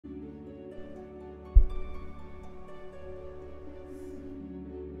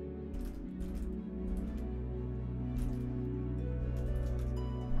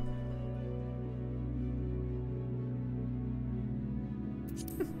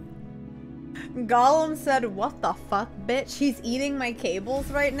Gollum said, "What the fuck, bitch? He's eating my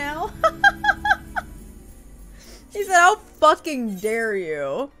cables right now." He said, "How fucking dare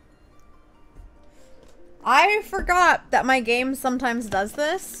you?" I forgot that my game sometimes does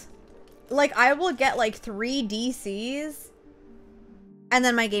this. Like, I will get like 3 DCs and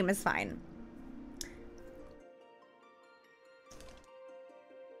then my game is fine.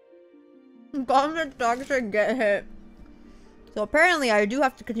 Gollum said dog should get hit. So apparently I do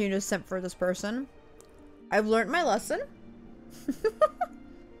have to continue to simp for this person. I've learned my lesson.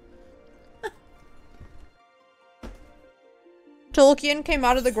 Tolkien came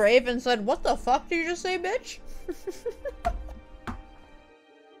out of the grave and said, "What the fuck did you just say, bitch?"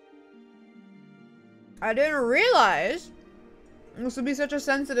 I didn't realize this would be such a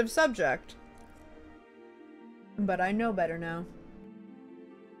sensitive subject. But I know better now.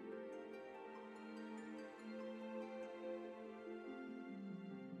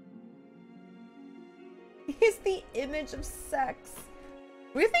 He's the image of sex.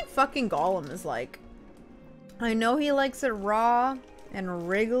 What do you think fucking Gollum is like? I know he likes it raw and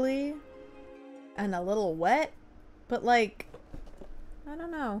wriggly and a little wet, but like, I don't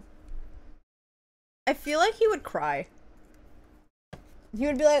know. I feel like he would cry. He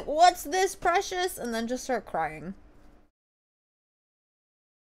would be like, "What's this, precious?" And then just start crying.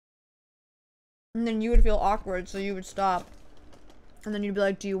 And then you would feel awkward, so you would stop. And then you'd be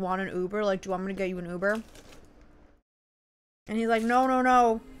like, "Do you want an Uber? Like, do you want me to get you an Uber?" And he's like, "No, no,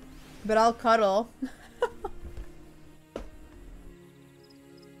 no. But I'll cuddle."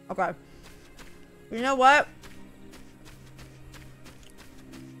 Okay. You know what?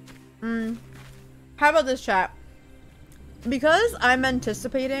 How about this, chat? Because I'm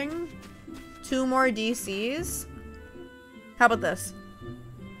anticipating 2 more DCs. How about this?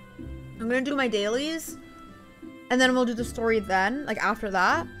 I'm gonna do my dailies. And then we'll do the story then, like after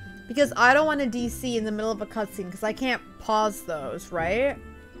that. Because I don't want a DC in the middle of a cutscene, because I can't pause those, right?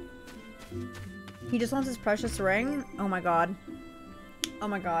 He just wants his precious ring? Oh my god. Oh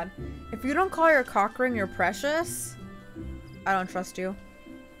my god. If you don't call your cock ring your precious, I don't trust you.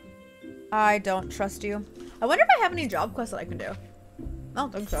 I don't trust you. I wonder if I have any job quests that I can do. I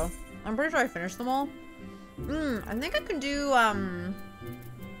don't think so. I'm pretty sure I finished them all. I think I can do,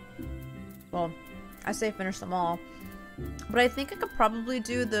 well, I say finish them all. But I think I could probably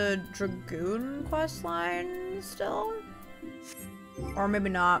do the Dragoon quest line still. Or maybe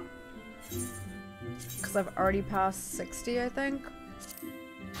not. Because I've already passed 60, I think.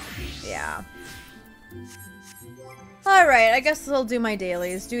 Yeah. Alright, I guess I'll do my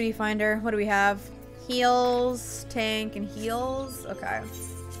dailies. Duty finder. What do we have? Heals, tank, and heals. Okay.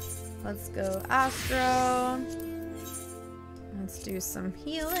 Let's go Astro. Let's do some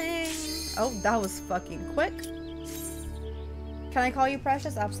healing. Oh, that was fucking quick. Can I call you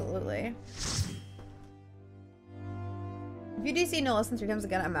precious? Absolutely. If you DC no less than 3 times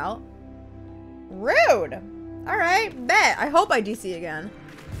again, I'm out. Rude! Alright, bet. I hope I DC again.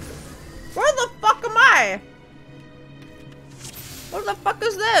 Where the fuck am I? What the fuck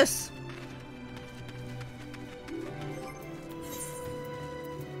is this?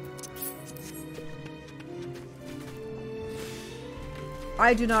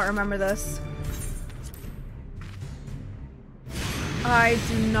 I do not remember this. I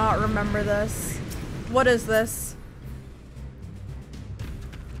do not remember this. What is this?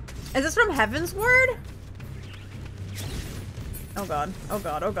 Is this from Heaven's Word? Oh god. Oh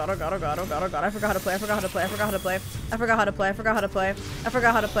god. Oh god. Oh god. Oh god. Oh god. Oh god. I forgot how to play. I forgot how to play. I forgot how to play. I forgot how to play. I forgot how to play. I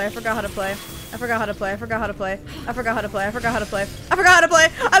forgot how to play. I forgot how to play. I forgot how to play. I forgot how to play. I forgot how to play. I forgot how to play. I forgot how to play.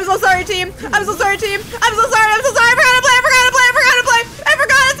 I'm so sorry, team. I'm so sorry, team. I'm so sorry. I'm so sorry. I forgot how to play. I forgot how to play. I forgot how to play. I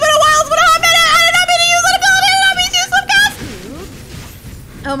forgot. It's been a while. It's been a hot minute. I did not mean to use that ability. I did not mean to use Flipcast.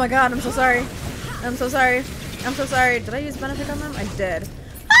 Oh my god. I'm so sorry. I'm so sorry. I'm so sorry. Did I use benefit on them? I did.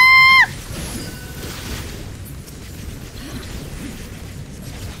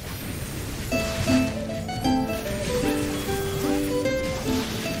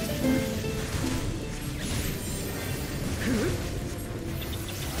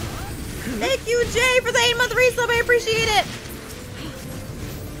 Thank you, Jay, for the 8-month resub. I appreciate it.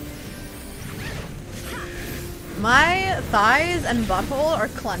 My thighs and butthole are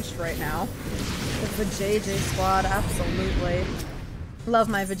clenched right now. The JJ squad, absolutely. Love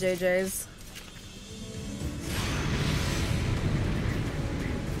my VJJs.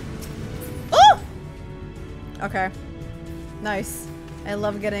 Oh! Okay. Nice. I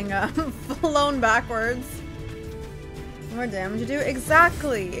love getting flown backwards. More damage you do?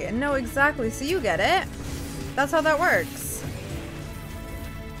 Exactly! No, exactly. So you get it. That's how that works.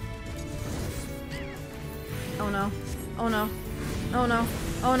 Oh no. Oh no. Oh no.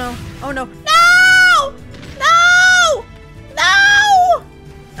 Oh no. Oh no. No!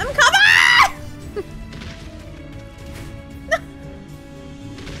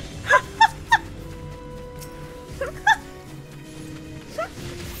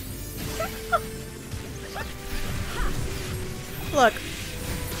 Look.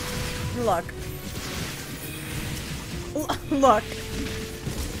 Look. Look.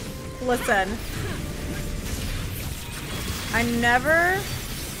 Listen. I never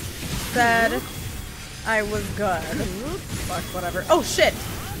said I was good. Fuck, whatever. Oh, shit!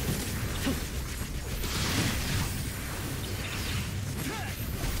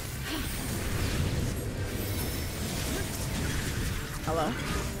 Hello?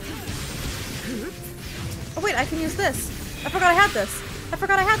 Oh, wait, I can use this. I forgot I had this. I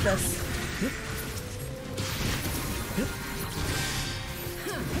forgot I had this.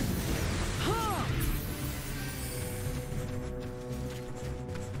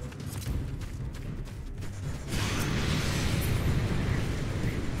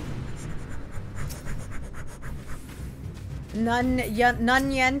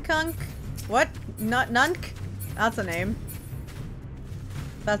 Nunyenkunk? What? Nunk? That's a name.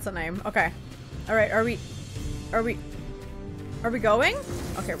 That's a name. Okay. Alright, are we going?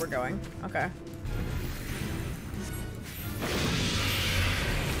 Okay, we're going. Okay.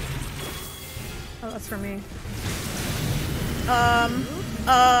 Oh, that's for me.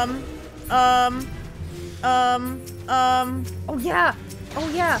 Oh yeah! Oh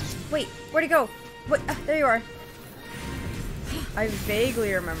yeah! Wait, where'd he go? What? There you are. I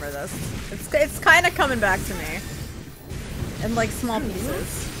vaguely remember this. It's kind of coming back to me. In like small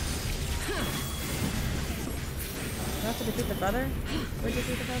pieces. Do I have to defeat the brother? Where'd you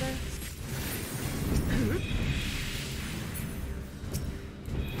defeat the brother?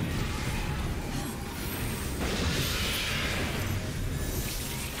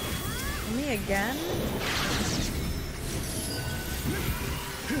 Me again?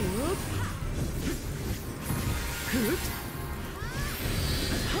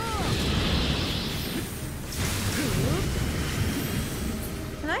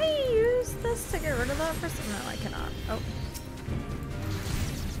 Can I use this to get rid of that person? No, I cannot. Oh.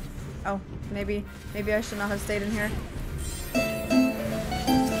 Oh, maybe I should not have stayed in here.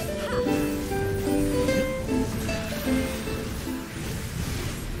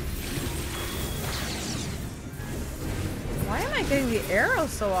 Why am I getting the arrow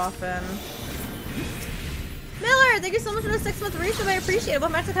so often? Miller, thank you so much for the 6-month resub. I appreciate it.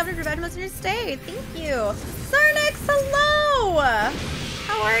 Welcome back to Covenant for Bad in your stay. Thank you. Sarnix, hello!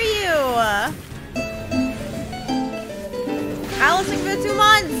 How are you? Alice, thank you for the 2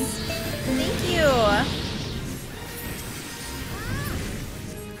 months. Thank you.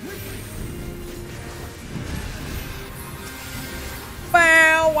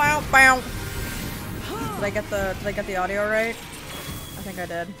 Bow, wow, bow. Did I get the audio right? I think I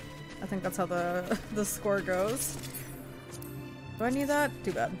did. I think that's how the score goes. Do I need that?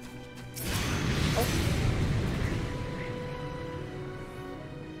 Too bad. Oh.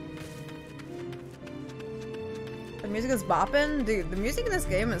 The music is bopping? Dude, the music in this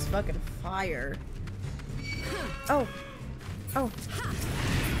game is fucking fire. Oh. Oh.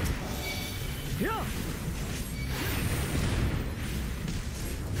 Yeah.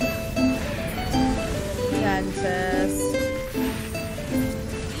 Dentist.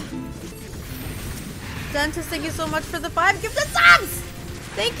 Dentist, thank you so much for the 5 gifted subs!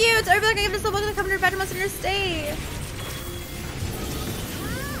 Thank you to everybody that gave us so much to come to your bedroom in your stay.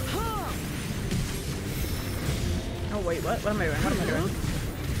 Oh wait, what? What am I doing? What am I doing?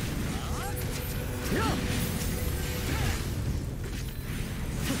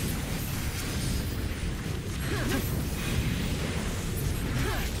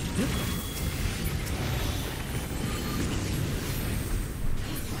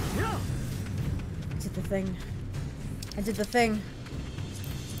 I did the thing.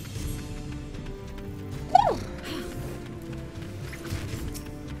 Woo!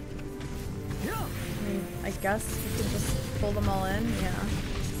 I mean, I guess we could just pull them all in, yeah.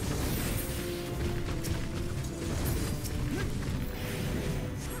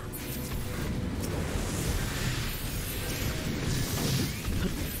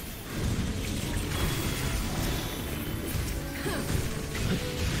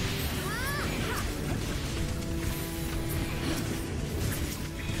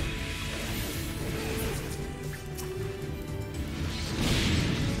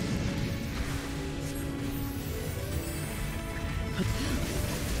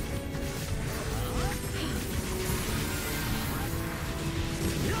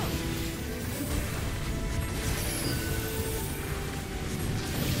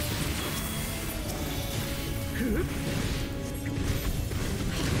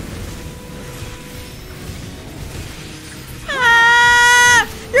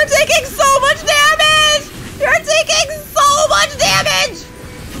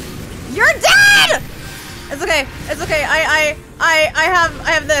 okay. It's okay. I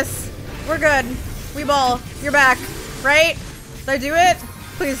have this. We're good. We ball. You're back. Right? Did I do it?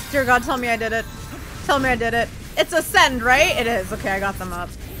 Please, dear God, tell me I did it. Tell me I did it. It's ascend, right? It is. Okay, I got them up.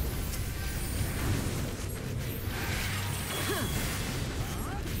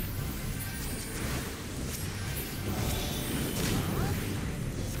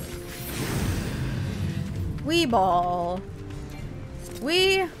 We ball.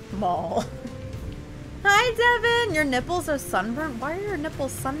 We ball. Hi, Devin. Your nipples are sunburned? Why are your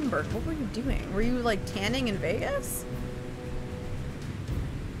nipples sunburned? What were you doing? Were you like tanning in Vegas?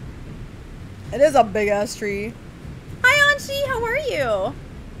 It is a big ass tree. Hi, Anshi. How are you?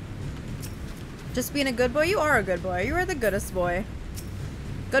 Just being a good boy? You are a good boy. You are the goodest boy.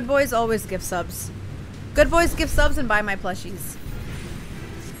 Good boys always give subs. Good boys give subs and buy my plushies.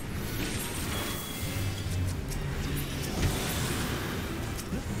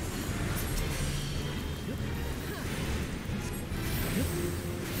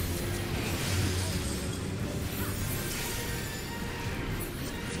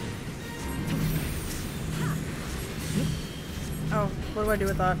 Oh, what do I do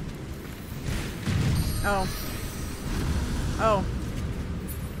with that? Oh. Oh.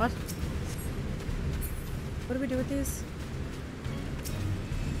 What? What do we do with these?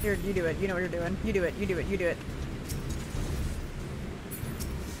 Here, you do it. You know what you're doing. You do it. You do it. You do it.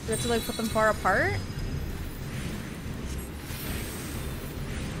 Do we have to like put them far apart?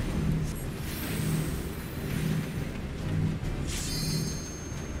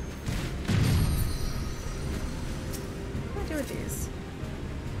 What do I do with these?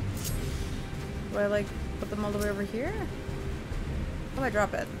 Do I like put them all the way over here? How do I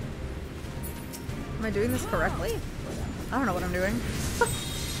drop it? Am I doing this correctly? I don't know what I'm doing.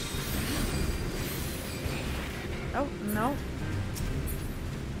 Oh, no.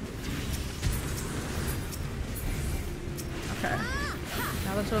 Okay.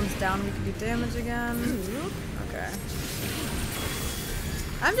 Now that totem's down, we can do damage again. Okay.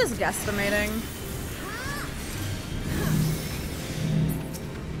 I'm just guesstimating.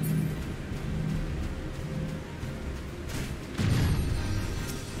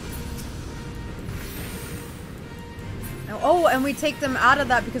 Oh, and we take them out of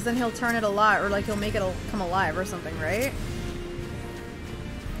that because then he'll turn it alive, or like he'll make it come alive or something, right?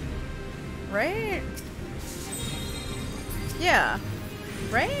 Right? Yeah.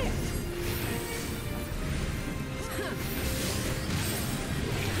 Right?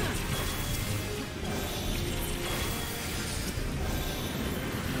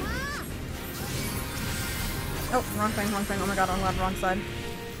 Oh, wrong thing, wrong thing. Oh my god, I'm on the wrong side.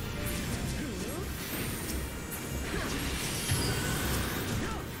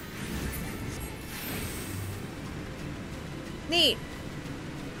 Neat.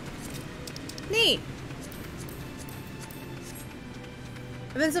 Neat.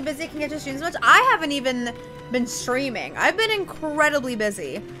 I've been so busy I can't get to stream as much. I haven't even been streaming. I've been incredibly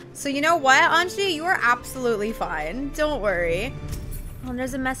busy. So you know what, Anji? You are absolutely fine. Don't worry. Oh, and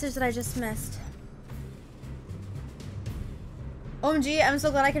there's a message that I just missed. OMG, I'm so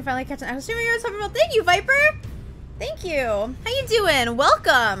glad I can finally catch an actual streamer you're talking about. Thank you, Viper. Thank you. How you doing?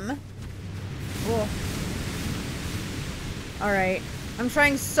 Welcome. Cool. Alright. I'm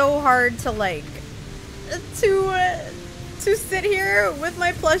trying so hard to, like, to sit here with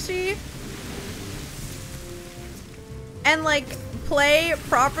my plushie and, like, play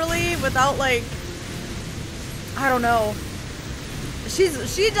properly without, like, I don't know. She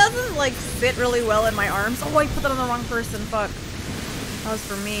doesn't, like, fit really well in my arms. Oh, I put that on the wrong person. Fuck. That was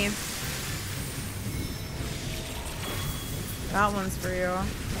for me. That one's for you.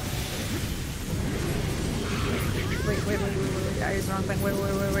 Wait. I used the wrong thing. Wait.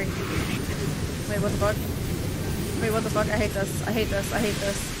 Wait, what the fuck? Wait, what the fuck? I hate this. I hate this. I hate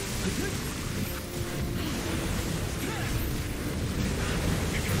this.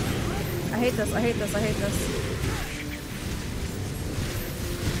 I hate this. I hate this. I hate this.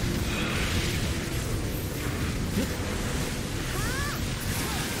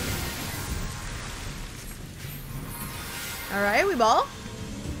 Alright, we ball.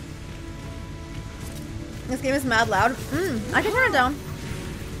 This game is mad loud. I can turn it down.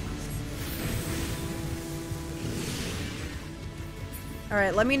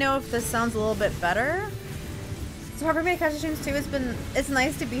 Alright, let me know if this sounds a little bit better. So hard for me to catch the streams too. It's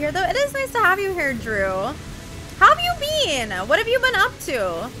nice to be here though. It is nice to have you here, Drew. How have you been? What have you been up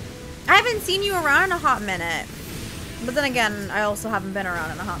to? I haven't seen you around in a hot minute. But then again, I also haven't been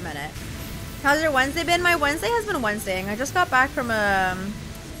around in a hot minute. How's your Wednesday been? My Wednesday has been Wednesdaying. I just got back from a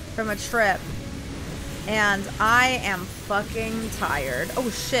trip. And I am fucking tired. Oh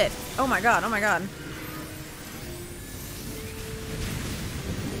shit. Oh my god, oh my god.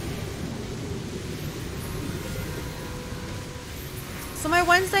 So my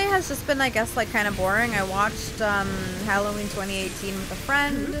Wednesday has just been, I guess, like kind of boring. I watched Halloween 2018 with a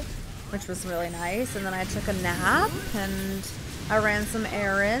friend, which was really nice. And then I took a nap and I ran some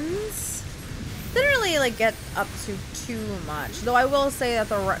errands. Didn't really like get up to too much, though I will say that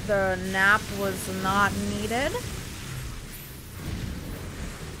the nap was not needed.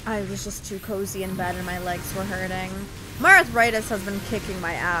 I was just too cozy in bed and my legs were hurting. My arthritis has been kicking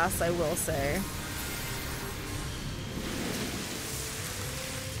my ass, I will say.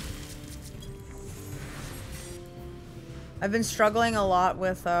 I've been struggling a lot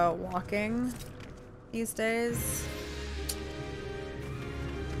with walking these days.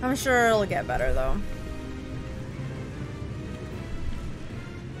 I'm sure it'll get better though.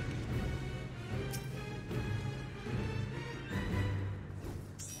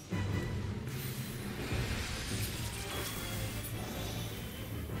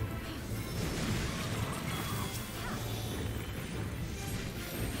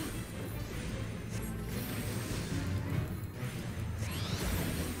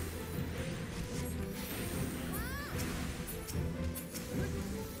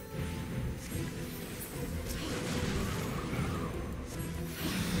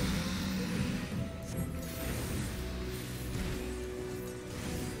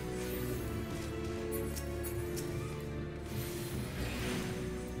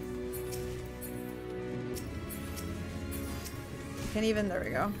 Can't even, there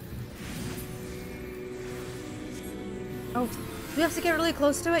we go. Oh, do we have to get really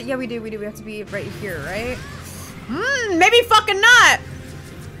close to it? Yeah, we do, we have to be right here, right? Maybe fucking not!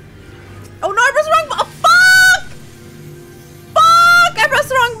 Oh no, I pressed the wrong button! Oh, fuck! Fuck! I pressed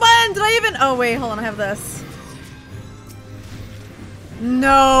the wrong button! Did I even? Oh wait, hold on, I have this.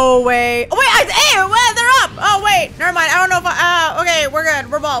 No way. Oh wait, hey, well, they're up! Oh wait, never mind, I don't know if I, okay, we're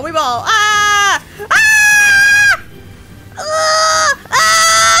good, we ball. Ah! Ah!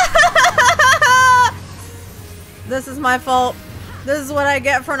 This is my fault. This is what I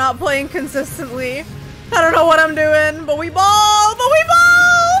get for not playing consistently. I don't know what I'm doing, but we ball!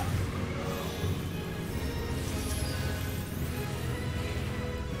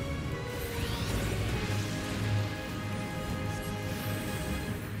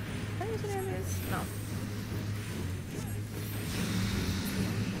 No.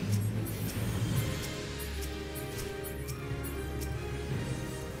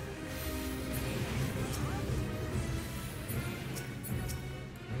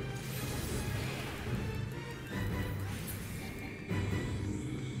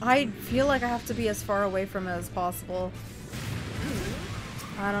 I feel like I have to be as far away from it as possible.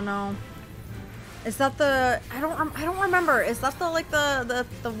 I don't know. Is that the? I don't remember. Is that the like the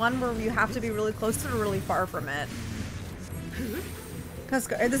one where you have to be really close to it or really far from it? Cause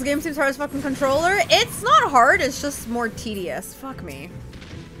this game seems hard as fucking controller. It's not hard. It's just more tedious. Fuck me.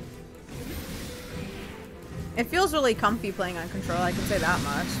 It feels really comfy playing on controller. I can say that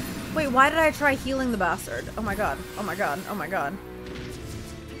much. Wait, why did I try healing the bastard? Oh my god. Oh my god. Oh my god.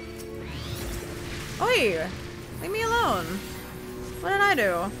 Oi! Leave me alone. What did I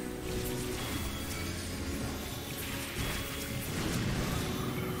do?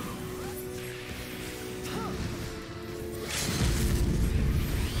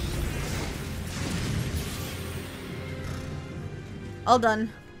 All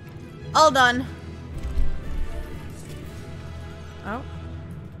done. All done. Oh.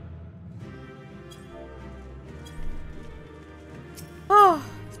 Oh.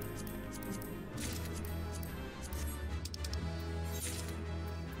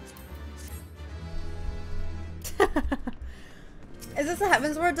 Is this a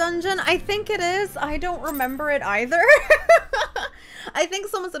Heavensward dungeon? I think it is. I don't remember it either. I think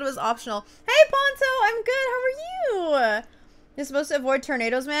someone said it was optional. Hey, Ponto! I'm good. How are you? You're supposed to avoid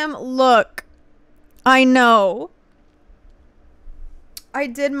tornadoes, ma'am? Look. I know. I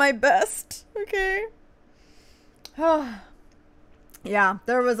did my best. Okay. Yeah,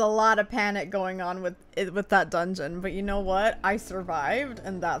 there was a lot of panic going on with that dungeon. But you know what? I survived,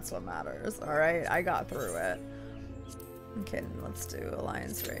 and that's what matters. Alright? I got through it. Okay, let's do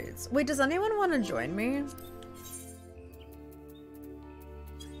alliance raids. Wait, does anyone want to join me?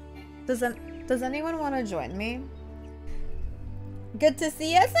 Does anyone want to join me? Good to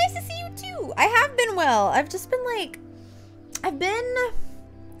see you. It's nice to see you too. I have been well. I've just been like, I've been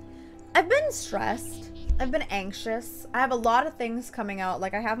stressed. I've been anxious. I have a lot of things coming out.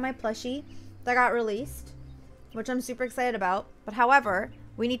 Like I have my plushie that got released, which I'm super excited about. But however,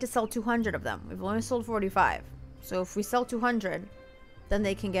 we need to sell 200 of them. We've only sold 45. So if we sell 200, then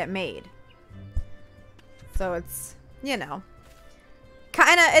they can get made. So it's, you know,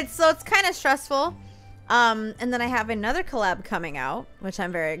 it's kind of stressful. And then I have another collab coming out, which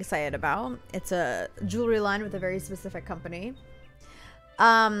I'm very excited about. It's a jewelry line with a very specific company.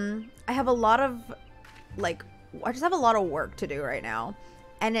 I have a lot of, like, I just have a lot of work to do right now.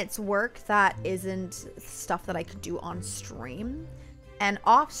 And it's work that isn't stuff that I could do on stream. And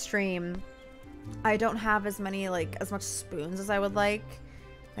off stream, I don't have as many, like, as much spoons as I would like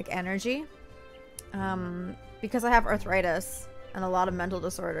energy. Because I have arthritis and a lot of mental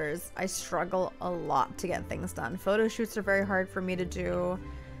disorders, I struggle a lot to get things done. Photo shoots are very hard for me to do.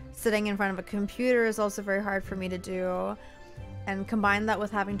 Sitting in front of a computer is also very hard for me to do. And combine that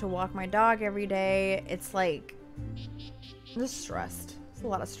with having to walk my dog every day, it's like, I'm just stressed. It's a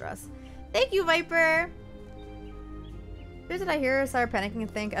lot of stress. Thank you, Viper! Who did I hear start panicking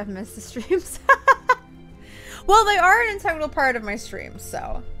and think I've missed the streams? Well, they are an integral part of my streams,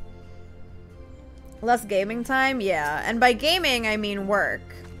 so. Less gaming time? Yeah. And by gaming, I mean work.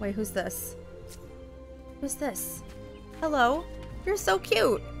 Wait, who's this? Who's this? Hello? You're so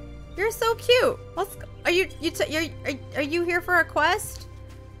cute. You're so cute. Are you here for a quest?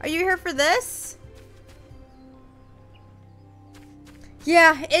 Are you here for this?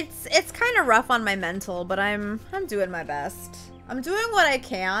 Yeah, it's kind of rough on my mental, but I'm doing my best. I'm doing what I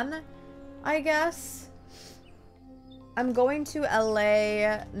can, I guess. I'm going to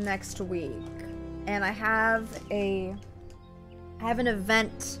LA next week, and I have an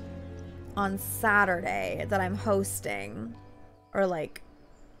event on Saturday that I'm hosting, or like,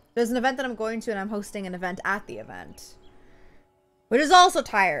 there's an event that I'm going to, and I'm hosting an event at the event, which is also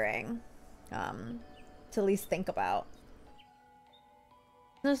tiring, to at least think about.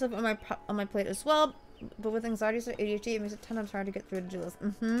 There's stuff on my plate as well, but with anxiety or ADHD, it makes it 10 times hard to get through the do list.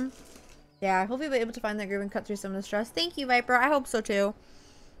 Yeah, hopefully I'll be able to find that groove and cut through some of the stress. Thank you, Viper. I hope so too.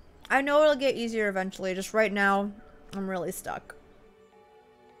 I know it'll get easier eventually. Just right now, I'm really stuck.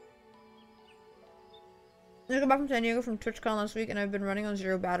 I got back from San Diego from TwitchCon last week, and I've been running on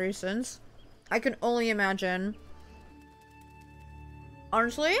 0 battery since. I can only imagine.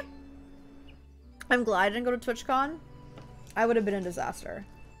 Honestly, I'm glad I didn't go to TwitchCon. I would have been a disaster.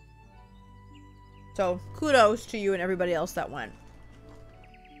 So, kudos to you and everybody else that went.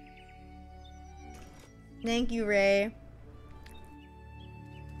 Thank you, Ray.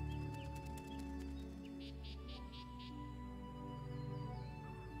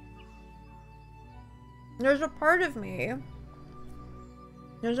 There's a part of me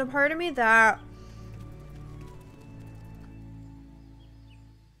that,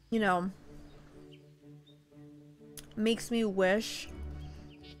 you know, makes me wish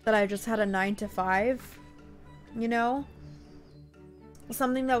that I just had a 9-to-5, you know?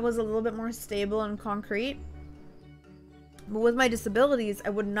 Something that was a little bit more stable and concrete. But with my disabilities, I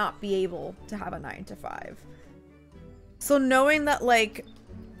would not be able to have a 9-to-5. So knowing that, like,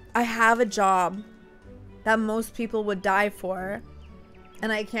 I have a job that most people would die for,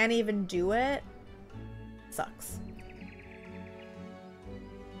 and I can't even do it, sucks.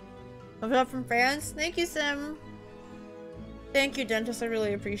 Love it up from France. Thank you, Sim. Thank you, Dentist. I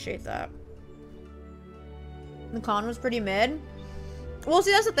really appreciate that. The con was pretty mid. Well,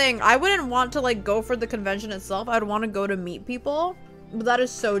 see, that's the thing. I wouldn't want to, like, go for the convention itself. I'd want to go to meet people. But that is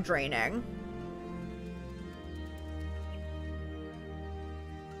so draining.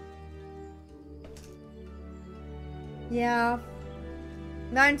 Yeah.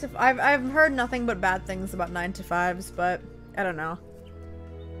 9-to-5. I've heard nothing but bad things about 9-to-5s, but I don't know.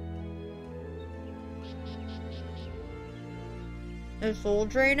 It's soul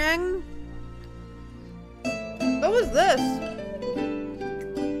draining. What was this?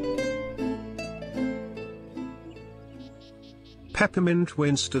 Peppermint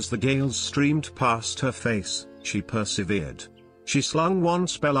winced as the gales streamed past her face. She persevered. She slung one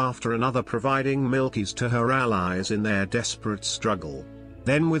spell after another, providing milkies to her allies in their desperate struggle.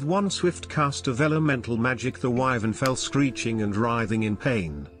 Then with one swift cast of elemental magic, the wyvern fell screeching and writhing in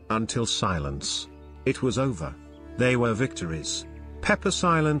pain, until silence. It was over. They were victories. Pepper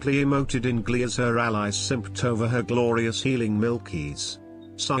silently emoted in glee as her allies simped over her glorious healing milkies.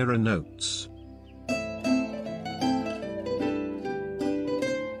 Saira notes.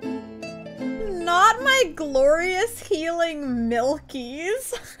 Not my glorious healing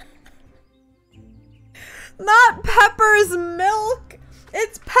milkies. Not Pepper's milk.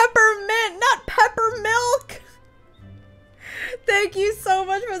 It's peppermint, not pepper milk. Thank you so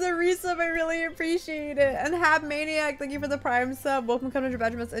much for the resub. I really appreciate it. And Hab Maniac, thank you for the Prime sub. Welcome to your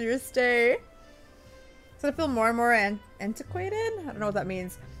Benjamins and your stay. So I feel more and more antiquated? I don't know what that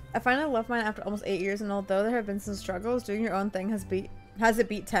means. I finally left mine after almost 8 years, and although there have been some struggles, doing your own thing has it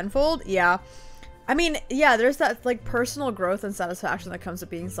beat tenfold? Yeah. I mean, yeah, there's that, like, personal growth and satisfaction that comes with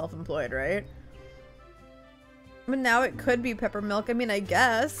being self-employed, right? But now it could be pepper milk. I mean, I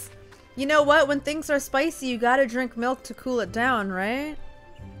guess. You know what? When things are spicy, you gotta drink milk to cool it down, right?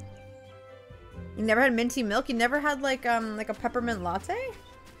 You never had minty milk? You never had like a peppermint latte?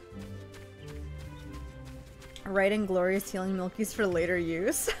 Writing glorious healing milkies for later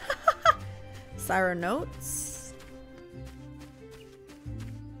use. Saira notes.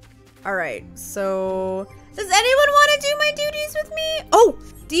 Alright, so... Does anyone want to do my duties with me? Oh!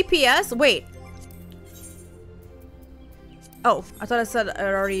 DPS? Wait. Oh, I thought I said I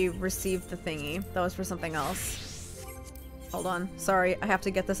already received the thingy. That was for something else. Hold on. Sorry, I have to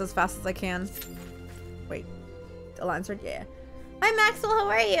get this as fast as I can. Wait. The line started? Yeah. Hi, Maxwell, how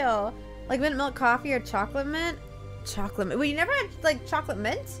are you? Like mint milk coffee or chocolate mint? Chocolate mint. Wait, you never had, like, chocolate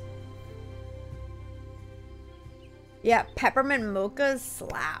mint? Yeah, peppermint mocha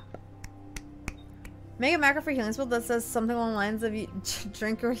slap. Make a macro for healing spell that says something along the lines of you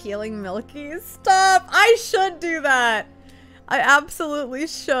drink your healing milkies. Stop! I should do that! I absolutely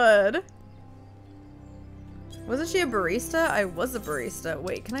should. Wasn't she a barista? I was a barista.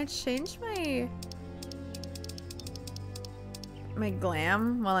 Wait, can I change my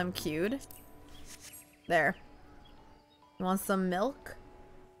glam while I'm cued? There. You want some milk?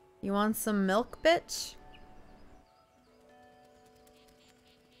 You want some milk, bitch?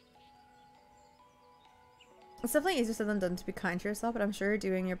 It's definitely easier said than done to be kind to yourself, but I'm sure you're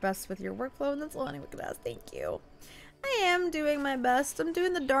doing your best with your workflow, and that's all anyone can ask. Thank you. I am doing my best. I'm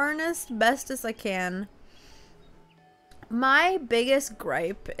doing the darnest bestest I can. My biggest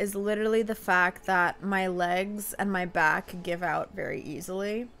gripe is literally the fact that my legs and my back give out very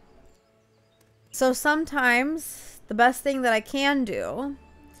easily. So sometimes the best thing that I can do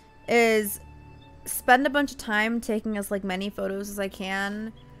is spend a bunch of time taking as many photos as I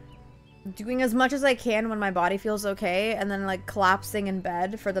can, doing as much as I can when my body feels okay, and then collapsing in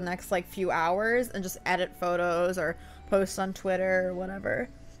bed for the next few hours and just edit photos or post on Twitter or whatever.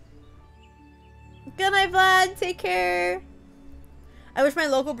 Good night, Vlad. Take care. I wish my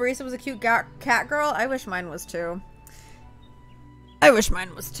local barista was a cute cat girl. I wish mine was too. I wish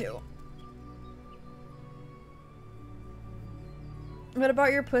mine was too. What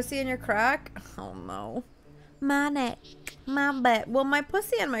about your pussy and your crack? Oh no. My neck. My butt. Well, my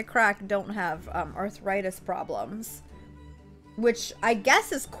pussy and my crack don't have arthritis problems, which I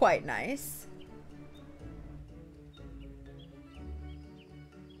guess is quite nice.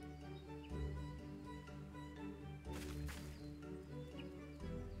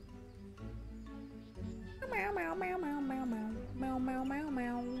 Meow, meow, meow, meow, meow, meow, meow, meow,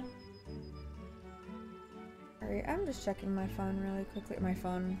 meow. Alright, I'm just checking my phone really quickly.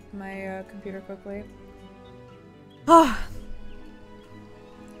 My computer quickly. Oh.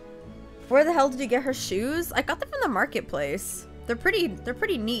 Where the hell did you get her shoes? I got them from the marketplace. They're pretty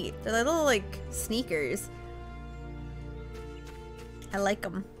neat. They're little sneakers. I like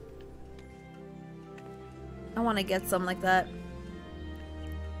them. I want to get some like that.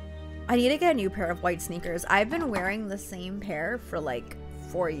 I need to get a new pair of white sneakers. I've been wearing the same pair for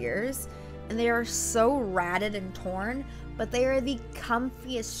 4 years, and they are so ratted and torn, but they are the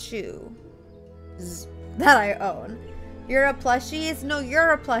comfiest shoes that I own. You're a plushies? No,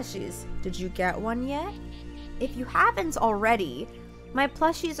 you're a plushies. Did you get one yet? If you haven't already, my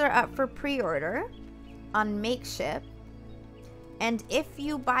plushies are up for pre-order on Makeship, and if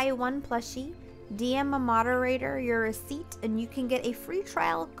you buy one plushie, DM a moderator your receipt and you can get a free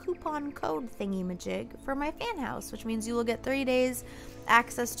trial coupon code thingy-majig for my fan house, which means you will get 30 days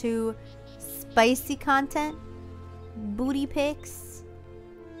access to spicy content, booty pics,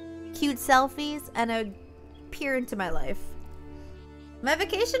 cute selfies, and a peer into my life. My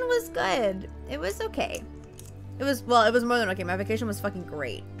vacation was good. It was okay. It was more than okay. My vacation was fucking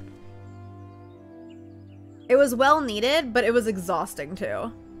great. It was well needed, but it was exhausting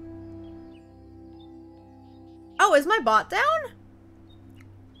too. Oh, is my bot down?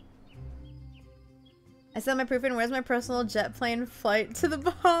 I sent my proof in. Where's my personal jet plane flight to the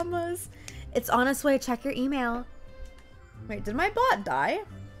Bahamas? It's on its way. Check your email. Wait, did my bot die?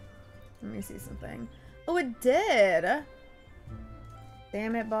 Let me see something. Oh, it did.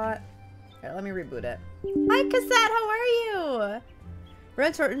 Damn it, bot. Here, let me reboot it. Hi, Cassette. How are you?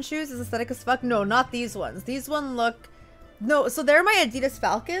 Red Torton shoes is aesthetic as fuck. No, not these ones. These ones look... No, so they're my Adidas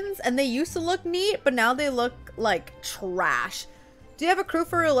Falcons, and they used to look neat, but now they look like trash. Do you have a crew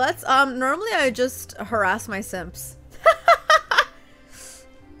for roulettes? Normally I just harass my simps.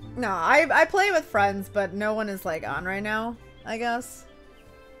 No, I play with friends, but no one is on right now, I guess.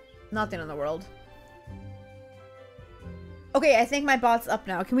 Not the end of the world. Okay, I think my bot's up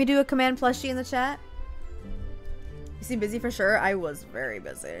now. Can we do a command plushie in the chat? You seem busy for sure. I was very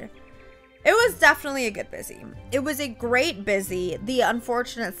busy. It was definitely a good busy. It was a great busy. The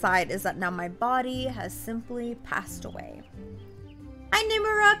unfortunate side is that now my body has simply passed away. Hi,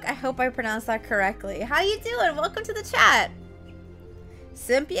 Nimuruk. I hope I pronounced that correctly. How you doing? Welcome to the chat.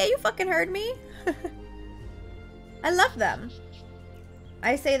 Simp, yeah, you fucking heard me. I love them.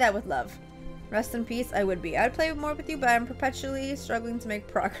 I say that with love. Rest in peace, I would be. I'd play more with you, but I'm perpetually struggling to make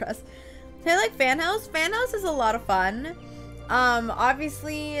progress. Hey, like Fan House? Fan House is a lot of fun.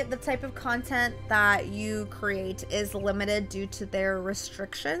 Obviously, the type of content that you create is limited due to their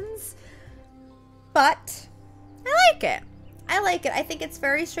restrictions. But I like it. I like it. I think it's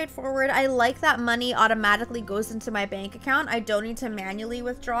very straightforward. I like that money automatically goes into my bank account. I don't need to manually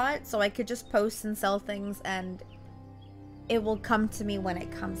withdraw it, so I could just post and sell things and it will come to me when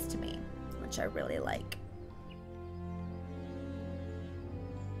it comes to me, which I really like.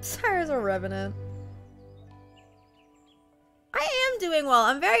 Saira's a revenant. I am doing well.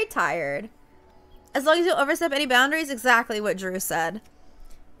 I'm very tired. As long as you don't overstep any boundaries, exactly what Drew said.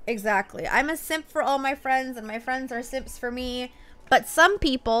 Exactly. I'm a simp for all my friends, and my friends are simps for me. But some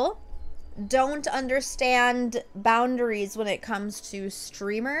people don't understand boundaries when it comes to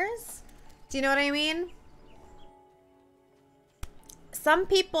streamers. Do you know what I mean? Some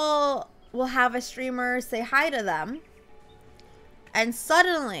people will have a streamer say hi to them, and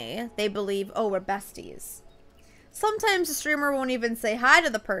suddenly they believe, oh, we're besties. Sometimes the streamer won't even say hi to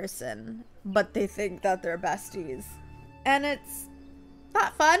the person, but they think that they're besties. And it's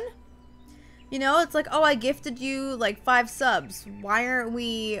not fun. You know, it's like, oh, I gifted you like 5 subs. Why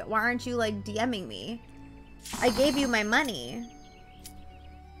aren't you like DMing me? I gave you my money.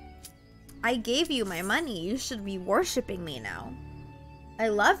 I gave you my money. You should be worshiping me now. I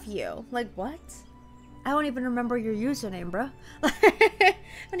love you. Like, what? I don't even remember your username, bro. I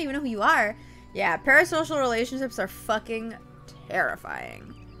don't even know who you are. Yeah, parasocial relationships are fucking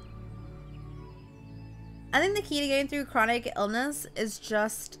terrifying. I think the key to getting through chronic illness is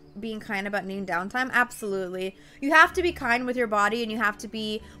just being kind about needing downtime. Absolutely. You have to be kind with your body and you have to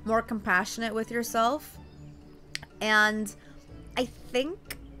be more compassionate with yourself. And I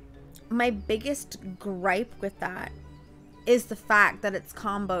think my biggest gripe with that is the fact that it's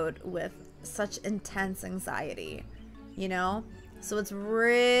comboed with such intense anxiety, you know? So it's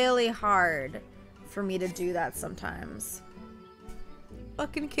really hard for me to do that sometimes.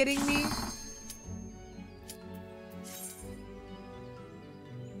 Fucking kidding me?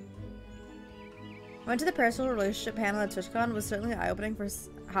 Went to the parasocial relationship panel at TwitchCon. Was certainly eye-opening for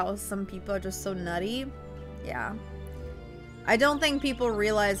how some people are just so nutty. Yeah. I don't think people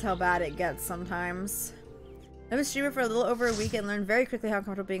realize how bad it gets sometimes. I was a streamer for a little over a week and learned very quickly how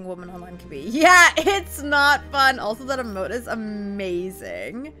comfortable being a woman online can be. Yeah, it's not fun. Also, that emote is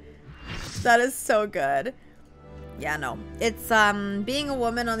amazing. That is so good. Yeah, no. It's, being a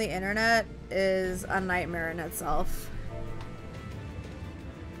woman on the internet is a nightmare in itself.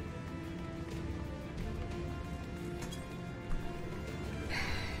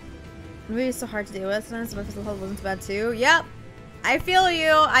 Maybe it's so hard to deal with. Sometimes my physical health wasn't bad too. Yep. I feel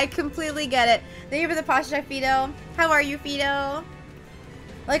you. I completely get it. Thank you for the posture, Fido. How are you, Fido?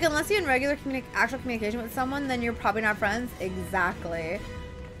 Like, unless you're in regular actual communication with someone, then you're probably not friends. Exactly.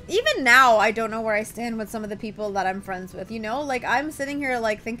 Even now, I don't know where I stand with some of the people that I'm friends with, you know? Like, I'm sitting here,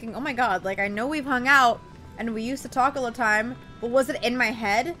 like, thinking, oh my god, like, I know we've hung out, and we used to talk all the time, but was it in my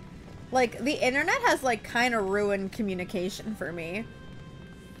head? Like, the internet has, like, kind of ruined communication for me.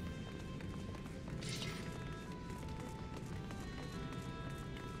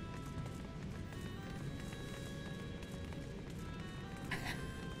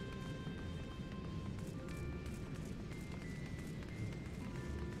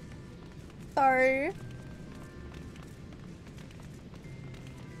 Sorry.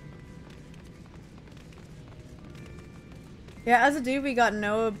 Yeah, as a dude, we get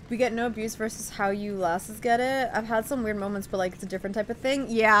no abuse versus how you lasses get it. I've had some weird moments, but like it's a different type of thing.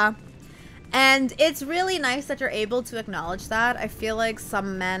 Yeah. And it's really nice that you're able to acknowledge that. I feel like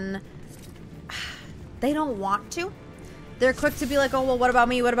some men, they don't want to. They're quick to be like, oh, well, what about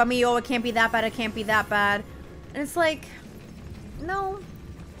me? What about me? Oh, it can't be that bad. It can't be that bad. And it's like, no.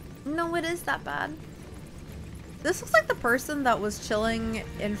 No, it is that bad. This looks like the person that was chilling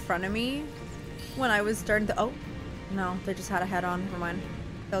in front of me when I was starting to... Oh, no. They just had a head on. Never mind.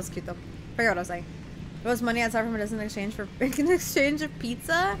 That was cute, though. Forget what I was saying. It was money outside from a distance in exchange of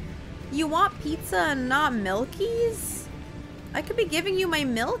pizza? You want pizza and not Milkies? I could be giving you my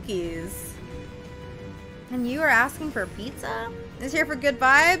Milkies. And you are asking for pizza? Is here for good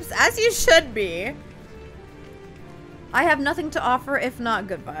vibes? As you should be. I have nothing to offer if not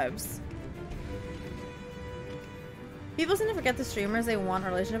good vibes. People seem to forget the streamers they want a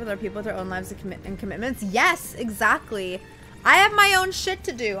relationship with other people with their own lives and commitments. Yes, exactly. I have my own shit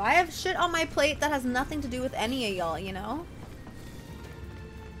to do. I have shit on my plate that has nothing to do with any of y'all, you know?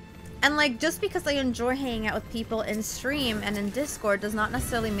 And like, just because I enjoy hanging out with people in stream and in Discord does not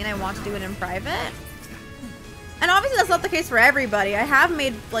necessarily mean I want to do it in private. And obviously that's not the case for everybody. I have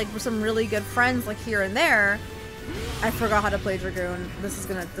made like some really good friends like here and there. I forgot how to play Dragoon. This is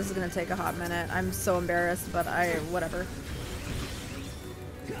gonna take a hot minute. I'm so embarrassed, but whatever.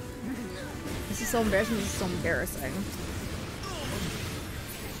 This is so embarrassing. This is so embarrassing.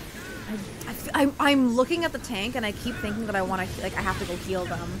 I'm looking at the tank and I keep thinking that I want to, like, I have to go heal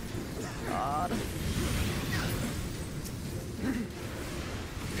them. God.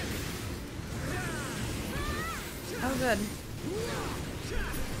 Oh, good.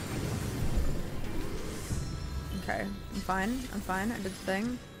 Okay, I'm fine. I'm fine. I did the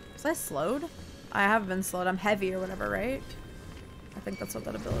thing. Was I slowed? I have been slowed. I'm heavy or whatever, right? I think that's what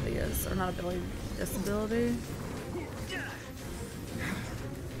that ability is. Or not ability, disability. No,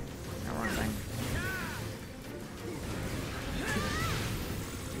 wrong thing.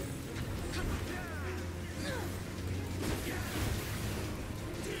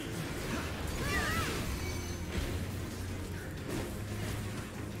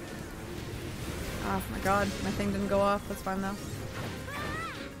 Oh my god, my thing didn't go off. That's fine though.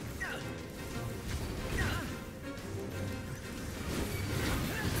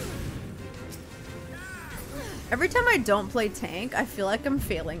 Every time I don't play tank, I feel like I'm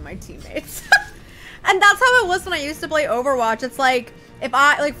failing my teammates. And that's how it was when I used to play Overwatch. It's like, if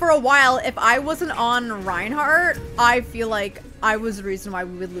I, like for a while, if I wasn't on Reinhardt, I feel like I was the reason why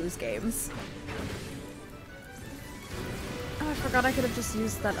we would lose games. Oh, I forgot I could have just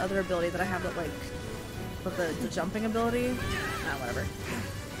used that other ability that I have that like, with the jumping ability. Ah, whatever.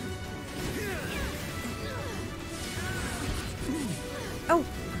 Oh,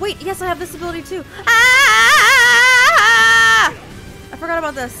 wait, yes, I have this ability too. Ah! I forgot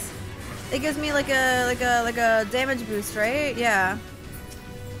about this. It gives me like a damage boost, right? Yeah.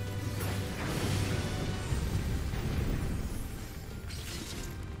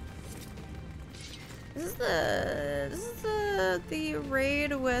 This is the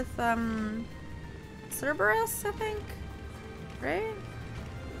raid with Cerberus, I think, right?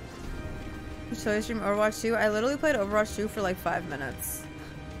 You totally stream Overwatch 2? I literally played Overwatch 2 for like 5 minutes.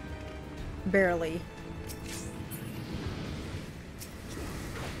 Barely.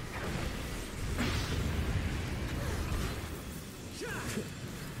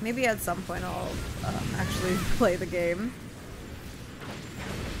 Maybe at some point I'll actually play the game.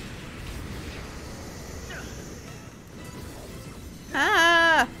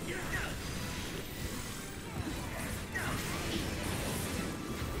 Ah!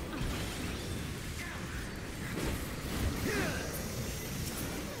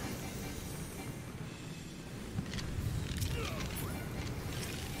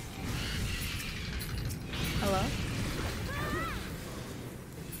 Hello?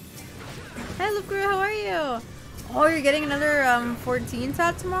 Hey, Lupguru, how are you? Oh, you're getting another 14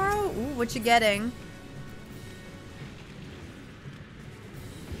 tat tomorrow? Ooh, what you getting?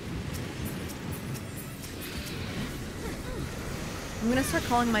 I'm gonna start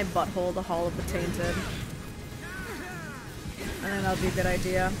calling my butthole the Hall of the Tainted. I think that would be a good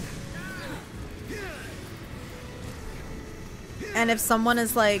idea. And if someone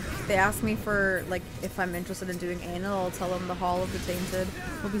is like, they ask me for, like, if I'm interested in doing anal, I'll tell them the Hall of the Tainted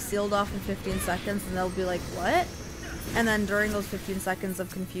will be sealed off in 15 seconds, and they'll be like, what? And then during those 15 seconds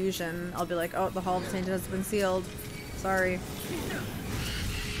of confusion, I'll be like, oh, the Hall of the Tainted has been sealed. Sorry.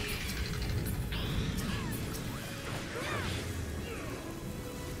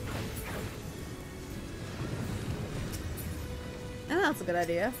 And that's a good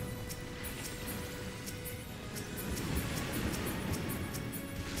idea.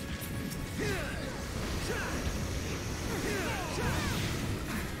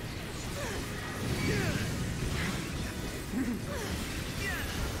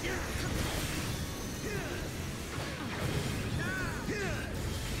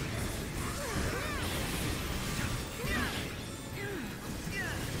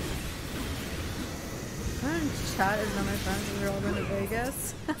 Chat is not my friends and we're all going to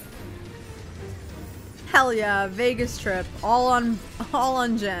Vegas. Hell yeah, Vegas trip. All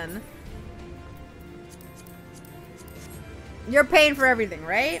on Jen. You're paying for everything,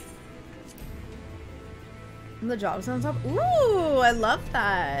 right? The job sounds up. Ooh, I love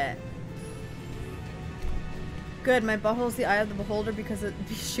that. Good, my butthole's the eye of the beholder because it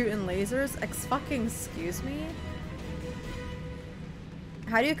be shooting lasers. Excuse me?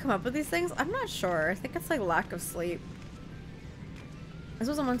 How do you come up with these things? I'm not sure. I think it's like lack of sleep. I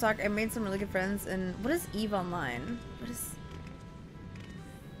saw someone talk. I made some really good friends. And what is EVE Online? What is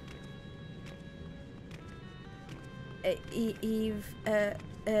EVE?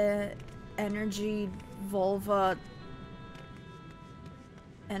 Energy vulva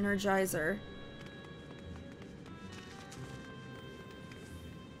energizer.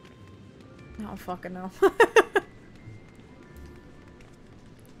 I don't fucking know.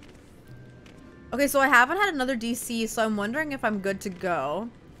 Okay, so I haven't had another DC, so I'm wondering if I'm good to go.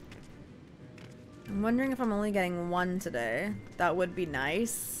 I'm wondering if I'm only getting one today. That would be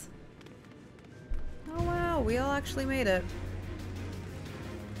nice. Oh wow, we all actually made it.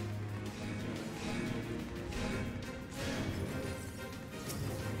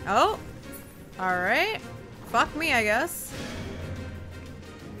 Oh, alright. Fuck me, I guess.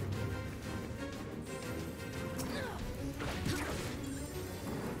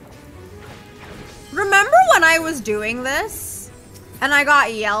 Remember when I was doing this and I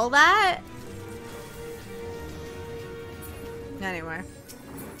got yelled at? Anyway.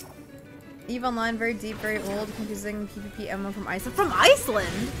 EVE Online, very deep, very old, confusing PvP MMO from Iceland. From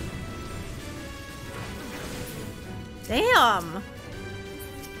Iceland? Damn.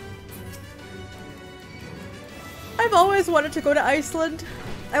 I've always wanted to go to Iceland.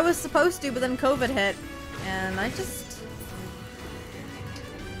 I was supposed to, but then COVID hit. And I just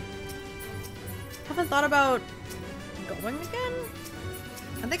haven't thought about going again.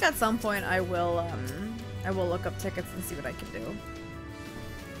 I think at some point I will look up tickets and see what I can do.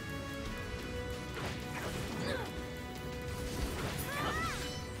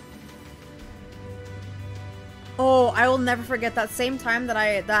 Oh, I will never forget that same time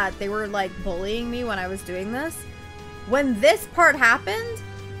that they were like bullying me when I was doing this. When this part happened,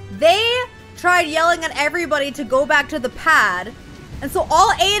 they tried yelling at everybody to go back to the pad. And so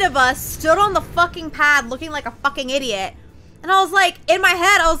all 8 of us stood on the fucking pad looking like a fucking idiot. And I was like, in my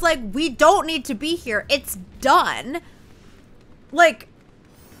head, I was like, we don't need to be here. It's done. Like,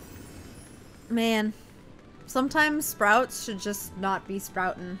 man, sometimes sprouts should just not be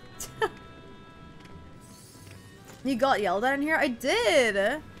sprouting. You got yelled at in here? I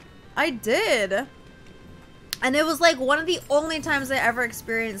did. I did. And it was like one of the only times I ever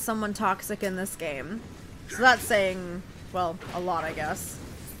experienced someone toxic in this game. So that's saying, well, a lot, I guess.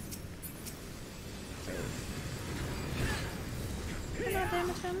 Can I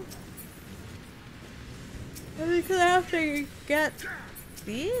damage him? Because I have to get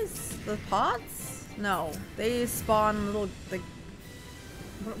these? The pots? No. They spawn little, like,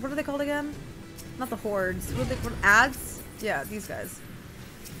 what are they called again? Not the hordes. What ads? Yeah, these guys.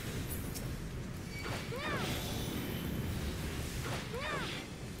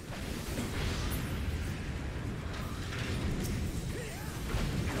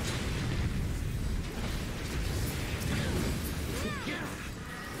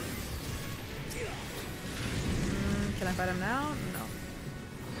 Can I fight him now? No.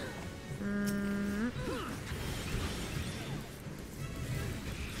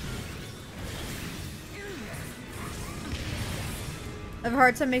 I have a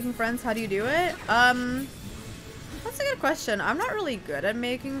hard time making friends. How do you do it? That's a good question. I'm not really good at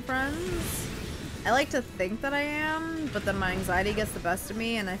making friends. I like to think that I am, but then my anxiety gets the best of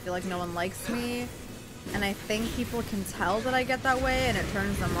me and I feel like no one likes me. And I think people can tell that I get that way and it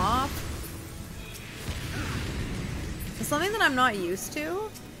turns them off. Something that I'm not used to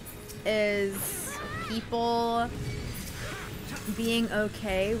is people being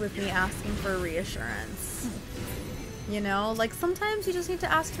okay with me asking for reassurance. You know, like sometimes you just need to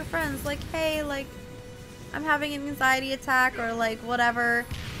ask your friends, like, hey, like, I'm having an anxiety attack or like whatever.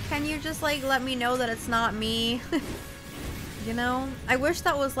 Can you just like let me know that it's not me? You know, I wish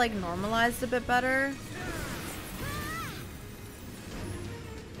that was like normalized a bit better.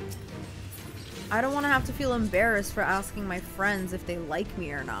 I don't want to have to feel embarrassed for asking my friends if they like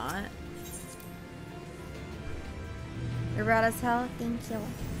me or not. You're rad as hell. Thank you.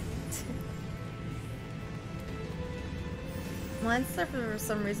 Mine's there for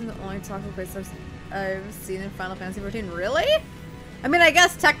some reason the only talking place I've seen in Final Fantasy 14. Really? I mean, I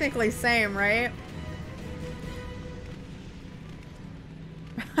guess technically same, right?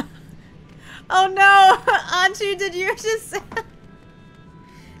 Oh no! Anchi, did you just...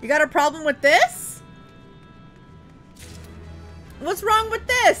 You got a problem with this? What's wrong with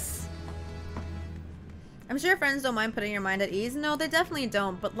this? I'm sure friends don't mind putting your mind at ease. No, they definitely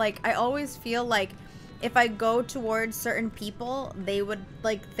don't. But like, I always feel like if I go towards certain people, they would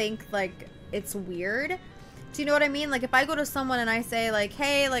like think like it's weird. Do you know what I mean? Like if I go to someone and I say like,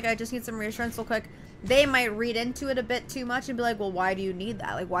 hey, like I just need some reassurance real quick, they might read into it a bit too much and be like, well, why do you need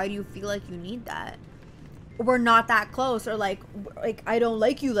that? Like, why do you feel like you need that? we're not that close, or like I don't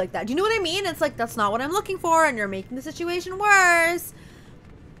like you like that. Do you know what I mean? It's like, that's not what I'm looking for, and you're making the situation worse.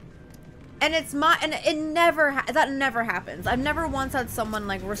 And it's and it never, that never happens. I've never once had someone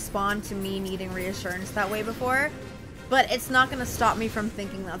like respond to me needing reassurance that way before, but it's not gonna stop me from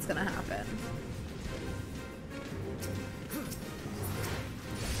thinking that's gonna happen.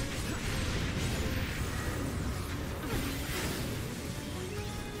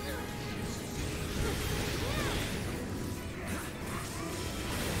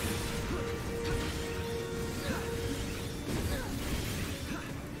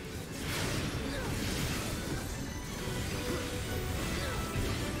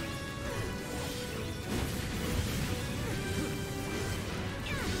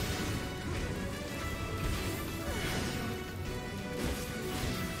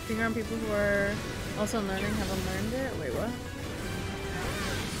 On people who are also learning haven't learned it. Wait, what?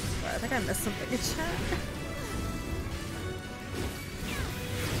 I think I missed something in chat.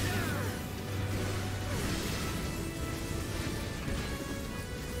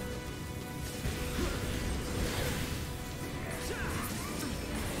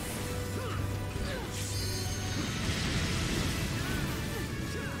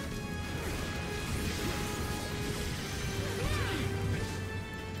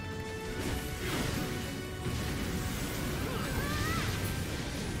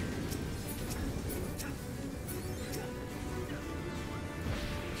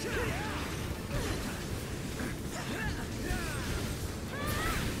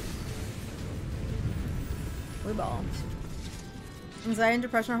 Ball. Anxiety and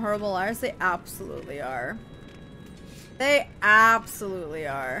depression are horrible liars. They absolutely are. They absolutely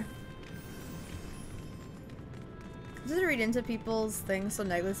are. Does it read into people's things so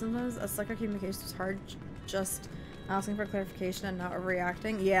negatively sometimes? As like our communication is hard, just asking for clarification and not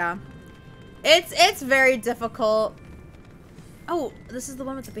overreacting. Yeah, it's very difficult. Oh, this is the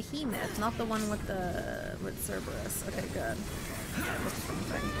one with the behemoth, not the one with Cerberus. Okay, good. Yeah, that's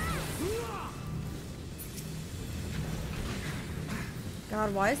something.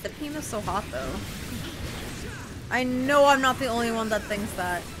 God, why is the behemoth so hot though? I know I'm not the only one that thinks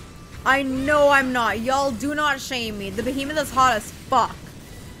that. I know I'm not. Y'all do not shame me. The behemoth is hot as fuck.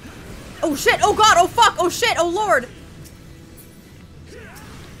 Oh shit! Oh god! Oh fuck! Oh shit! Oh lord!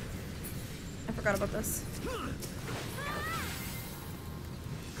 I forgot about this.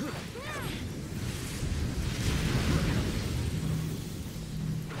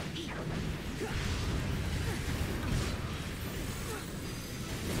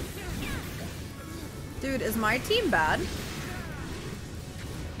 Dude, is my team bad?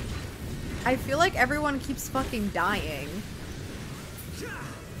 I feel like everyone keeps fucking dying.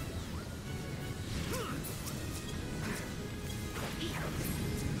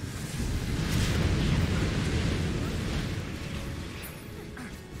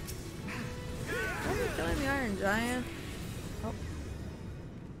 Why are you killing the Iron Giant? Oh.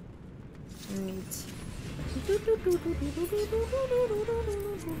 Neat.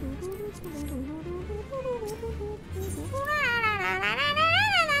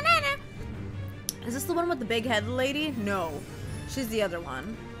 Is this the one with the big head lady? No. She's the other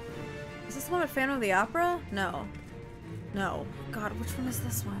one. Is this the one with Phantom of the Opera? No. No. God, which one is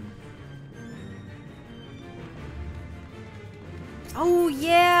this one? Oh,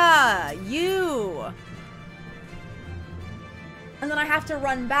 yeah! You! And then I have to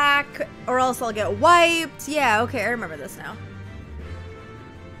run back, or else I'll get wiped. Yeah, okay, I remember this now.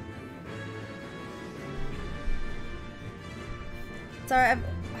 Sorry, I've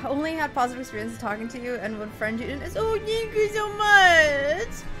only had positive experiences talking to you and would friend you. And oh, thank you so much!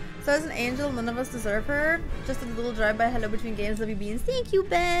 So as an angel, none of us deserve her. Just a little drive-by hello between games, love you beans. Thank you,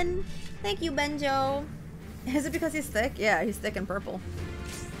 Ben! Thank you, Benjo! Is it because he's thick? Yeah, he's thick and purple.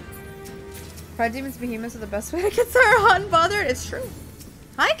 Pride Demons Behemoths are the best way to get Saira unbothered. It's true.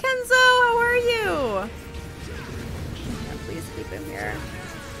 Hi, Kenzo! How are you? Yeah, please keep him here.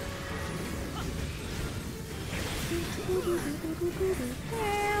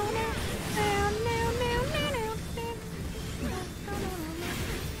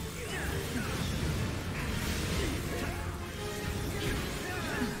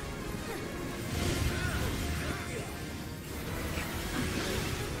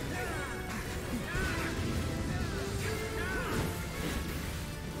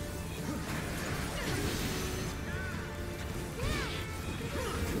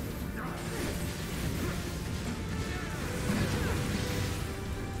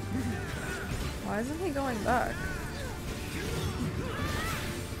 Why isn't he going back?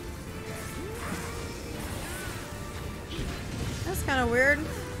 That's kind of weird.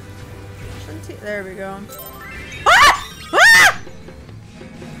 Shouldn't he? There we go.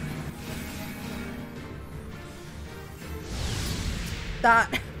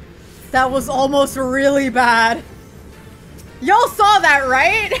 That was almost really bad. Y'all saw that,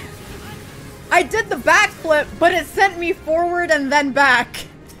 right? I did the backflip, but it sent me forward and then back.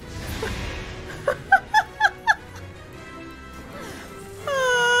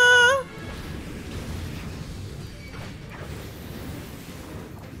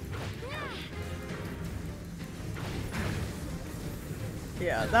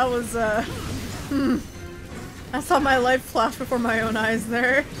 Yeah, that was, I saw my life flash before my own eyes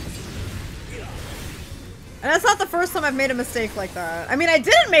there. And that's not the first time I've made a mistake like that. I mean, I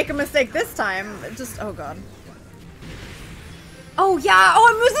didn't make a mistake this time. It just, oh god. Oh yeah, oh,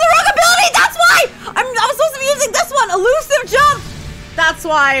 I'm using the wrong ability, that's why! I'm supposed to be using this one, elusive jump! That's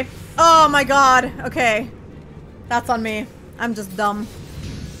why. Oh my god, okay. That's on me. I'm just dumb.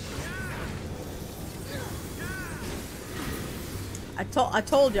 I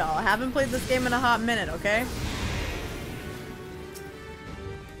told y'all, I haven't played this game in a hot minute, okay?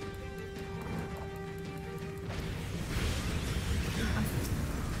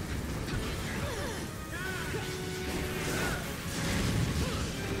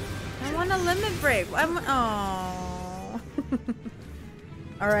 I want a limit break. Oh.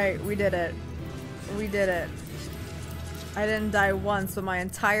 Alright, we did it. We did it. I didn't die once, but my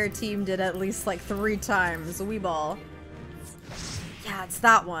entire team did at least like 3 times. Wee ball. Yeah, it's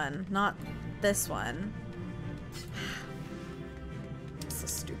that one, not this one. So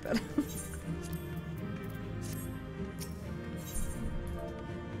stupid.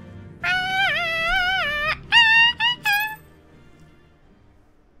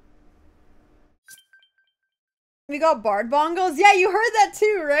 We got bard bongos? Yeah, you heard that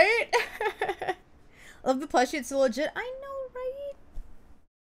too, right? Love the plushie, it's so legit. I know, right?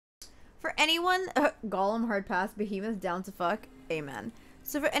 For anyone, Gollum hard pass, Behemoth down to fuck. Amen.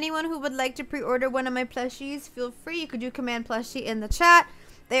 So for anyone who would like to pre-order one of my plushies, feel free. You could do command plushie in the chat.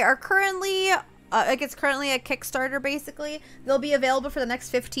 They are currently, it's currently a Kickstarter basically. They'll be available for the next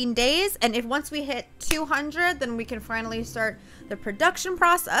 15 days. And if once we hit 200, then we can finally start the production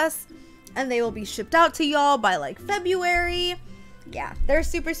process. And they will be shipped out to y'all by like February. Yeah, they're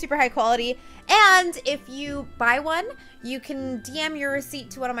super, super high quality. And if you buy one, you can DM your receipt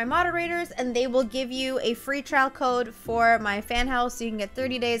to one of my moderators and they will give you a free trial code for my fan house so you can get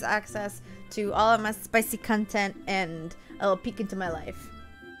 30 days access to all of my spicy content and a little peek into my life.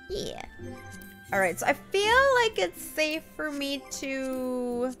 Yeah. Alright, so I feel like it's safe for me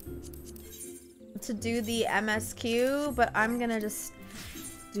to do the MSQ, but I'm gonna just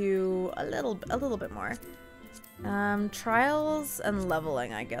do a little bit more. Trials and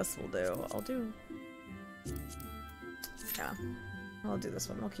leveling, I guess we'll do. Yeah, I'll do this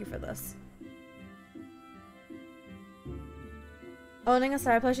one. We'll queue for this. Owning a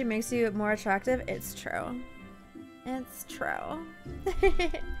side plushie makes you more attractive. It's true. It's true.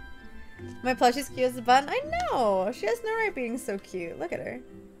 My plushie's cute as a button. I know. She has no right being so cute. Look at her.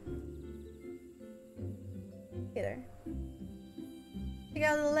 Look at her. She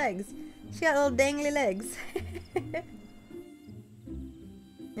got little legs. She got little dangly legs.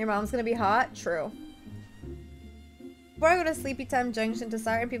 Your mom's gonna be hot? True. Before I go to Sleepy Time Junction to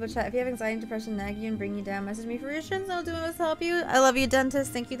Saira and people chat, if you have anxiety and depression, nag you and bring you down, message me for reassurance. I'll do my best to help you. I love you,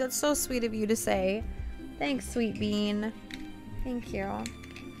 dentist. Thank you. That's so sweet of you to say. Thanks, sweet bean. Thank you.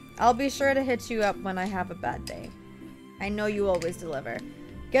 I'll be sure to hit you up when I have a bad day. I know you always deliver.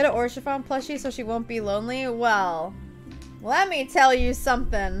 Get an Orchifon plushie so she won't be lonely? Well, let me tell you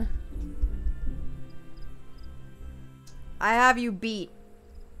something. I have you beat.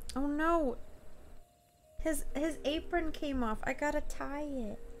 Oh no. His apron came off. I gotta tie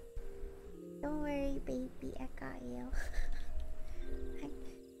it. Don't worry, baby. I got you.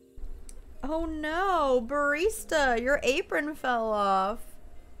 Oh no, barista, your apron fell off.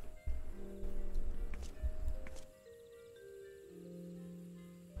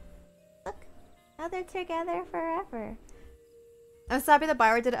 Look, now they're together forever. I'm so happy the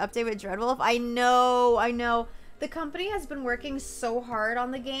Bioware did an update with Dreadwolf. I know. The company has been working so hard on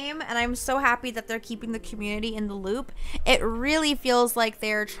the game, and I'm so happy that they're keeping the community in the loop. It really feels like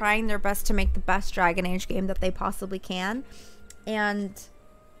they're trying their best to make the best Dragon Age game that they possibly can. And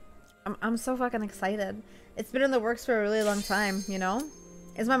I'm so fucking excited. It's been in the works for a really long time, you know?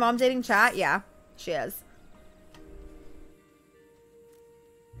 Is my mom dating chat? Yeah, she is.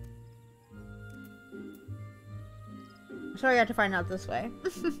 Sorry I had to find out this way.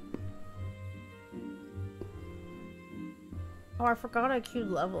 Oh, I forgot I queued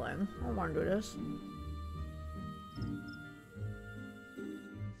leveling. I don't want to do this.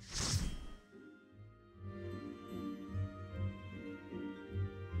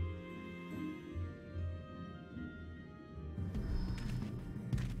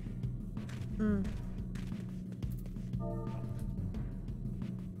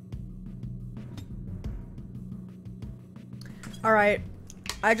 Alright.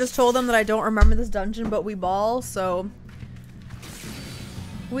 I just told them that I don't remember this dungeon, but we ball, so...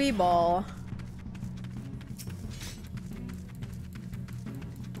 We ball.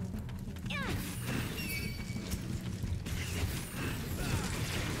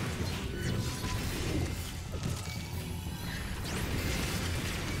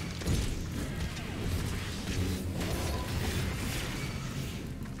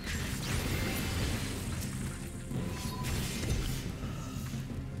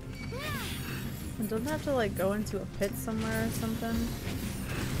 Don't I have to like go into a pit somewhere or something?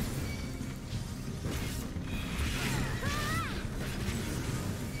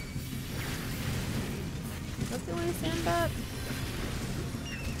 That's the only sandbat?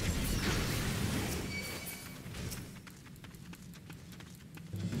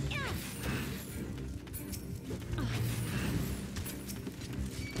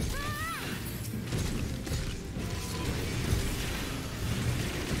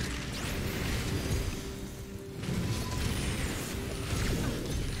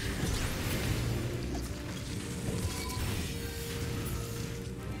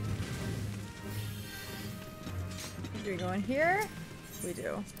 Do we go in here? We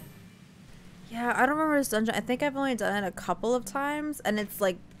do. Yeah, I don't remember this dungeon. I think I've only done it a couple of times, and it's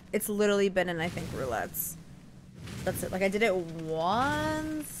like, it's literally been in, I think, roulettes. That's it. Like, I did it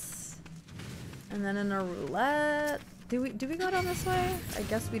once, and then in a roulette. Do we go down this way? I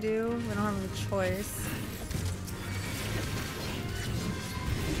guess we do. We don't have a choice.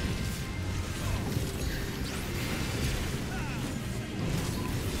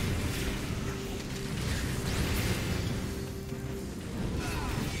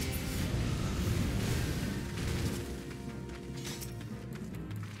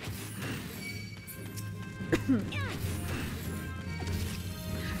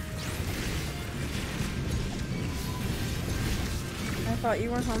 I thought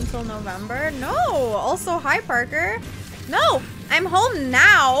you weren't home till November? No! Also, hi Parker. No! I'm home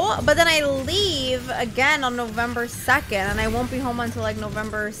now, but then I leave again on November 2nd, and I won't be home until like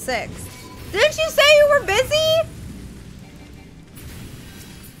November 6th. Didn't you say you were busy?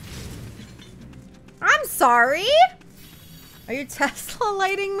 I'm sorry? Are you Tesla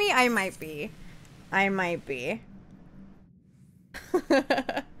lighting me? I might be. I might be.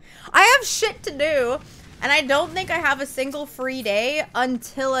 I have shit to do, and I don't think I have a single free day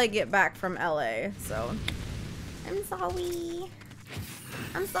until I get back from LA, so I'm sorry.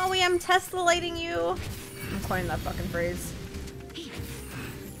 I'm sorry I'm Tesla lighting you. I'm coining that fucking phrase.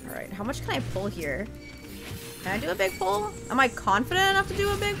 Alright, how much can I pull here? Can I do a big pull? Am I confident enough to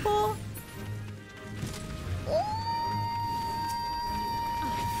do a big pull?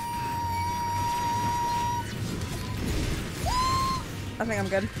 I think I'm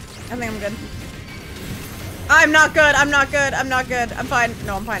good. I think I'm good. I'm not good. I'm not good. I'm not good. I'm fine.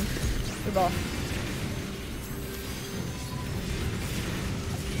 No, I'm fine. We ball.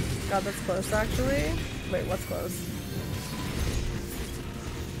 God, that's close, actually. Wait, what's close?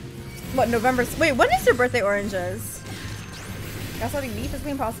 What, November? Wait, when is your birthday, Oranges? Gaslighting me?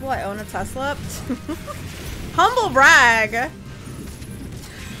 Physically impossible. I own a Tesla. Humble brag.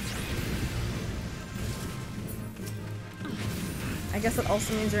 I guess that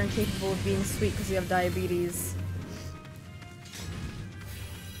also means you're incapable of being sweet because you have diabetes.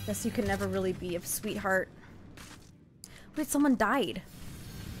 Guess you can never really be a sweetheart. Wait, someone died.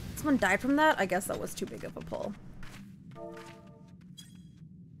 Someone died from that? I guess that was too big of a pull.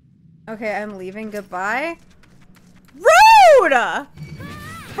 Okay, I'm leaving. Goodbye. Rude!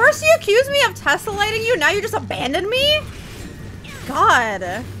 First you accused me of Tesla lighting you, now you just abandoned me?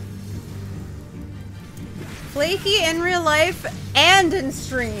 God. Flaky in real life and in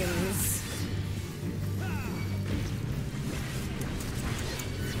streams.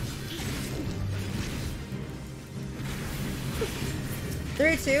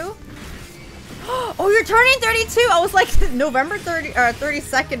 $32? Oh, you're turning 32! I was like, November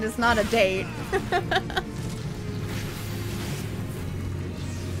 32nd is not a date.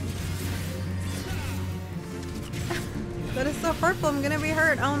 That is so hurtful. I'm gonna be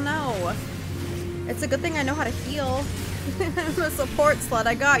hurt. Oh no. It's a good thing I know how to heal. I'm a support slut.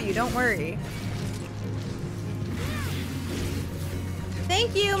 I got you. Don't worry.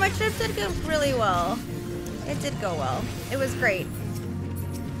 Thank you. My trip did go really well. It did go well. It was great.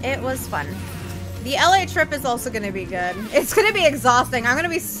 It was fun. The LA trip is also gonna be good. It's gonna be exhausting. I'm gonna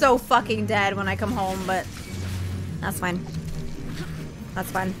be so fucking dead when I come home, but that's fine.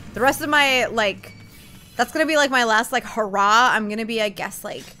 That's fine. The rest of my, like, that's gonna be like my last, like, hurrah. I'm gonna be, I guess,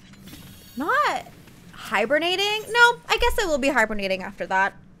 like, not hibernating. No, I guess I will be hibernating after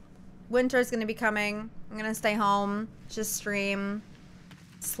that. Winter's gonna be coming. I'm gonna stay home, just stream,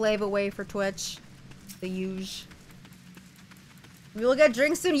 slave away for Twitch. The huge. We will get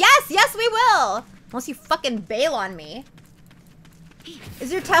drinks soon. Yes, yes, we will. Unless you fucking bail on me.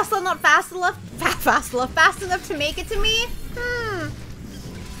 Is your Tesla not fast enough? Fast enough to make it to me?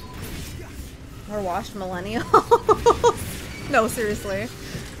 Or washed millennials. No, seriously.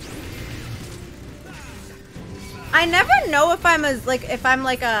 I never know if I'm no,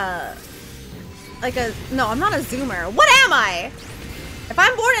 I'm not a Zoomer. What am I? If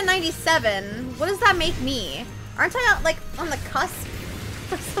I'm born in 97, what does that make me? Aren't I like on the cusp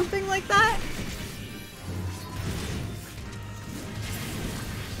or something like that?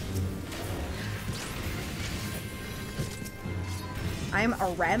 I'm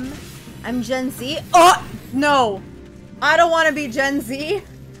a REM. I'm Gen Z. Oh, no. I don't want to be Gen Z.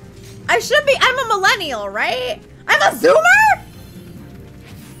 I should be. I'm a millennial, right? I'm a Zoomer?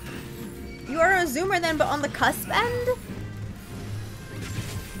 You are a Zoomer then, but on the cusp end?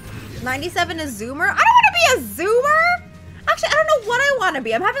 97 is Zoomer? I don't want to be a Zoomer! Actually, I don't know what I want to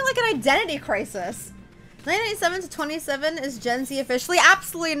be. I'm having like an identity crisis. 1997 to 27 is Gen Z officially?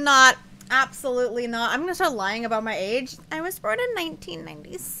 Absolutely not. Absolutely not. I'm gonna start lying about my age. I was born in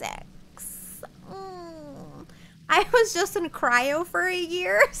 1996. I was just in cryo for a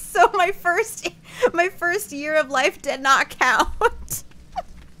year, so my first year of life did not count.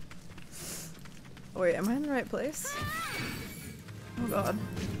 Wait, am I in the right place? Oh god.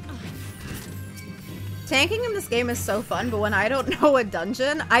 Tanking in this game is so fun, but when I don't know a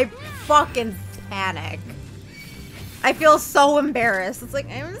dungeon, I fucking panic. I feel so embarrassed. It's like,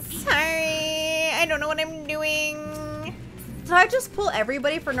 I'm sorry, I don't know what I'm doing. Did I just pull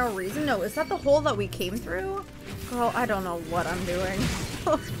everybody for no reason? No, is that the hole that we came through? Girl, I don't know what I'm doing.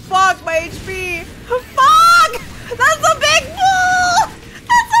 Oh, fuck, my HP. Fuck! That's a big pool!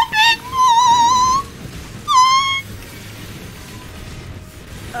 That's a big pool! Fuck!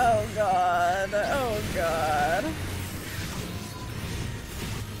 Oh god. Oh god.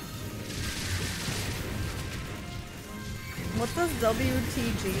 What does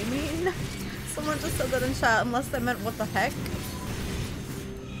WTG mean? Someone just said that in chat, unless they meant what the heck.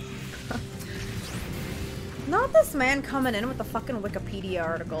 Not this man coming in with the fucking Wikipedia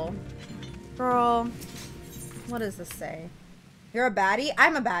article. Girl, what does this say? You're a baddie?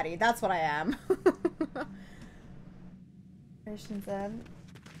 I'm a baddie. That's what I am. Christian said.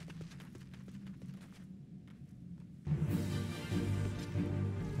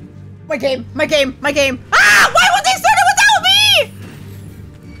 My game! My game! My game! Ah! Why would they start it without me?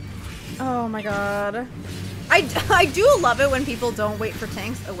 Oh my god. I do love it when people don't wait for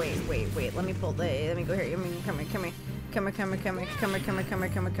tanks. Oh wait. Let me pull the. Let me go here. Come here.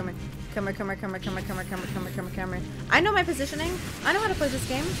 I know my positioning. I know how to play this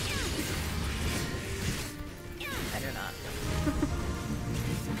game. I do not.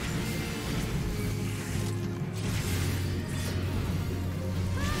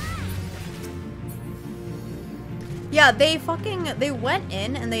 Yeah, they went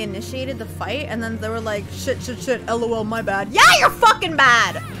in and they initiated the fight and then they were like, shit, lol, my bad. Yeah, you're fucking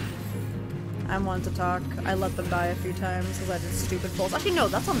bad! I wanted to talk. I let them die a few times because I did stupid pulls. Actually, no,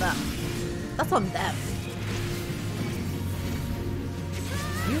 that's on them. That's on them.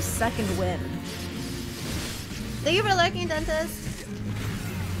 You second win. Thank you for liking, dentist.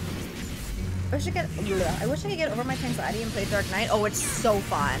 I wish I could get over my anxiety and play Dark Knight. Oh, it's so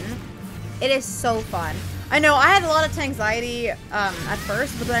fun. It is so fun. I know, I had a lot of anxiety at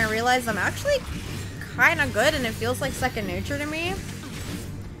first, but then I realized I'm actually kind of good and it feels like second nature to me.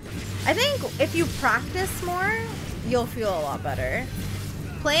 I think if you practice more, you'll feel a lot better.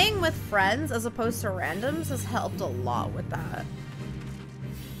 Playing with friends as opposed to randoms has helped a lot with that.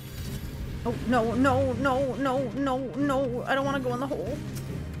 Oh, no, I don't want to go in the hole.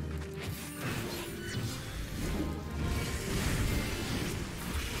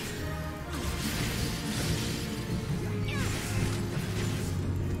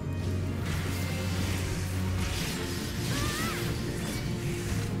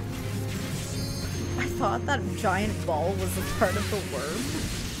 I thought that giant ball was a part of the worm. I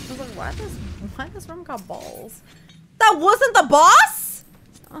was like, why this worm got balls? That wasn't the boss?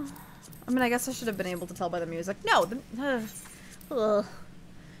 Oh, I mean, I guess I should have been able to tell by the music. No,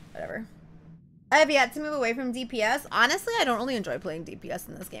 whatever. I have yet to move away from DPS. Honestly, I don't really enjoy playing DPS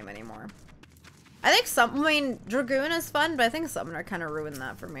in this game anymore. I think I mean, Dragoon is fun, but I think Summoner kind of ruined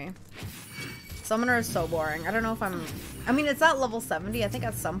that for me. Summoner is so boring. I don't know if I mean, it's at level 70. I think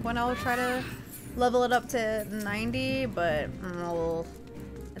at some point I'll try to level it up to 90, but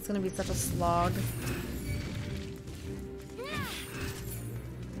it's gonna be such a slog.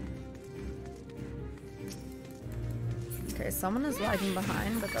 Okay, someone is lagging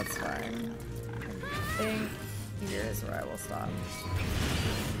behind, but that's fine. I think here is where I will stop.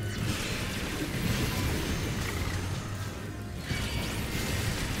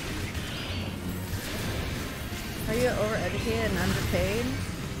 Are you overeducated and underpaid?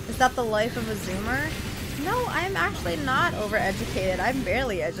 Is that the life of a Zoomer? No, I'm actually not overeducated. I'm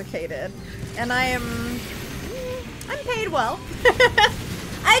barely educated. And I'm paid well.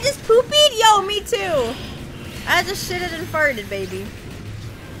 I just poopied? Yo, me too. I just shitted and farted, baby.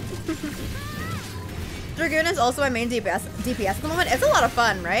 Dragoon is also my main DPS at the moment. It's a lot of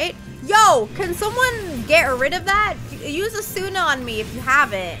fun, right? Yo, can someone get rid of that? Use a Suna on me if you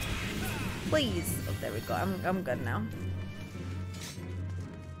have it. Please. Oh, there we go. I'm good now.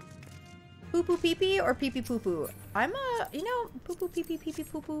 Poo poo pee pee or pee pee poo poo? I'm a, you know, poo poo pee pee pee pee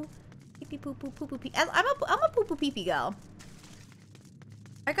poo poo. Pee pee poo poo poo poo pee. I'm a poo poo pee pee gal.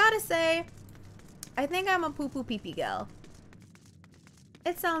 I gotta say, I think I'm a poo poo pee pee gal.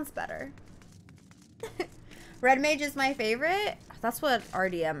 It sounds better. Red Mage is my favorite. That's what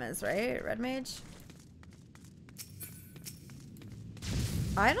RDM is, right? Red Mage.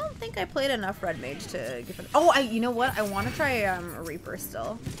 I don't think I played enough Red Mage to give it. Oh, you know what? I want to try Reaper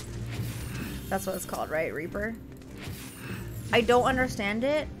still. That's what it's called, right? Reaper. I don't understand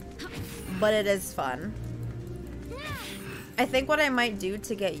it, but it is fun. I think what I might do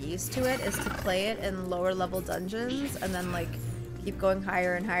to get used to it is to play it in lower level dungeons and then like keep going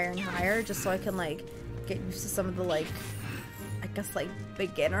higher and higher and higher just so I can like get used to some of the like, I guess like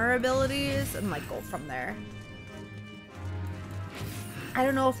beginner abilities and like go from there. I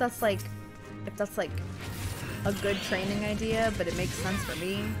don't know if that's like a good training idea, but it makes sense for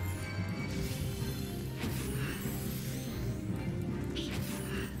me.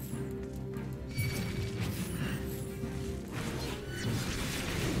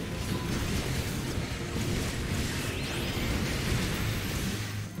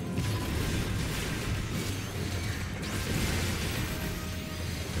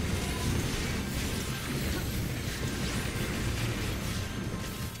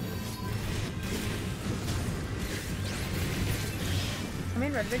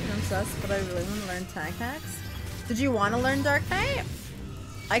 Red Mage and obsessed, but I really want to learn tank hacks. Did you want to learn Dark Knight?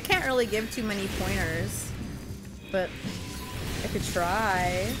 I can't really give too many pointers, but I could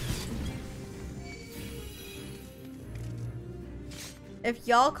try. If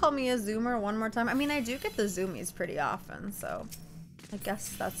y'all call me a Zoomer one more time, I mean I do get the zoomies pretty often, so I guess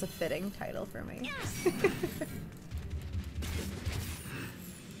that's a fitting title for me.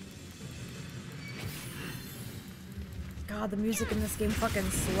 God, the music in this game fucking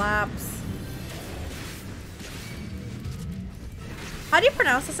slaps. How do you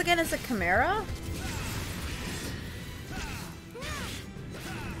pronounce this again? Is it 𝗙𝗩𝗘𝗥𝗬𝗪?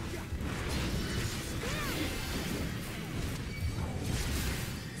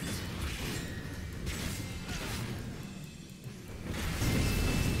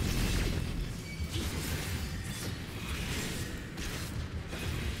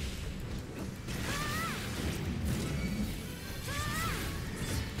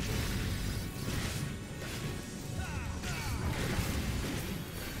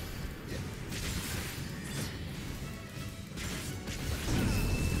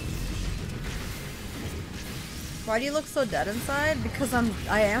 Why do you look so dead inside? Because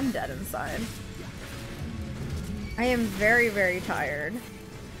I am dead inside. I am very, very tired.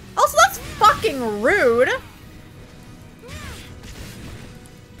 Also, that's fucking rude!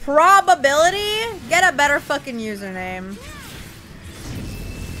 Probability? Get a better fucking username.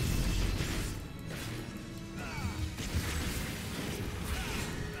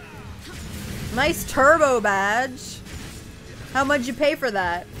 Nice turbo badge. How much you pay for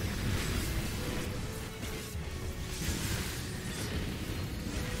that?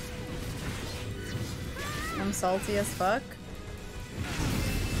 I'm salty as fuck.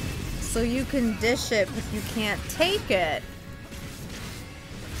 So you can dish it, but you can't take it.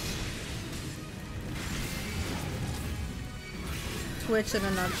 Twitch in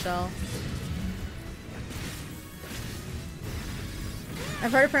a nutshell.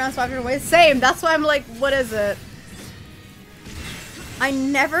 I've heard it pronounced 5 different ways. Same! That's why I'm like, what is it? I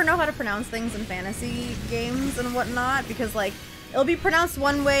never know how to pronounce things in fantasy games and whatnot because like it'll be pronounced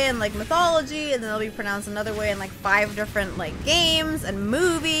one way in like mythology and then it'll be pronounced another way in like 5 different like games and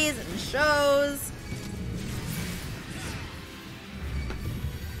movies and shows.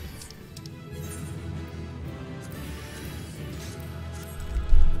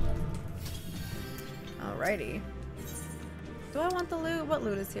 Alrighty. Do I want the loot? What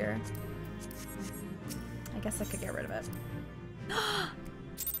loot is here? I guess I could get rid of it.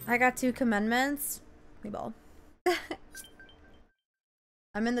 I got 2 commandments. Me ball.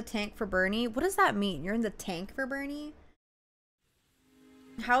 I'm in the tank for Bernie. What does that mean? You're in the tank for Bernie?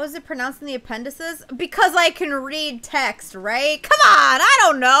 How is it pronounced in the appendices? Because I can read text, right? Come on, I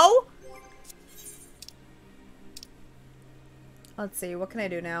don't know. Let's see, what can I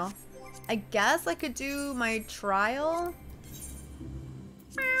do now? I guess I could do my trial.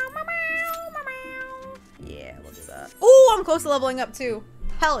 Yeah, we'll do that. Oh, I'm close to leveling up too.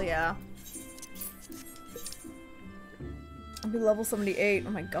 Hell yeah. I'll be level 78.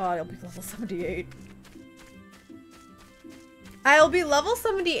 Oh my god, I'll be level 78. I'll be level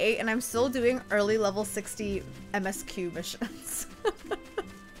 78 and I'm still doing early level 60 MSQ missions.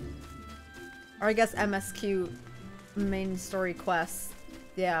 Or I guess MSQ main story quests.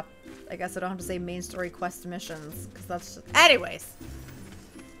 Yeah, I guess I don't have to say main story quest missions because that's just... Anyways.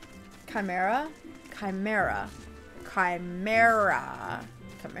 Chimera? Chimera. Chimera.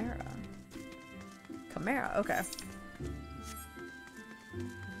 Chimera. Chimera, okay.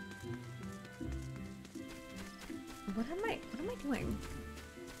 What am I doing?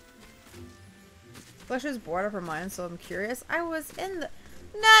 Flesh is bored of her mind, so I'm curious. I was in the...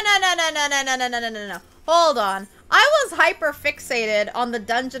 No. Hold on. I was hyper fixated on the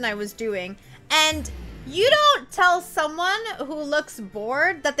dungeon I was doing, and you don't tell someone who looks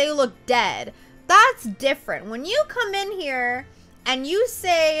bored that they look dead. That's different. When you come in here and you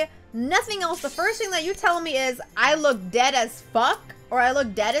say nothing else, the first thing that you tell me is, I look dead as fuck, or I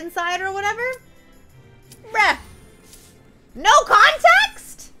look dead inside, or whatever. Bruh. No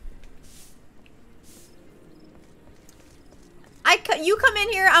context? You come in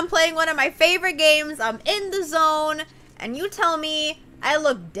here, I'm playing one of my favorite games, I'm in the zone, and you tell me I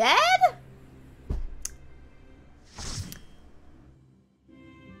look dead?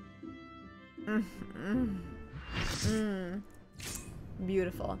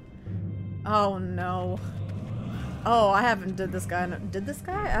 Beautiful. Oh no. Oh, I haven't did this guy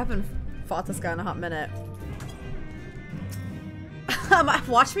I haven't fought this guy in a hot minute.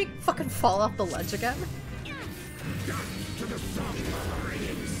 Watch me fucking fall off the ledge again.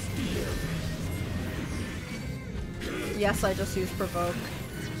 Yes, I just used provoke.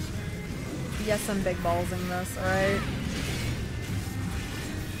 Yes, I'm big ballsing this, alright?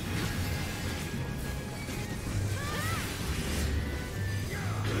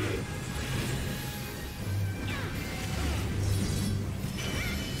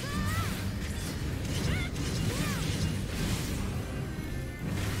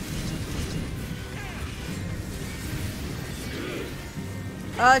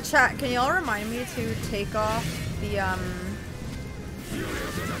 Chat, can y'all remind me to take off the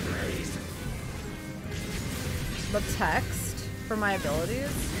text for my abilities?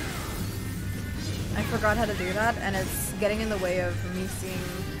 I forgot how to do that, and it's getting in the way of me seeing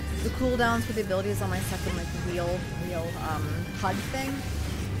the cooldowns for the abilities on my second, like, wheel HUD thing.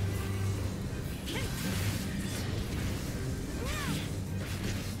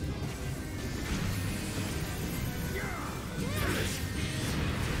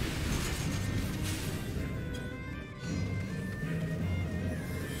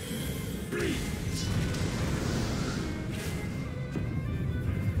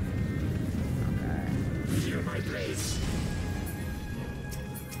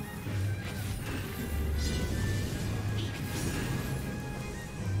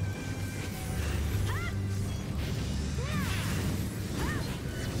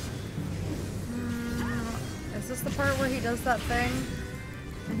 Does that thing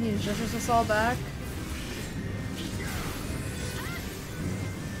and he jitters us all back.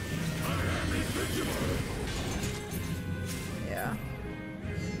 Yeah.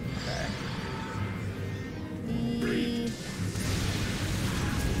 Okay.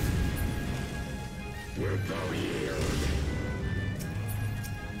 We'll go yield.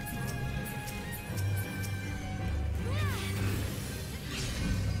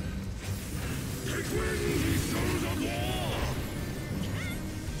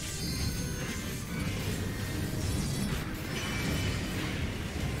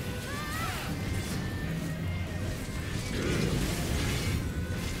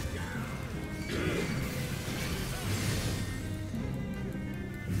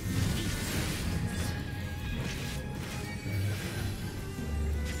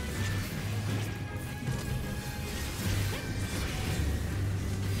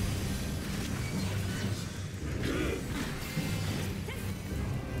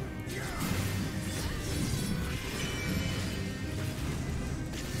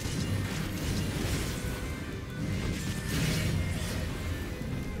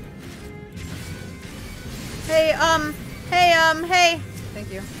 Hey.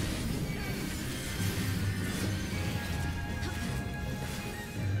 Thank you.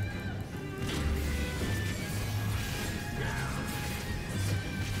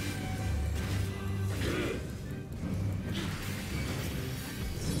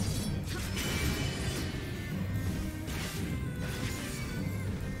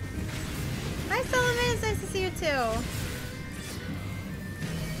 you too.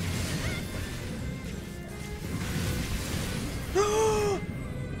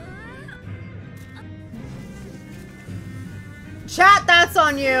 Chat, that's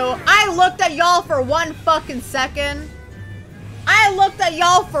on you. I looked at y'all for 1 fucking second. I looked at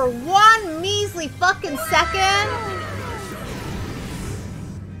y'all for 1 measly fucking second.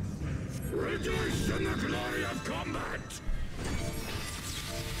 Rejoice in the glory of combat.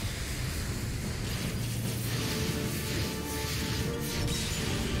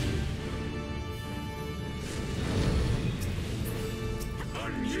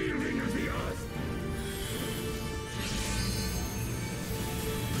 Unyielding of the earth.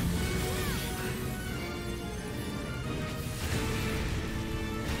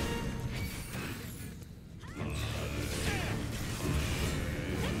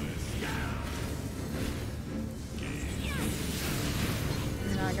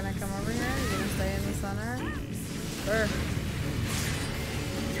 You're not gonna come over here? You're gonna stay in the center? Sure.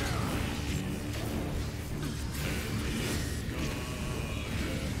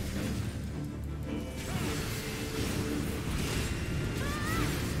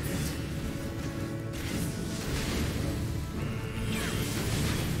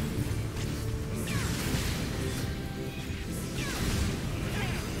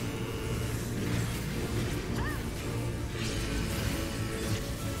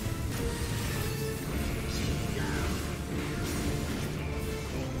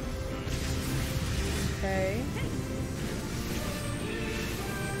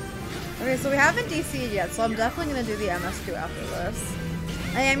 Okay, so we haven't DC'd yet, so I'm definitely gonna do the MS2 after this.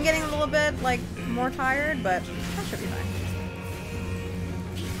 I am getting a little bit, like, more tired, but that should be fine.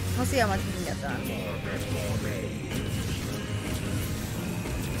 We'll see how much we can get done.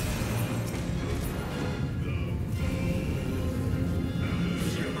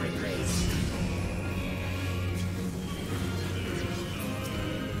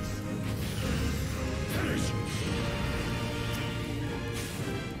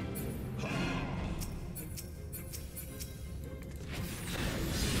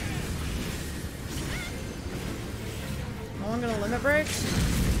 I'm gonna limit break.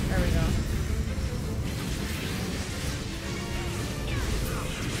 There we go.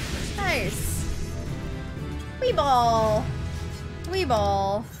 Nice. Wee ball. Wee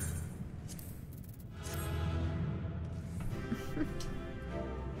ball.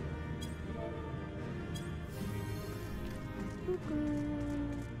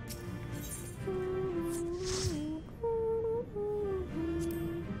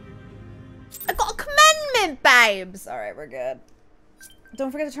 I got a commandment, babes! Alright, we're good. Don't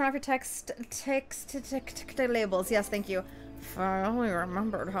forget to turn off your text labels. Yes, thank you. If I only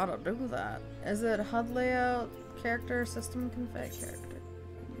remembered how to do that. Is it HUD layout, character, system config, character?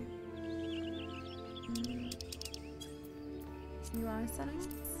 UI settings?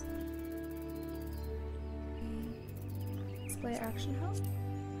 Display action help?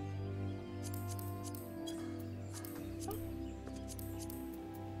 Oh.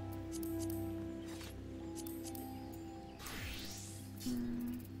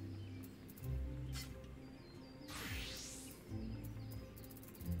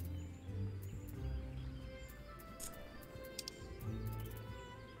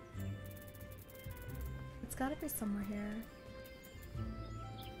 It's gotta be somewhere here.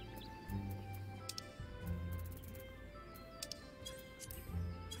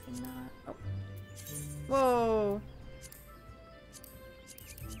 Not. Oh. Whoa.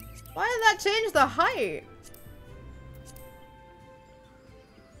 Why did that change the height?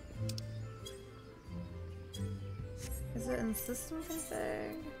 Is it in system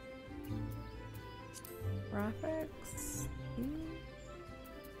config? Graphics?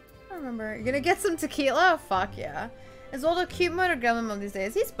 I don't remember. You're gonna get some tequila? Fuck yeah. Is Waldo cute mode or gremlin mode these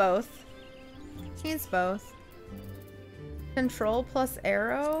days? He's both. He's both. Control plus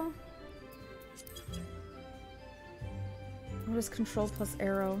arrow? What is control plus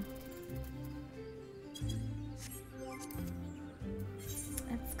arrow?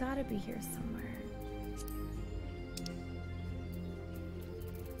 It's gotta be here somewhere.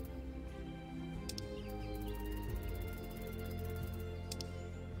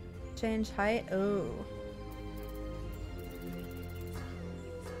 Change height? Oh.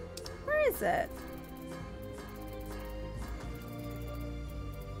 Where is it?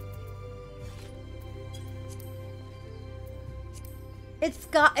 It's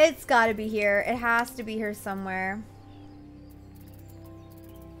gotta be here. It has to be here somewhere.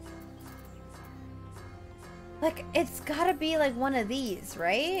 Like, it's gotta be like one of these,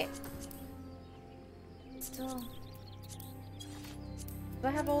 right? Still. Do I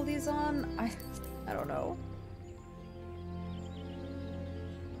have all these on? I don't know.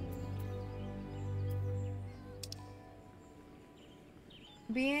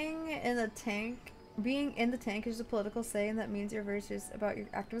 Being in the tank is a political saying that means you're very serious about your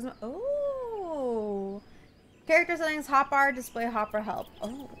activism. Oh. Character settings, hotbar, display hotbar help.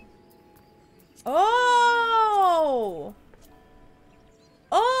 Oh. Oh.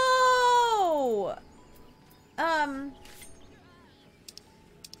 Oh.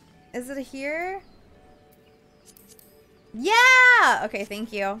 Is it here? Yeah! Okay,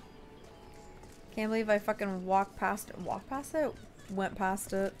 thank you. Can't believe I fucking walked past it. Walked past it? Went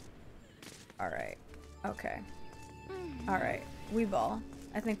past it. Alright. Okay. Alright. We ball.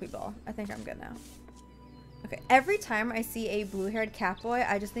 I think we ball. I think I'm good now. Okay. Every time I see a blue-haired catboy,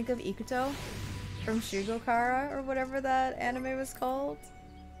 I just think of Ikuto from 𝗙𝗓𝗘𝗏 or whatever that anime was called.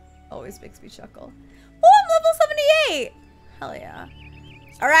 Always makes me chuckle. Oh, I'm level 78! Hell yeah.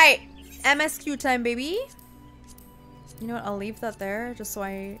 Alright. MSQ time, baby. You know what? I'll leave that there just so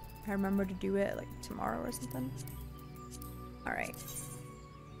I remember to do it like tomorrow or something. Alright.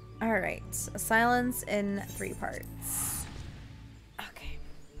 Alright. A silence in 3 parts. Okay.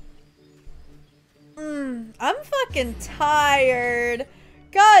 I'm fucking tired.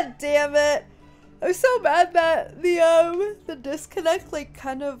 God damn it. I'm so mad that the disconnect like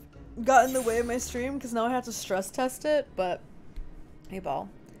kind of got in the way of my stream because now I have to stress test it, but hey ball.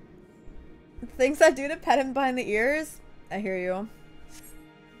 Things I do to pet him behind the ears. I hear you.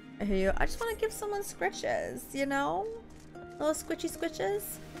 I hear you. I just want to give someone scritches, you know? Little squitchy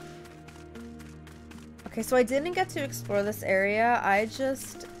squitches. Okay, so I didn't get to explore this area. I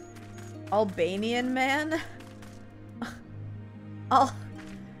just... Albanian man?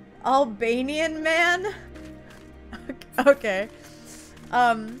 Albanian man? Okay.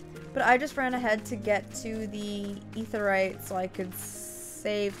 But I just ran ahead to get to the aetheryte so I could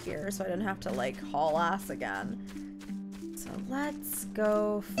save here so I didn't have to like haul ass again. So let's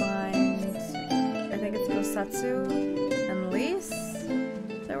go find, I think it's Gosetsu and Lise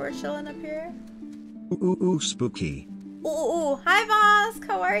that we're chilling up here. Ooh, spooky. Ooh, hi boss,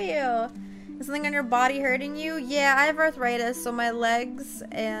 how are you? Is something on your body hurting you? Yeah, I have arthritis, so my legs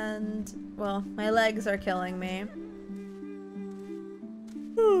and, well, my legs are killing me.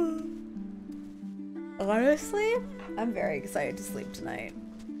 Honestly, I'm very excited to sleep tonight.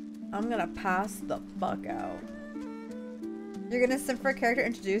 I'm gonna pass the fuck out. You're gonna sim for a character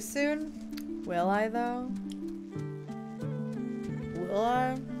introduced soon? Will I though? Will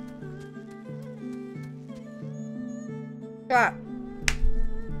I? Stop.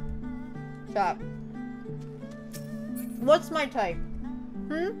 Stop. What's my type?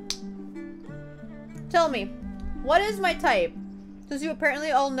 Tell me. What is my type? Since you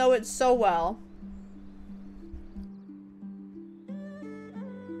apparently all know it so well.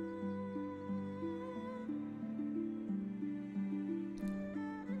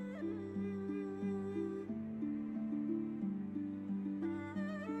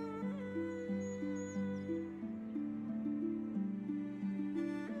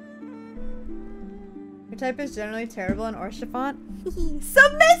 Your type is generally terrible and or chiffon.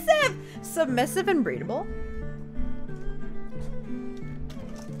 Submissive! Submissive and breedable.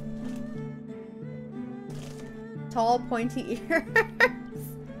 Tall, pointy ears.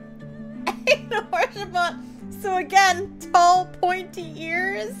 Or chiffon. So again, tall, pointy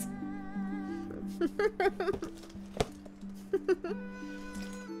ears.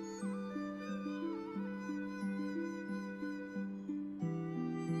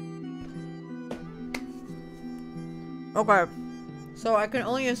 Okay, so I can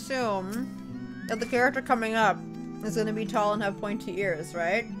only assume that the character coming up is going to be tall and have pointy ears,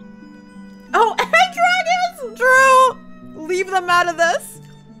 right? Oh, and dragons! Drew! Leave them out of this.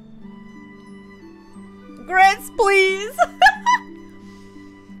 Grits, please!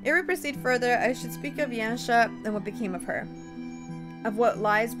 Ere we proceed further, I should speak of Yansha and what became of her. Of what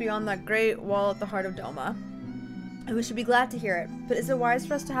lies beyond that great wall at the heart of Doma. And we should be glad to hear it. But is it wise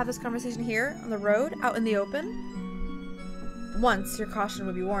for us to have this conversation here, on the road, out in the open? Once, your caution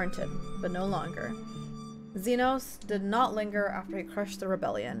would be warranted, but no longer. Xenos did not linger after he crushed the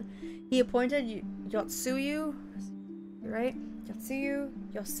rebellion. He appointed Yotsuyu, right?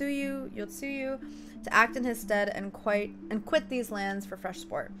 Yotsuyu, to act in his stead and quit these lands for fresh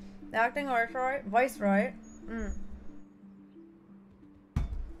sport. The acting viceroy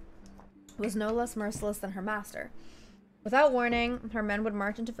was no less merciless than her master. Without warning, her men would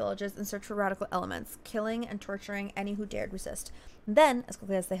march into villages and search for radical elements, killing and torturing any who dared resist. Then, as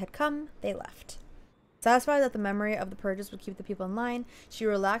quickly as they had come, they left. Satisfied that the memory of the purges would keep the people in line, she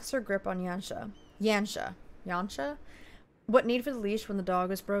relaxed her grip on Yansha? What need for the leash when the dog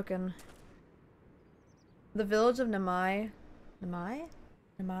was broken? The village of Namai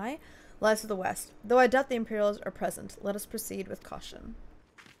lies to the west. Though I doubt the Imperials are present, let us proceed with caution.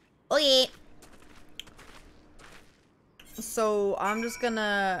 Oh yeah. So I'm just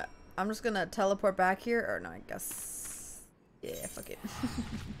gonna teleport back here, or no, I guess, yeah, fuck it.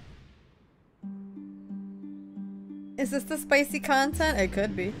 Is this the spicy content? It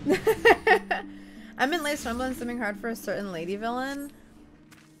could be. I'm in Lace Rumblin' simming hard for a certain lady villain.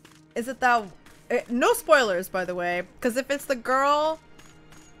 Is it that? No spoilers, by the way, because if it's the girl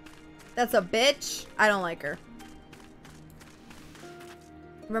that's a bitch, I don't like her.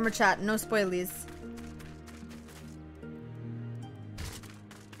 Remember, chat, no spoilies.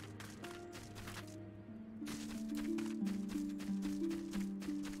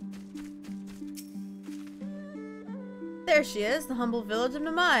 There she is, the humble village of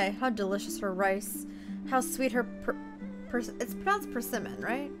𝗙𝗡𝗙𝗏. How delicious her rice. How sweet her it's pronounced persimmon,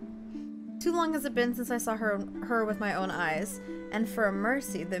 right? Too long has it been since I saw her with my own eyes, and for a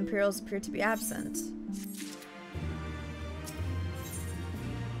mercy, the Imperials appear to be absent.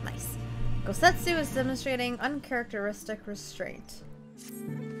 Nice. Gosetsu is demonstrating uncharacteristic restraint.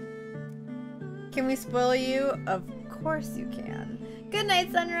 Can we spoil you? Of course you can. Good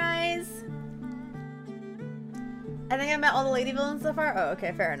night, Sunrise! I think I met all the lady villains so far. Oh,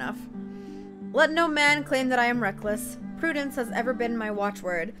 okay, fair enough. Let no man claim that I am reckless. Prudence has ever been my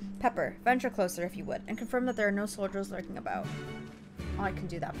watchword. Pepper, venture closer if you would, and confirm that there are no soldiers lurking about. Oh, I can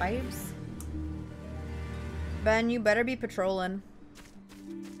do that. Vibes. Ben, you better be patrolling.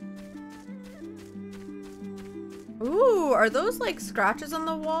 Ooh, are those like scratches on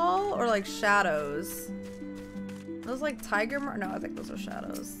the wall or like shadows? Those like tiger marks? No, I think those are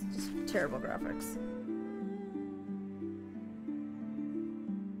shadows. Just terrible graphics.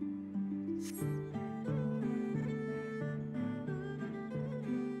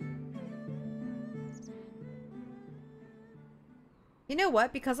 You know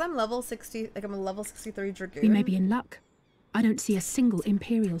what? Because I'm level 60, like I'm a level 63 Dragoon. We may be in luck. I don't see a single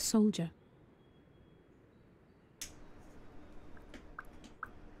Imperial soldier.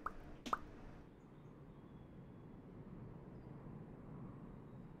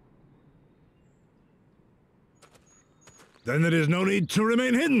 Then there is no need to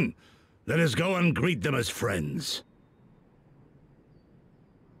remain hidden. Let us go and greet them as friends.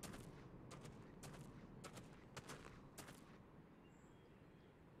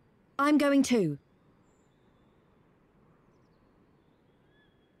 I'm going too.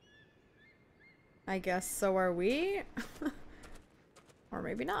 I guess so are we? Or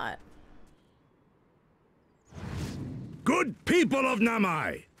maybe not. Good people of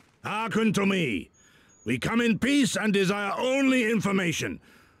Namai, hearken to me. We come in peace and desire only information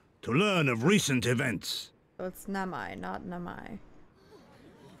to learn of recent events. So it's Namai, not Namai.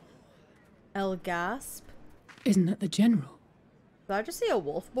 El Gasp? Isn't that the general? Did I just see a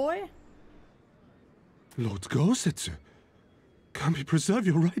wolf boy? Lord Gosetsu, can we preserve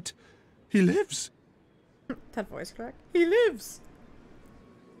your right? He lives. That voice crack. He lives.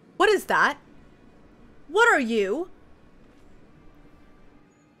 What is that? What are you?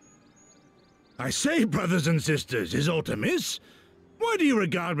 I say, brothers and sisters, is aught amiss? Why do you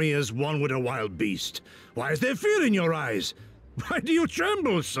regard me as one with a wild beast? Why is there fear in your eyes? Why do you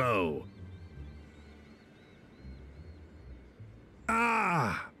tremble so?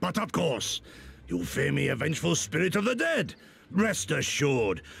 Ah, but of course, you fear me a vengeful spirit of the dead. Rest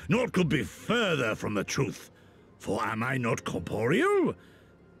assured, naught could be further from the truth. For am I not corporeal?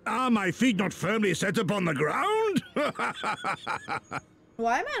 Are my feet not firmly set upon the ground?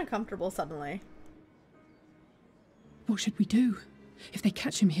 Why am I uncomfortable suddenly? What should we do? If they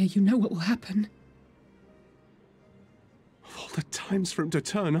catch him here, you know what will happen. Of all the times for him to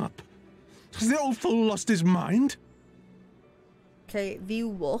turn up, has the old fool lost his mind? Okay, the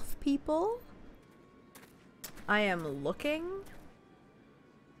wolf people. I am looking.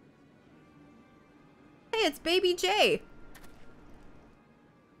 Hey, it's Baby J.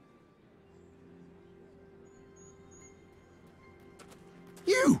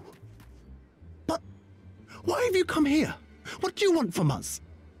 You! But why have you come here? What do you want from us?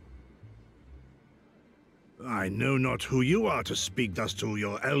 I know not who you are to speak thus to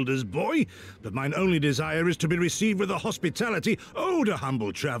your elders, boy, but mine only desire is to be received with the hospitality owed a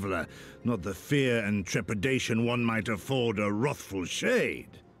humble traveller, not the fear and trepidation one might afford a wrathful shade.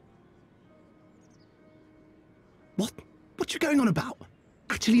 What you going on about?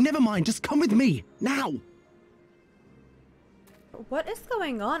 Actually, never mind, just come with me, now! What is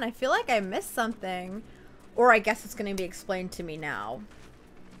going on? I feel like I missed something. Or I guess it's going to be explained to me now.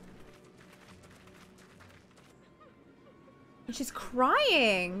 And she's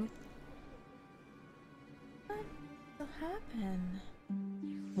crying. What so happen?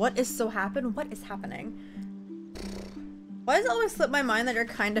 What is so happen? What is happening? Why does it always slip my mind that you're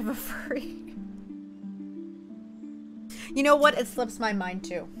kind of a furry? You know what? It slips my mind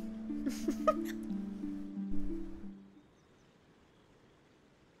too.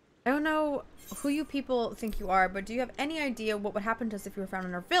 I don't know who you people think you are, but do you have any idea what would happen to us if you were found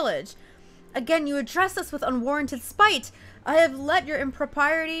in our village? Again, you address us with unwarranted spite. I have let your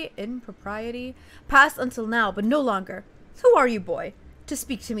impropriety pass until now, but no longer. Who are you, boy, to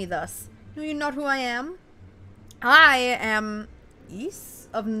speak to me thus? Know you not who I am? I am 𝗙𝗓𝗡𝗙𝗪𝗓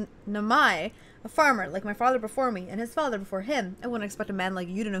of 𝗙𝗡𝗓, a farmer like my father before me and his father before him. I wouldn't expect a man like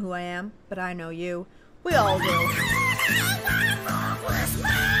you to know who I am, but I know you. We all do.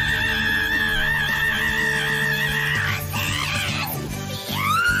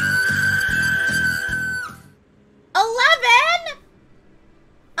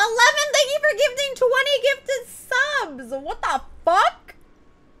 11, thank you for gifting 20 gifted subs. What the fuck?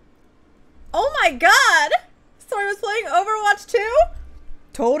 Oh my god. Sorry, I was playing Overwatch 2?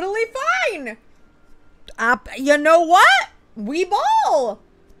 Totally fine. You know what? We ball.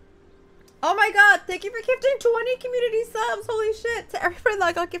 Oh my god, thank you for gifting 20 community subs. Holy shit. To everybody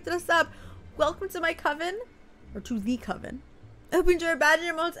that got gifted a sub, welcome to my coven. Or to the coven. I hope you enjoy your badge,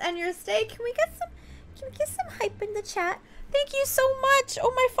 your emotes, and your stay. Can we get some hype in the chat? Thank you so much.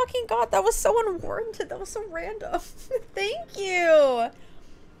 Oh my fucking god, that was so unwarranted. That was so random. Thank you.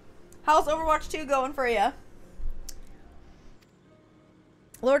 How's Overwatch 2 going for you?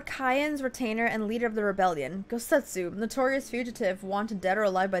 Lord 𝗙𝗓𝗡𝗗𝗏's retainer and leader of the rebellion, 𝗙𝗓𝗘𝗏𝗏, notorious fugitive, wanted dead or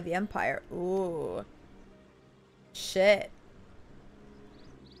alive by the Empire. Ooh. Shit.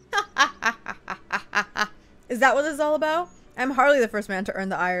 Is that what this is all about? I'm hardly the first man to earn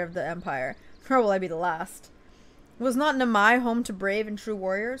the ire of the Empire. Nor will I be the last. Was not 𝗙𝗎𝗓 home to brave and true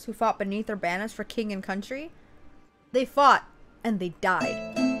warriors who fought beneath their banners for king and country? They fought, and they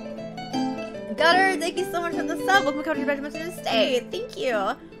died. Gutter, thank you so much for the sub. Welcome to your regiment to stay. Thank you.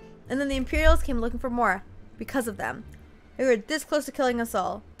 And then the Imperials came looking for more. Because of them. They were this close to killing us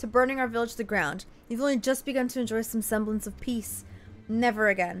all. To burning our village to the ground. You've only just begun to enjoy some semblance of peace. Never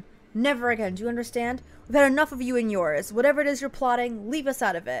again. Never again. Do you understand? We've had enough of you and yours. Whatever it is you're plotting, leave us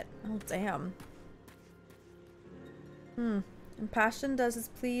out of it. Oh, damn. Impassioned as his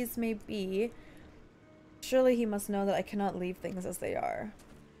pleas may be, surely he must know that I cannot leave things as they are.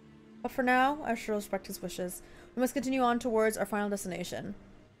 But for now, I shall respect his wishes. We must continue on towards our final destination.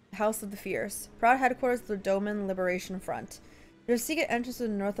 The House of the Fierce. Proud headquarters of the Doman Liberation Front. There's a secret entrance to the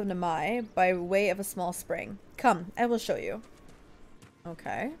north of 𝗙𝗎𝗓 by way of a small spring. Come, I will show you.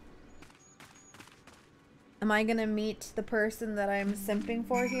 Okay. Am I gonna meet the person that I'm simping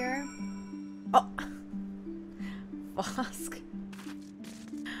for here? Oh! Vosk.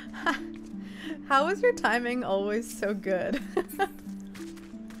 How is your timing always so good?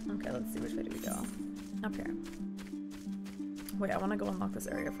 Okay, let's see, which way do we go? Up here. Wait, I want to go unlock this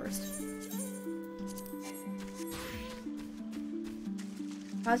area first.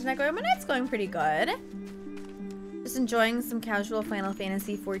 How's your night going? My night's going pretty good. Just enjoying some casual Final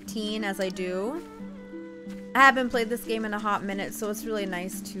Fantasy XIV as I do. I haven't played this game in a hot minute, so it's really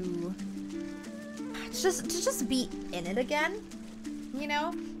nice to just be in it again. You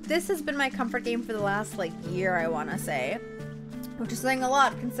know? This has been my comfort game for the last, like, year, I want to say. Which is saying a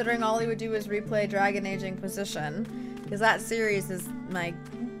lot, considering all he would do is replay Dragon Age Inquisition. Because that series is my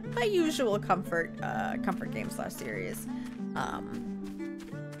usual comfort game / series.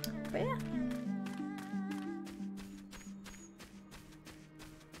 But yeah.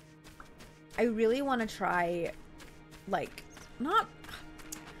 I really want to try, like, not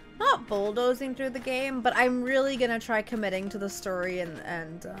bulldozing through the game, but I'm really gonna try committing to the story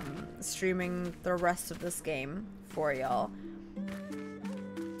and streaming the rest of this game for y'all.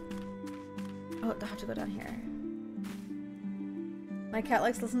 Oh, I have to go down here. My cat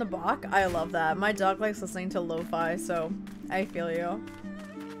likes to listen to Bach. I love that. My dog likes listening to lo-fi, so I feel you.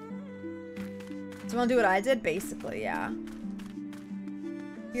 So you wanna do what I did? Basically, yeah.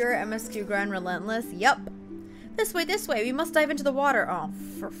 Pure MSQ grind relentless. Yup. This way. We must dive into the water. Oh,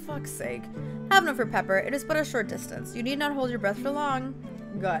 for fuck's sake. Have no fear, Pepper. It is but a short distance. You need not hold your breath for long.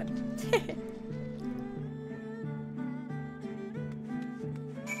 Good.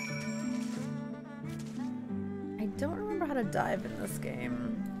 I don't remember how to dive in this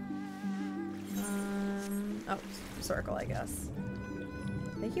game. Oh, circle, I guess.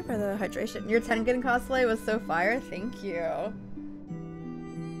 Thank you for the hydration. Your Tengen cosplay was so fire. Thank you.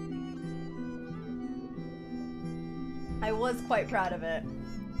 I was quite proud of it.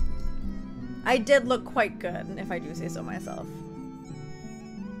 I did look quite good, if I do say so myself.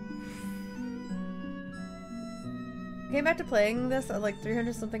 Came back to playing this at like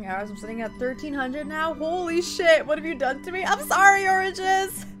 300 something hours. I'm sitting at 1300 now. Holy shit, what have you done to me? I'm sorry,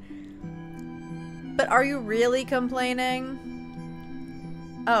 Oranges! But are you really complaining?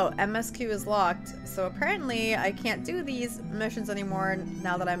 Oh, MSQ is locked. So apparently I can't do these missions anymore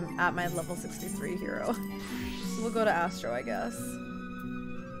now that I'm at my level 63 hero. So we'll go to Astro, I guess.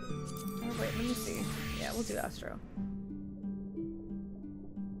 Oh wait, let me see. Yeah, we'll do Astro.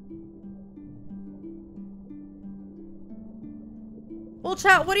 Well,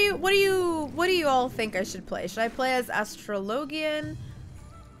 chat, what do you all think I should play? Should I play as Astrologian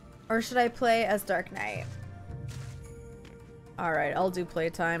or should I play as Dark Knight? All right, I'll do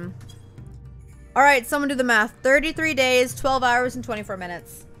playtime. All right, someone do the math. 33 days, 12 hours, and 24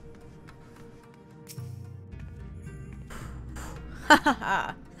 minutes.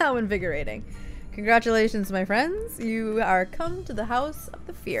 Hahaha, how invigorating. Congratulations, my friends. You are come to the House of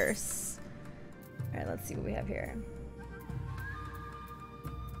the Fierce. All right, let's see what we have here.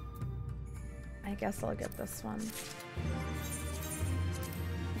 I guess I'll get this one.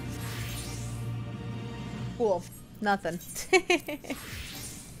 Cool. Nothing.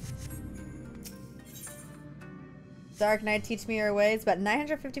 Dark Knight, teach me your ways. About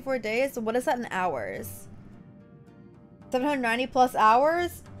 954 days. What is that in hours? 790 plus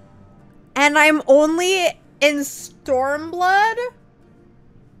hours? And I'm only in Stormblood?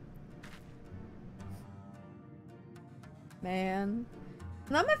 Man.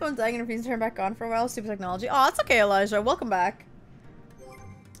 Now my phone's dying and refusing to turn back on for a while. Stupid technology. Oh, it's okay, Elijah. Welcome back.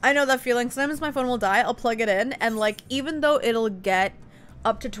 I know that feeling. Sometimes my phone will die. I'll plug it in. And, like, even though it'll get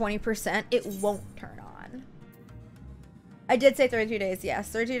up to 20%, it won't turn on. I did say 32 days. Yes.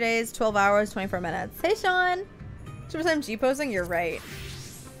 32 days, 12 hours, 24 minutes. Hey, Sean. 2% G-posing? You're right.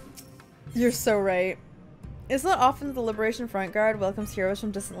 You're so right. It's not often that the Liberation Front Guard welcomes heroes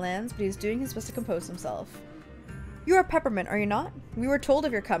from distant lands, but he's doing his best to compose himself. You are Peppermint, are you not? We were told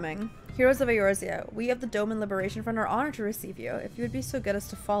of your coming. Heroes of Eorzea, we of the Doma and Liberation Front are honored to receive you. If you would be so good as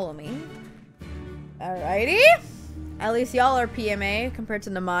to follow me. Alrighty. At least y'all are PMA compared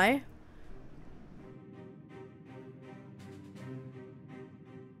to Namai.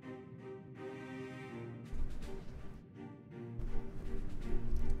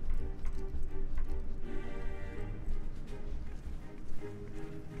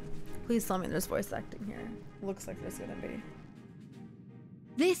 Please tell me there's voice acting here. Looks like there's gonna be.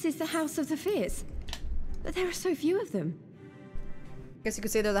 This is the House of the Fierce. But there are so few of them. Guess you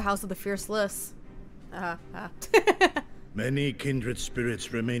could say they're the House of the Fierceless. Many kindred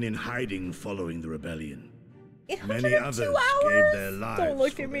spirits remain in hiding following the rebellion. Many 802 others hours? gave their lives Don't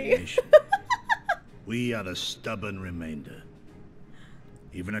look for at their me. nation. We are the stubborn remainder.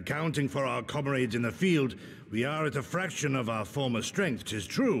 Even accounting for our comrades in the field, we are at a fraction of our former strength, 'tis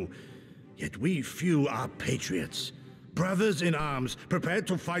true. Yet we few are patriots, brothers in arms, prepared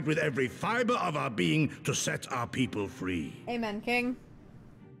to fight with every fiber of our being to set our people free. Amen, King.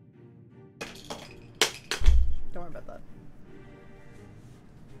 Don't worry about that.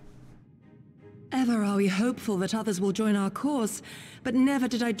 Ever are we hopeful that others will join our cause, but never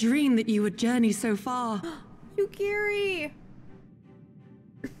did I dream that you would journey so far. Yukiri!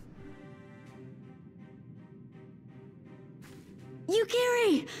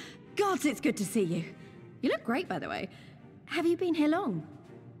 Yukiri! Gods, it's good to see you. You look great, by the way. Have you been here long?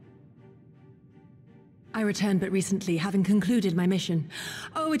 I returned but recently, having concluded my mission.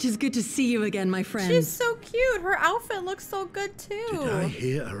 Oh, it is good to see you again, my friend. She's so cute. Her outfit looks so good, too. Did I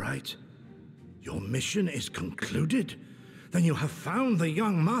hear aright? Your mission is concluded? Then you have found the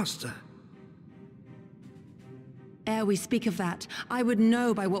young master. Ere we speak of that, I would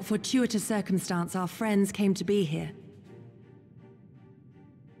know by what fortuitous circumstance our friends came to be here.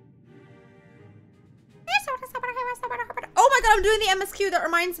 Oh my god, I'm doing the MSQ. That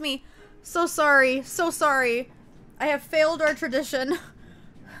reminds me. So sorry. So sorry. I have failed our tradition.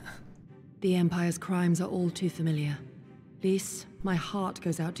 The Empire's crimes are all too familiar. Lys, my heart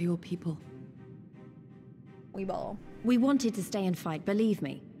goes out to your people. Weeball. We wanted to stay and fight, believe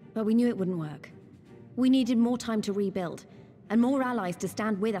me, but we knew it wouldn't work. We needed more time to rebuild, and more allies to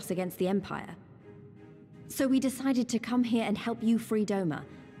stand with us against the Empire. So we decided to come here and help you free Doma,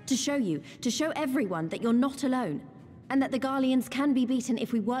 to show everyone that you're not alone, and that the Garleans can be beaten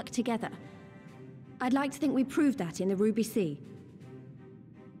if we work together. I'd like to think we proved that in the Ruby Sea.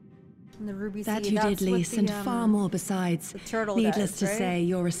 In the Ruby That Sea, you that's did, with Lys, the, and far more besides. the turtle Needless guys, to right? say,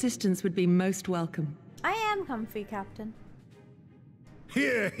 your assistance would be most welcome. I am comfy, Captain.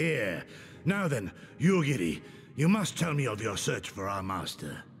 Hear, hear. Now then, Yugiri, you must tell me of your search for our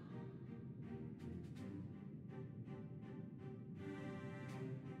master.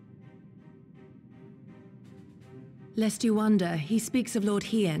 Lest you wonder, he speaks of Lord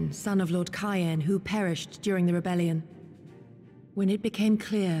𝗙𝗓𝗓, son of Lord 𝗘𝗓𝗓, who perished during the rebellion. When it became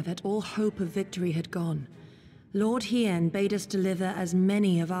clear that all hope of victory had gone, Lord 𝗙𝗓𝗓 bade us deliver as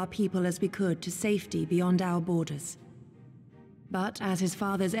many of our people as we could to safety beyond our borders. But as his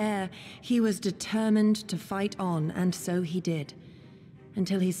father's heir, he was determined to fight on, and so he did,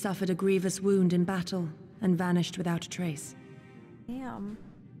 until he suffered a grievous wound in battle and vanished without a trace. Damn.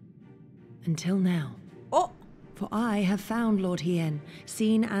 Until now. Oh! For I have found Lord 𝗙𝗓𝗓,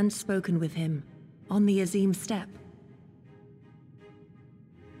 seen and spoken with him, on the 𝗙𝗓𝗓 steppe.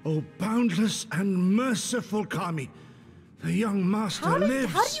 O boundless and merciful Kami, the young master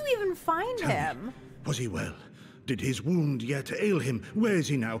lives. How did you even find him? Was he well? Did his wound yet ail him? Where is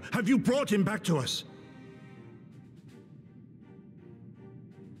he now? Have you brought him back to us?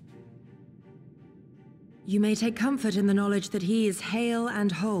 You may take comfort in the knowledge that he is hale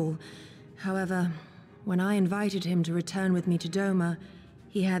and whole. However, when I invited him to return with me to Doma,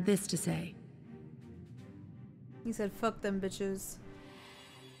 he had this to say. He said, fuck them bitches.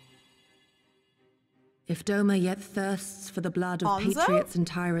 If Doma yet thirsts for the blood of Hanzo? patriots and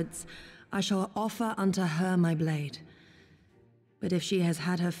tyrants, I shall offer unto her my blade. But if she has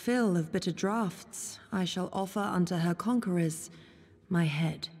had her fill of bitter draughts, I shall offer unto her conquerors my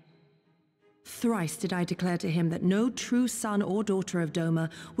head. Thrice did I declare to him that no true son or daughter of Doma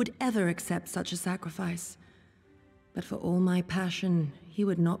would ever accept such a sacrifice. But for all my passion, he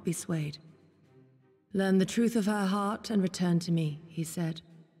would not be swayed. Learn the truth of her heart and return to me, he said.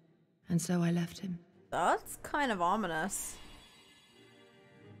 And so I left him. That's kind of ominous.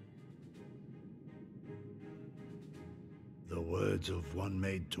 The words of one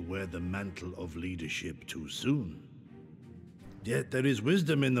made to wear the mantle of leadership too soon. Yet there is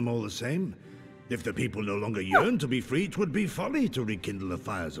wisdom in them all the same. If the people no longer yearn to be free, 'twould be folly to rekindle the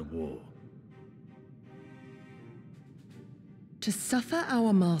fires of war. To suffer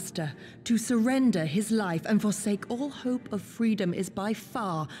our master, to surrender his life and forsake all hope of freedom is by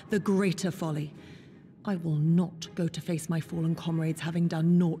far the greater folly. I will not go to face my fallen comrades having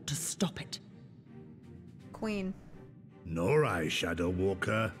done naught to stop it. Queen. Nor I, Shadow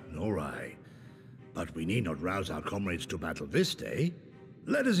Walker, nor I. But we need not rouse our comrades to battle this day.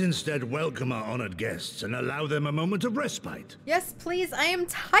 Let us instead welcome our honored guests and allow them a moment of respite. Yes, please. I am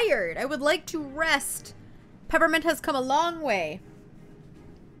tired. I would like to rest. Peppermint has come a long way.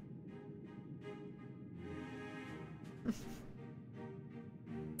 Is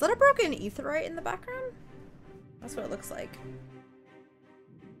that a broken aetheryte in the background? That's what it looks like.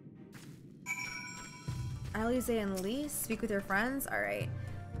 Alize and Lee, speak with your friends? Alright.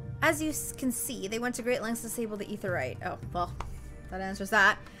 As you can see, they went to great lengths to disable the aetheryte. Oh, well, that answers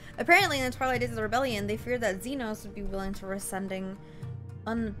that. Apparently, in the twilight days of the rebellion, they feared that Xenos would be willing to risk sending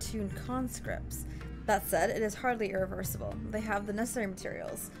unattuned conscripts. That said, it is hardly irreversible. They have the necessary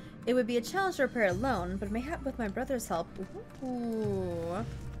materials. It would be a challenge to repair alone, but mayhap with my brother's help. Ooh.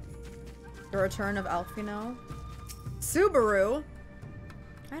 The return of Alfino. Subaru!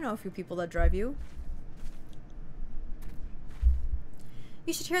 I know a few people that drive you.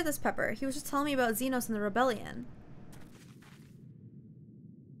 You should hear this, Pepper. He was just telling me about Xenos and the rebellion.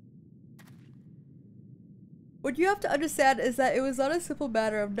 What you have to understand is that it was not a simple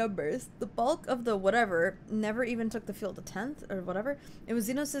matter of numbers. The bulk of the whatever never even took the field, the 10th or whatever. It was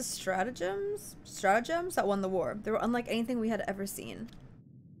Xenos' stratagems that won the war. They were unlike anything we had ever seen.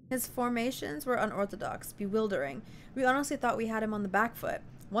 His formations were unorthodox, bewildering. We honestly thought we had him on the back foot.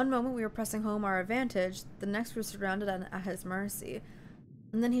 One moment we were pressing home our advantage, the next we were surrounded and at his mercy.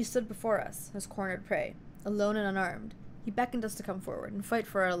 And then he stood before us, his cornered prey, alone and unarmed. He beckoned us to come forward and fight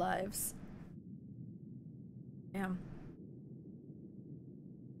for our lives. Damn.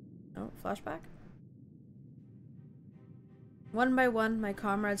 Oh, flashback? One by one, my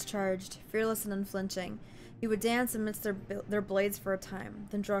comrades charged, fearless and unflinching. He would dance amidst their blades for a time,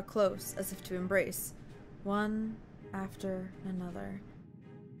 then draw close, as if to embrace. One after another.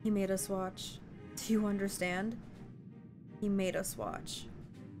 He made us watch. Do you understand? He made us watch.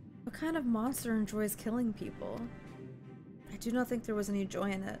 What kind of monster enjoys killing people? I do not think there was any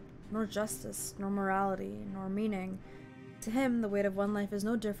joy in it, nor justice, nor morality, nor meaning. To him, the weight of one life is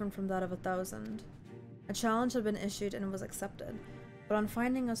no different from that of 1,000. A challenge had been issued and was accepted, but on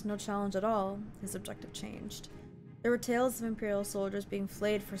finding us no challenge at all, his objective changed. There were tales of Imperial soldiers being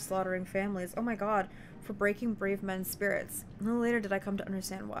flayed for slaughtering families, oh my god, for breaking brave men's spirits. No later did I come to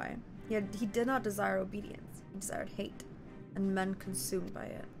understand why. He did not desire obedience, he desired hate, and men consumed by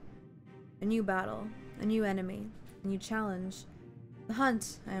it. A new battle, a new enemy, a new challenge. The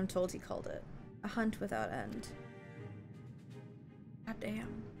hunt, I am told he called it. A hunt without end. God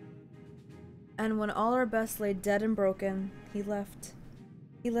damn. And when all our best lay dead and broken, he left.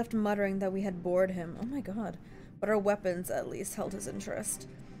 He left muttering that we had bored him. Oh my god. But our weapons at least held his interest.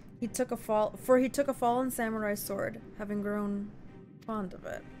 He took a fallen samurai sword, having grown fond of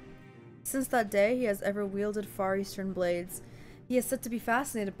it. Since that day, he has ever wielded Far Eastern blades. He is said to be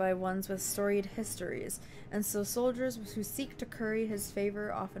fascinated by ones with storied histories, and so soldiers who seek to curry his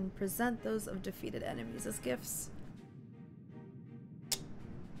favor often present those of defeated enemies as gifts.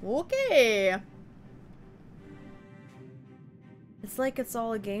 Okay. It's like it's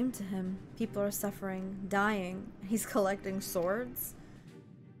all a game to him. People are suffering, dying. He's collecting swords.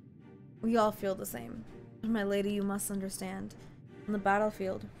 We all feel the same. My lady, you must understand. On the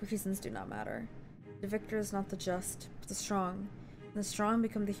battlefield, reasons do not matter. The victor is not the just, but the strong. And the strong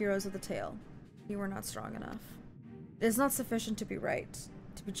become the heroes of the tale. You were not strong enough. It is not sufficient to be right,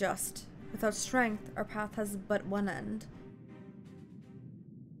 to be just. Without strength, our path has but one end.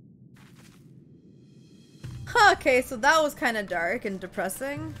 Okay, so that was kind of dark and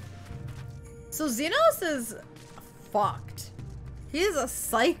depressing. So Xenos is fucked. He's a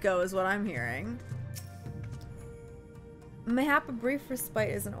psycho is what I'm hearing. Mayhap a brief respite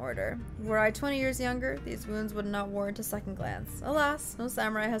is in order. Were I 20 years younger, these wounds would not warrant a second glance. Alas, no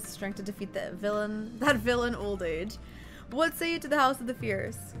samurai has the strength to defeat that villain old age. But what say you to the House of the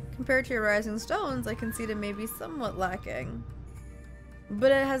Fierce? Compared to your Rising Stones, I concede it may be somewhat lacking.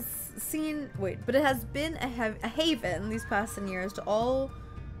 But it has been a haven these past 10 years to all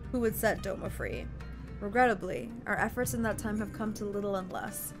who would set Doma free. Regrettably, our efforts in that time have come to little and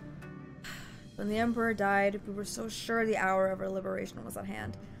less. When the Emperor died, we were so sure the hour of our liberation was at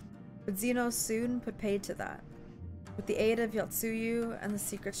hand. But Xenos soon put paid to that, with the aid of Yotsuyu and the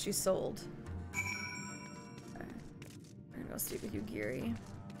secrets she sold. Okay. I'm gonna go speak with you, Giri.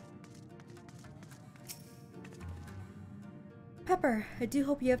 Pepper, I do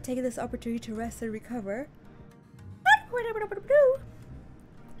hope you have taken this opportunity to rest and recover.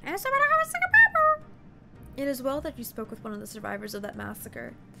 It is well that you spoke with one of the survivors of that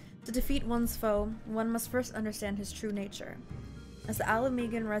massacre. To defeat one's foe, one must first understand his true nature. As the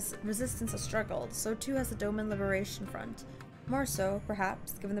Alamegan resistance has struggled, so too has the Doman Liberation Front. More so,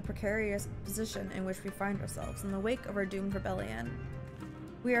 perhaps, given the precarious position in which we find ourselves in the wake of our doomed rebellion.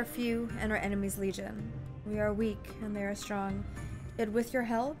 We are few, and our enemies legion. We are weak, and they are strong. Yet with your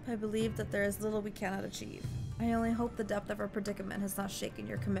help, I believe that there is little we cannot achieve. I only hope the depth of our predicament has not shaken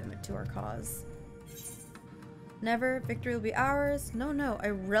your commitment to our cause. Never, victory will be ours. No, I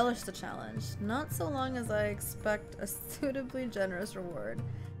relish the challenge. Not so long as I expect a suitably generous reward.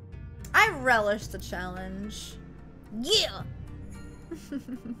 I relish the challenge. Yeah!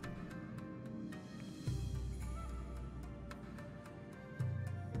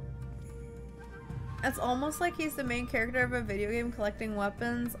 It's almost like he's the main character of a video game collecting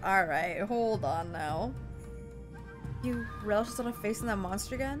weapons. Alright, hold on now. You relish sort of facing that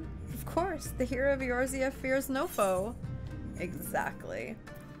monster again? Of course, the hero of Eorzea fears no foe. Exactly.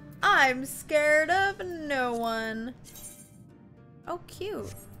 I'm scared of no one. Oh,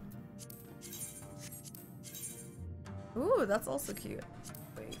 cute. Ooh, that's also cute.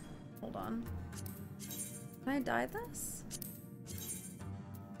 Wait, hold on. Can I dye this?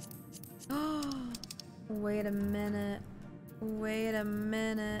 Oh, wait a minute. Wait a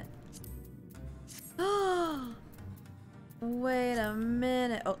minute. Oh, wait a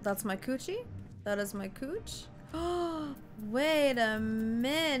minute. Oh, that's my coochie? That is my cooch? Oh, wait a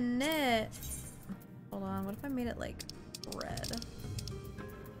minute. Hold on, what if I made it like red?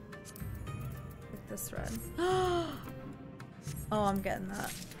 Like this red. Oh, I'm getting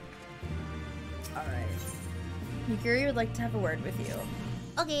that. Alright. Yukiri would like to have a word with you.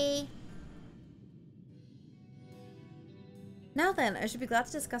 Okay. Now then, I should be glad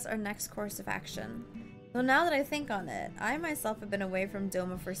to discuss our next course of action. Though now that I think on it, I myself have been away from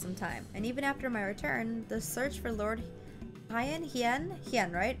Doma for some time, and even after my return, the search for Lord Hien,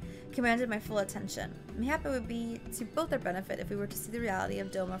 right? Commanded my full attention. Mayhap it would be to both our benefit if we were to see the reality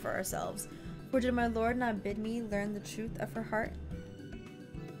of Doma for ourselves. For did my lord not bid me learn the truth of her heart?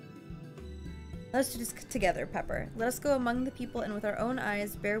 Let us do this together, Pepper. Let us go among the people and with our own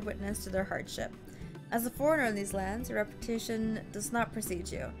eyes bear witness to their hardship. As a foreigner in these lands, your reputation does not precede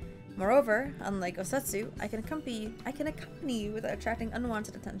you. Moreover, unlike Osetsu, I can accompany you without attracting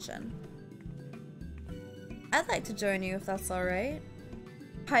unwanted attention. I'd like to join you if that's alright.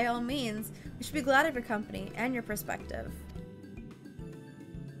 By all means, we should be glad of your company and your perspective.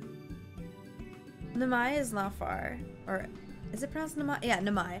 Namai is not far. Or, is it pronounced Namai? Yeah,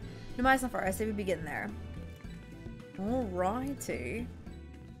 Namai. Namai's not far. I say we begin there. Alrighty.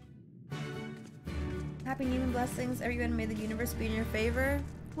 Happy New Moon blessings, everyone. May the universe be in your favor.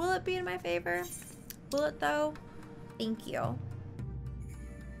 Will it be in my favor? Will it though? Thank you.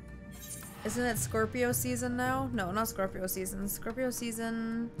 Isn't it Scorpio season now? No, not Scorpio season. Scorpio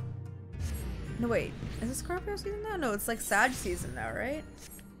season... No, wait. Is it Scorpio season now? No, it's like Sag season now, right?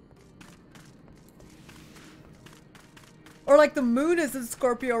 Or like the moon is in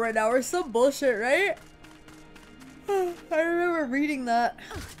Scorpio right now or some bullshit, right? I remember reading that.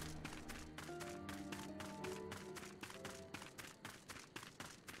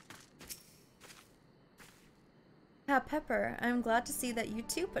 Ah, Pepper, I'm glad to see that you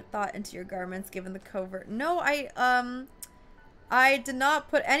too put thought into your garments given the covert. No, I did not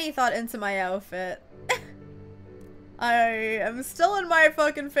put any thought into my outfit. I am still in my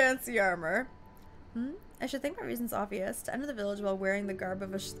fucking fancy armor. I should think my reason's obvious. To enter the village while wearing the garb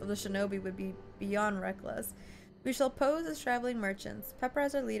of the shinobi would be beyond reckless. We shall pose as traveling merchants, Pepper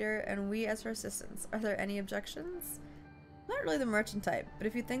as our leader, and we as her assistants. Are there any objections? I'm not really the merchant type, but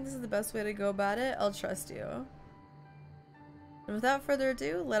if you think this is the best way to go about it, I'll trust you. And without further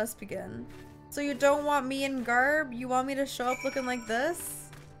ado, let us begin. So you don't want me in garb? You want me to show up looking like this?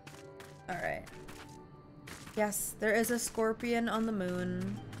 Alright. Yes, there is a scorpion on the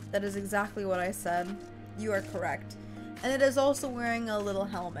moon. That is exactly what I said. You are correct. And it is also wearing a little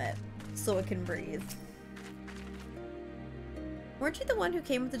helmet, so it can breathe. Weren't you the one who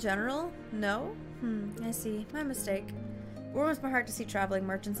came with the general? No? I see. My mistake. It warms my heart to see traveling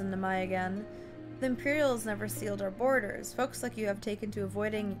merchants in Namai again. The Imperials never sealed our borders. Folks like you have taken to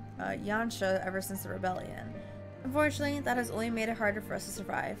avoiding Yansha ever since the rebellion. Unfortunately, that has only made it harder for us to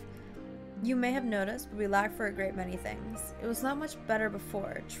survive. You may have noticed, but we lack for a great many things. It was not much better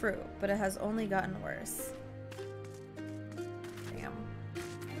before, true, but it has only gotten worse. Damn.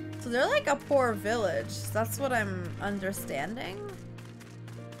 So they're like a poor village. That's what I'm understanding.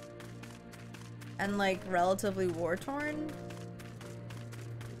 And like relatively war-torn.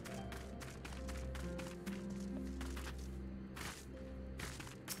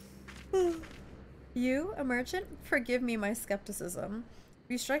 You, a merchant? Forgive me my skepticism.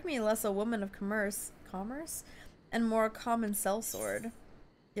 You strike me less a woman of commerce, and more a common sellsword.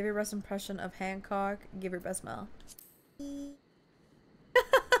 Give your best impression of Hancock. Give your best smell.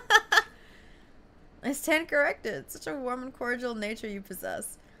 I stand corrected. Such a warm and cordial nature you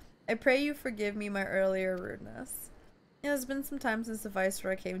possess. I pray you forgive me my earlier rudeness. It has been some time since the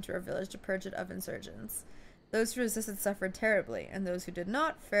Viceroy came to our village to purge it of insurgents. Those who resisted suffered terribly, and those who did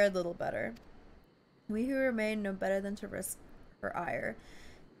not fared little better. We who remain know better than to risk her ire.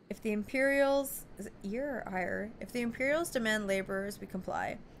 If the Imperials... Is it ear or ire? If the Imperials demand laborers, we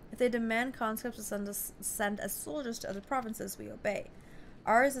comply. If they demand conscripts to send as soldiers to other provinces, we obey.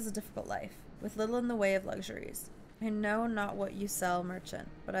 Ours is a difficult life, with little in the way of luxuries. I know not what you sell, merchant,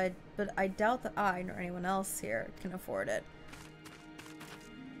 but I doubt that I, nor anyone else here, can afford it.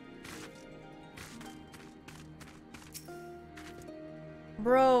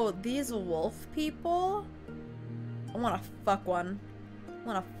 Bro, these wolf people? I wanna fuck one. I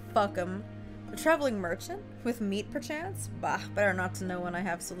wanna fuck him. A traveling merchant? With meat perchance? Bah, better not to know when I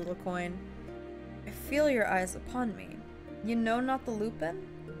have so little coin. I feel your eyes upon me. You know not the Lupin?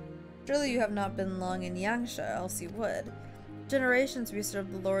 Surely you have not been long in Yangsha, else you would. Generations we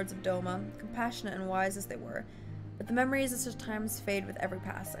served the lords of Doma, compassionate and wise as they were, but the memories of such times fade with every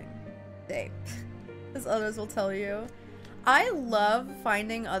passing day, as others will tell you. I love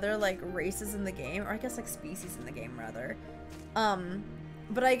finding other like races in the game, or I guess like species in the game rather.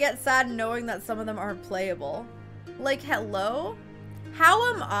 But I get sad knowing that some of them aren't playable. Like, hello?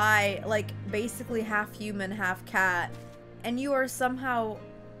 How am I like basically half human, half cat, and you are somehow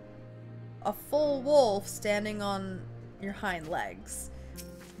a full wolf standing on your hind legs?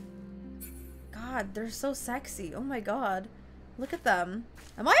 God, they're so sexy. Oh my god. Look at them.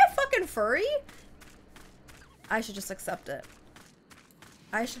 Am I a fucking furry? I should just accept it.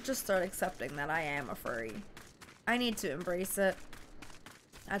 I should just start accepting that I am a furry. I need to embrace it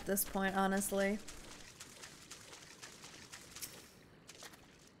at this point, honestly.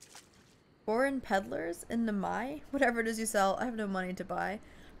 Foreign peddlers in Namai? Whatever it is you sell, I have no money to buy.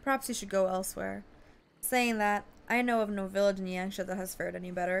 Perhaps you should go elsewhere. Saying that, I know of no village in Yangsha that has fared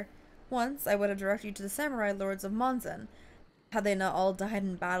any better. Once, I would have directed you to the samurai lords of Monzen, had they not all died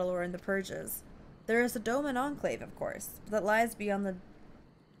in battle or in the purges. There is the Doma enclave, of course, but that lies beyond the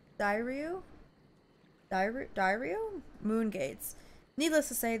𝗙𝗓𝗘𝗥𝗬𝗪𝗛𝗘𝗥𝗍 moon gates. Needless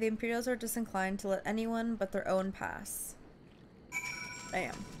to say, the Imperials are disinclined to let anyone but their own pass.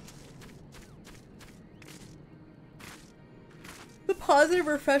 Damn. The positive,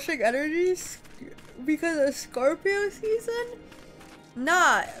 refreshing energies because of Scorpio season?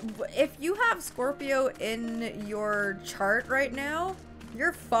 Nah, if you have Scorpio in your chart right now,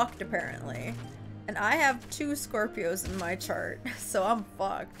 You're fucked, apparently. And I have 2 Scorpios in my chart, so I'm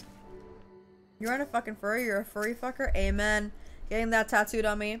fucked. You aren't a fucking furry, you're a furry fucker? Amen. Getting that tattooed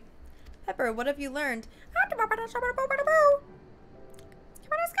on me. Pepper, what have you learned?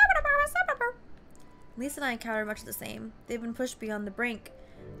 Lisa and I encountered much of the same. They've been pushed beyond the brink.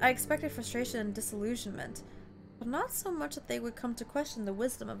 I expected frustration and disillusionment, but not so much that they would come to question the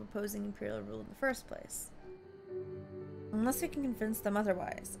wisdom of opposing Imperial rule in the first place. Unless we can convince them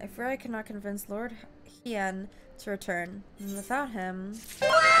otherwise. I fear I cannot convince Lord Hien to return. And without him...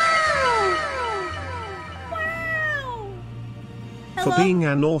 For being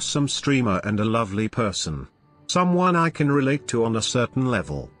an awesome streamer and a lovely person. Someone I can relate to on a certain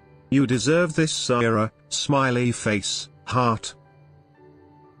level. You deserve this, Saira. Smiley face, heart.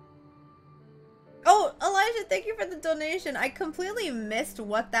 Oh, Elijah, thank you for the donation. I completely missed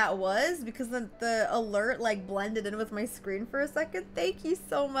what that was because the alert like blended in with my screen for a second. Thank you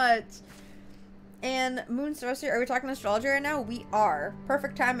so much. And Moon Sorcerer, are we talking astrology right now? We are.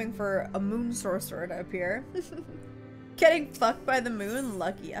 Perfect timing for a Moon Sorcerer to appear. Getting fucked by the moon?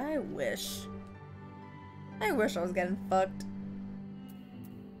 Lucky. I wish. I wish I was getting fucked.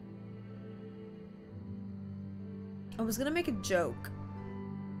 I was gonna make a joke,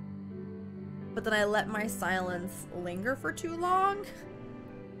 but then I let my silence linger for too long.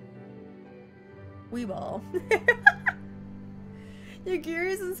 Weeball. You're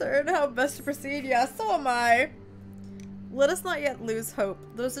curious and certain how best to proceed? Yeah, so am I. Let us not yet lose hope.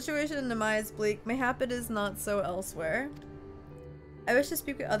 Though the situation in Nemai is bleak, mayhap it is not so elsewhere. I wish to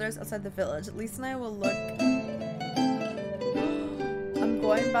speak with others outside the village. At least I will look. I'm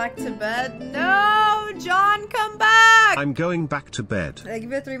going back to bed. No! John, come back! I'm going back to bed. I give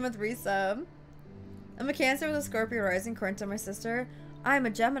you a 3-month resub. I'm a Cancer with a Scorpio rising, current to my sister. I'm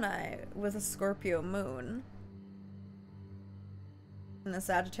a Gemini with a Scorpio moon. And a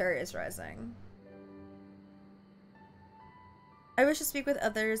Sagittarius rising. I wish to speak with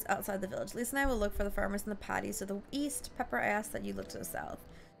others outside the village. Lisa and I will look for the farmers in the paddies to the east. Pepper, I ask that you look to the south.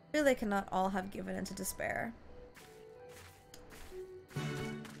 Really, they cannot all have given into despair.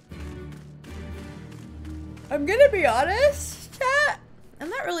 I'm gonna be honest, chat. I'm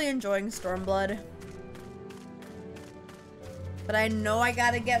not really enjoying Stormblood. But I know I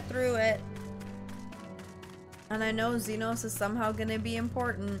gotta get through it. And I know Xenos is somehow gonna be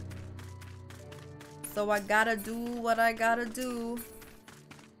important. So I gotta do what I gotta do.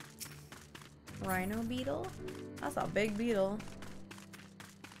 Rhino beetle? That's a big beetle.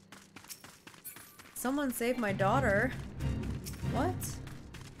 Someone saved my daughter. What?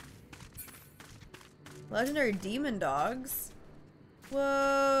 Legendary demon dogs?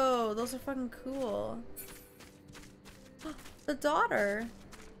 Whoa, those are fucking cool. The daughter.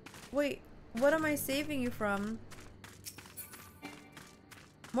 Wait, what am I saving you from?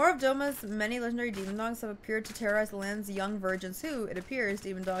 More of Doma's many legendary demon dogs have appeared to terrorize the land's young virgins who, it appears,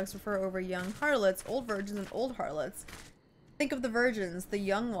 demon dogs prefer over young harlots, old virgins, and old harlots. Think of the virgins, the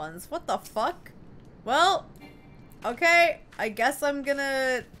young ones. What the fuck? Well, okay, I guess I'm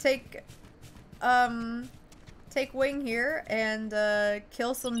gonna take wing here and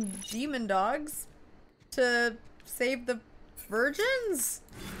kill some demon dogs to save the virgins?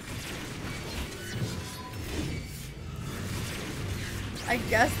 I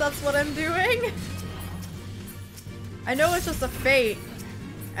guess that's what I'm doing. I know it's just a fate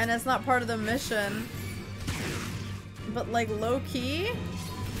and it's not part of the mission, but like low-key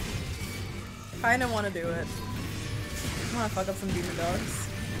kinda wanna do it. I wanna fuck up some demon dogs.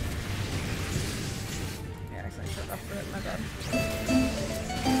 Yeah, actually I should have for it, my bad.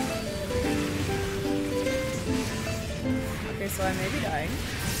 Okay, so I may be dying.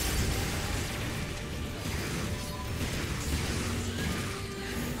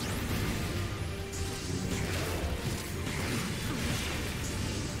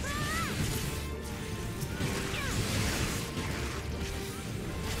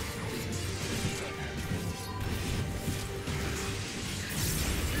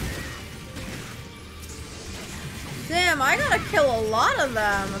 Damn, I gotta kill a lot of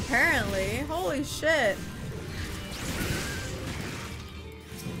them, apparently. Holy shit.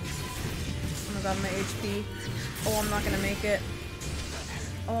 Oh my god, my HP. Oh, I'm not gonna make it.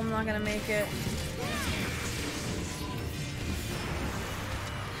 Oh, I'm not gonna make it.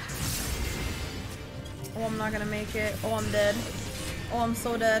 Oh, I'm not gonna make it. Oh, I'm dead. Oh, I'm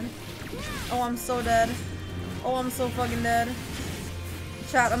so dead. Oh, I'm so dead. Oh, I'm so fucking dead.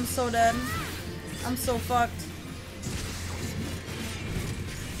 Chat, I'm so dead. I'm so fucked.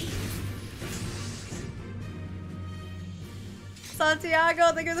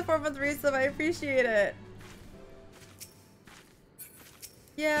 Santiago, thank you for the 4-month resub. I appreciate it.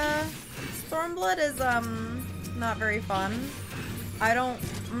 Yeah, Stormblood is not very fun. I'm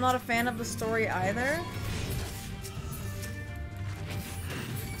not a fan of the story either.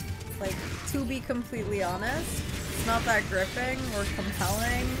 Like, to be completely honest, it's not that gripping or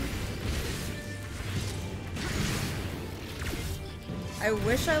compelling. I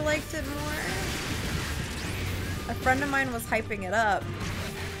wish I liked it more. A friend of mine was hyping it up.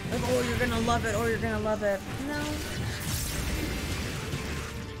 Like, oh, you're gonna love it, or you're gonna love it. No.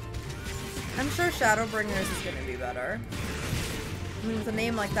 I'm sure Shadowbringers is gonna be better. I mean, with a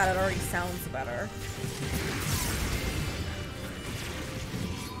name like that, it already sounds better.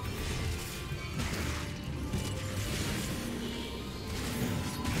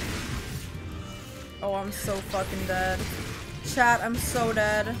 Oh, I'm so fucking dead. Chat, I'm so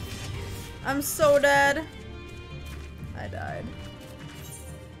dead. I'm so dead. I died.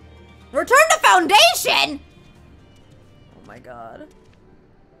 Return to Foundation! Oh my god.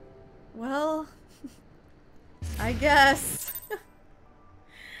 Well, I guess.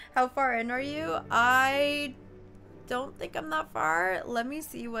 How far in are you? I don't think I'm that far. Let me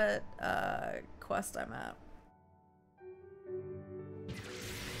see what quest I'm at.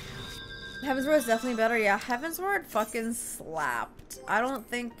 Heavensward is definitely better. Yeah, Heavensward fucking slapped. I don't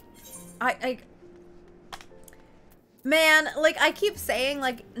think... Man, like, I keep saying,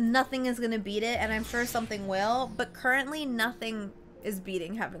 like, nothing is gonna beat it, and I'm sure something will, but currently nothing is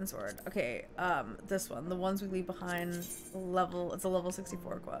beating Heavensward. Okay, this one. The Ones We Leave Behind. It's a level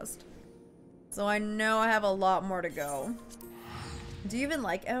 64 quest. So I know I have a lot more to go. Do you even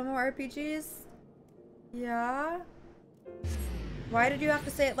like MMORPGs? Yeah? Why did you have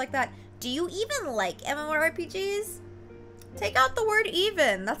to say it like that? Do you even like MMORPGs? Take out the word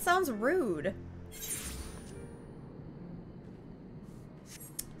even. That sounds rude.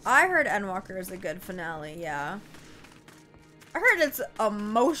 I heard Endwalker is a good finale, yeah. I heard it's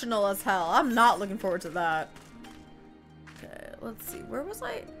emotional as hell. I'm not looking forward to that. Okay, let's see. Where was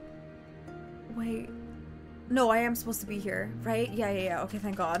I? Wait. No, I am supposed to be here, right? Yeah. Okay,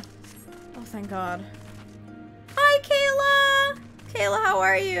 thank God. Oh, thank God. Hi, Kayla! Kayla, how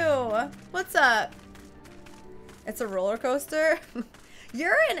are you? What's up? It's a roller coaster?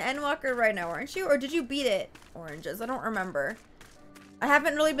 You're an Endwalker right now, aren't you? Or did you beat it? Oranges, I don't remember. I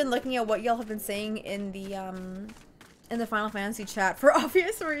haven't really been looking at what y'all have been saying in the Final Fantasy chat for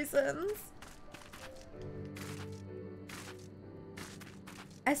obvious reasons.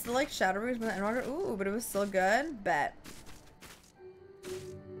 I still like Shadowbringers with Endwalker. Ooh, but it was still good. Bet.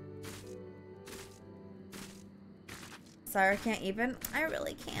 Saira can't even. I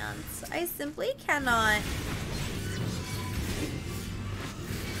really can't. I simply cannot.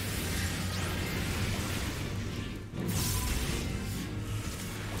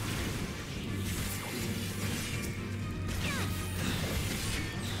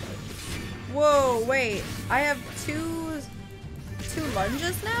 Whoa, wait. I have two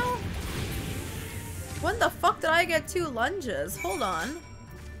lunges now? When the fuck did I get 2 lunges? Hold on.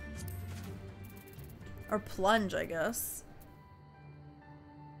 Or plunge, I guess.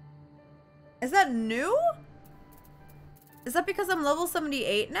 Is that new? Is that because I'm level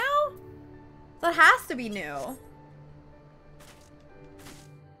 78 now? That has to be new.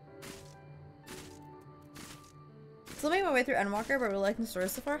 Still making my way through Endwalker, but really liking the story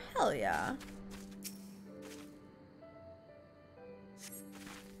so far? Hell yeah.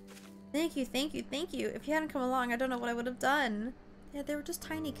 Thank you, thank you, thank you. If you hadn't come along, I don't know what I would have done. Yeah, they were just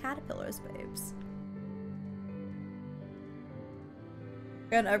tiny caterpillars, babes.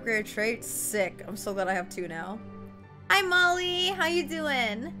 Got an upgraded trait? Sick. I'm so glad I have 2 now. Hi, Molly! How you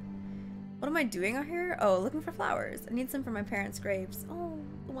doing? What am I doing out here? Oh, looking for flowers. I need some for my parents' graves. Oh,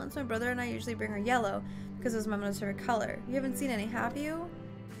 the ones my brother and I usually bring are yellow, because it was my mother's favorite color. You haven't seen any, have you?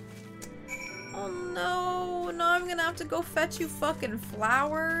 Oh no, now I'm gonna have to go fetch you fucking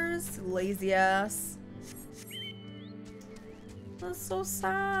flowers. Lazy ass. That's so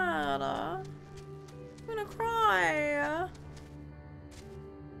sad. I'm gonna cry.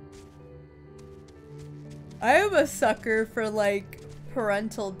 I am a sucker for like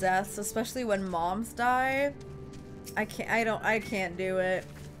parental deaths, especially when moms die. I can't do it.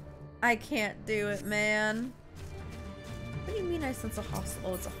 I can't do it, man. What do you mean I sense a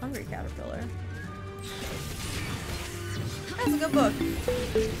hostile? Oh, it's a hungry caterpillar. That's a good book.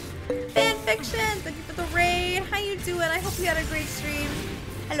 Fanfiction! Thank you for the raid. How you doing? I hope you had a great stream.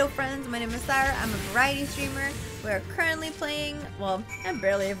 Hello friends, my name is Saira. I'm a variety streamer. We are currently playing, well, I'm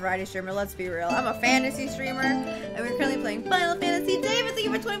barely a variety streamer, let's be real. I'm a fantasy streamer, and we're currently playing Final Fantasy. David, thank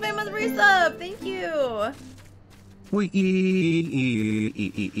you for 25 months resub! Thank you! Howdy,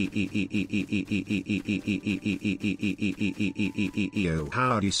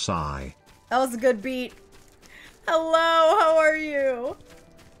 sigh. That was a good beat. Hello, how are you?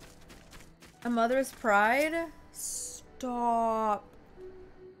 A mother's pride? Stop.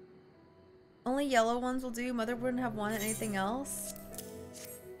 Only yellow ones will do. Mother wouldn't have wanted anything else.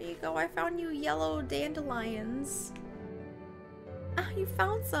 There you go. I found you yellow dandelions. Ah, you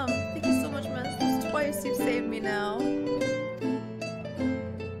found some. Thank you so much, Miss. That's twice you've saved me now.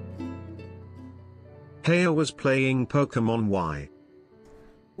 Haya was playing Pokemon Y.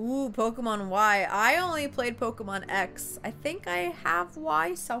 Ooh, Pokemon Y. I only played Pokemon X. I think I have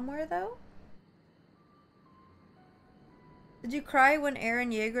Y somewhere, though. Did you cry when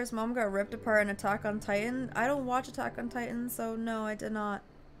Eren Yeager's mom got ripped apart in Attack on Titan? I don't watch Attack on Titan, so no, I did not.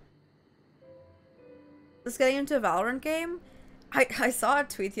 Just getting into a Valorant game? I saw a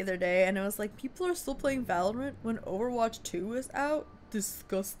tweet the other day, and it was like, people are still playing Valorant when Overwatch 2 is out?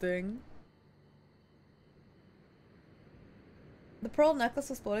 Disgusting. The pearl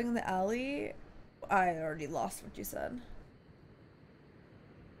necklace exploding in the alley? I already lost what you said.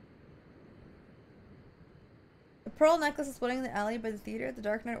 The pearl necklace exploding in the alley by the theater, the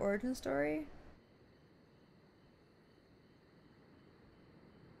Dark Knight origin story?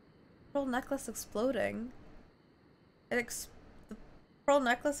 Pearl necklace exploding? The pearl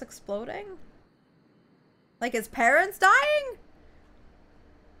necklace exploding? Like his parents dying?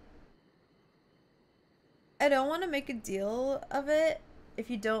 I don't want to make a deal of it if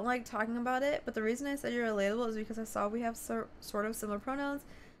you don't like talking about it, but the reason I said you're relatable is because I saw we have sort of similar pronouns.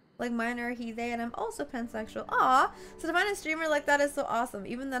 Like mine are he, they, and I'm also pansexual. Aw! So to find a streamer like that is so awesome.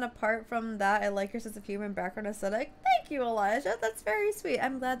 Even then, apart from that, I like your sense of humor and background aesthetic. Thank you, Elijah. That's very sweet.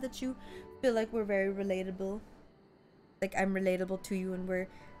 I'm glad that you feel like we're very relatable. Like I'm relatable to you and we're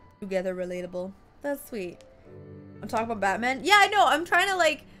together relatable. That's sweet. I'm talking about Batman. Yeah, I know. I'm trying to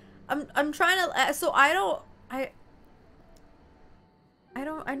like... I'm trying to... So I know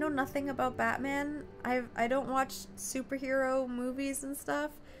nothing about Batman. I don't watch superhero movies and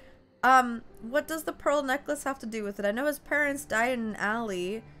stuff. What does the pearl necklace have to do with it? I know his parents died in an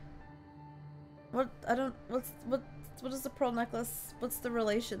alley. What is the pearl necklace? What's the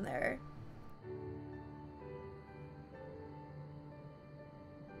relation there?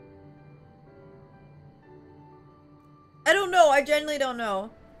 I don't know. I genuinely don't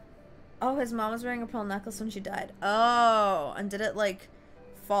know. Oh, his mom was wearing a pearl necklace when she died. Oh, and did it like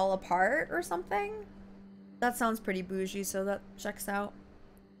fall apart or something? That sounds pretty bougie, so that checks out.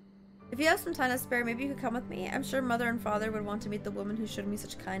 If you have some time to spare, maybe you could come with me. I'm sure mother and father would want to meet the woman who showed me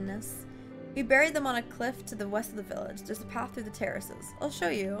such kindness. We buried them on a cliff to the west of the village. There's a path through the terraces. I'll show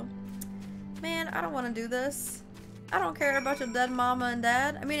you. Man, I don't want to do this. I don't care about your dead mama and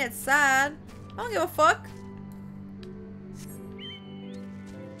dad. I mean, it's sad. I don't give a fuck.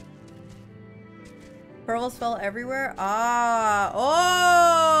 Pearls fell everywhere? Ah.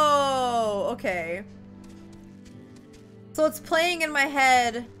 Oh! Okay. So it's playing in my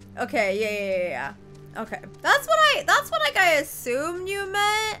head. Okay, yeah. Okay. That's what I assumed you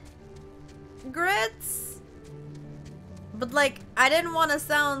meant. Grits. But like, I didn't want to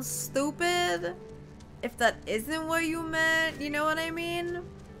sound stupid if that isn't what you meant. You know what I mean?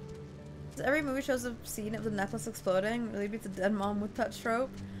 Every movie shows a scene of the necklace exploding. Really beats a dead mom with that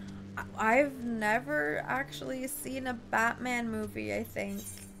trope. I've never actually seen a Batman movie, I think.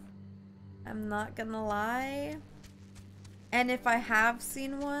 I'm not gonna lie. And if I have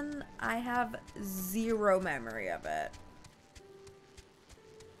seen one, I have zero memory of it.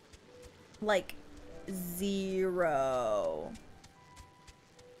 Like, zero.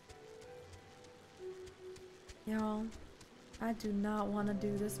 Y'all, I do not want to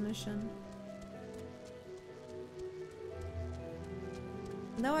do this mission.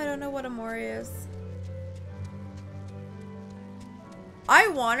 No, I don't know what Amori is. I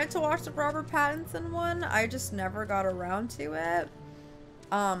wanted to watch the Robert Pattinson one. I just never got around to it.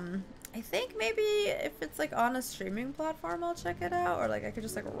 I think maybe if it's like on a streaming platform, I'll check it out. Or like I could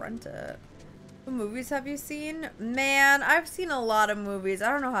just like rent it. What movies have you seen? Man, I've seen a lot of movies.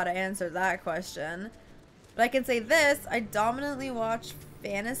 I don't know how to answer that question. But I can say this. I dominantly watch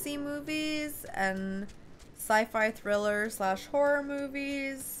fantasy movies and sci-fi thriller / horror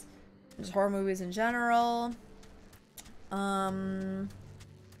movies. Just horror movies in general.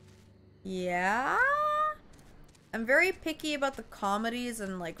 Yeah. I'm very picky about the comedies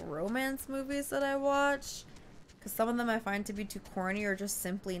and like romance movies that I watch. Because some of them I find to be too corny or just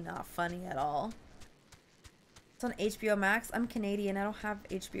simply not funny at all. It's on HBO Max. I'm Canadian. I don't have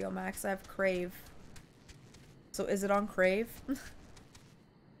HBO Max. I have Crave. So is it on Crave?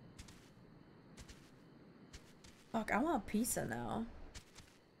 Oh, Fuck, I want pizza now.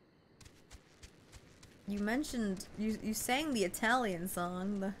 You mentioned, you sang the Italian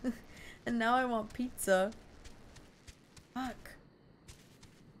song, and now I want pizza. Fuck.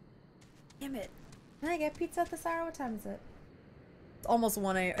 Damn it. Can I get pizza at the Saira? What time is it? It's almost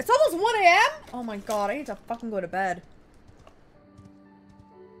 1 a.m. It's almost 1 a.m.? Oh my god, I need to fucking go to bed.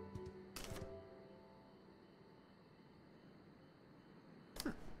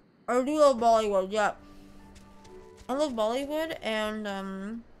 I do love Bollywood, yeah. I love Bollywood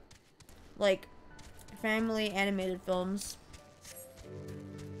and, like, family animated films.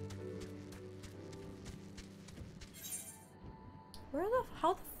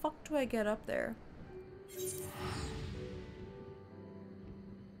 How the fuck do I get up there?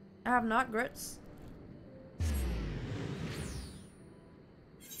 I have not grits.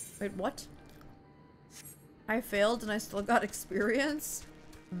 Wait, what? I failed and I still got experience?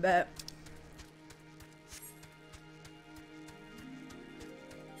 Bet.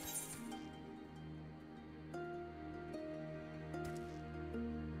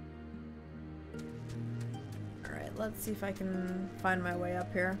 Alright, let's see if I can find my way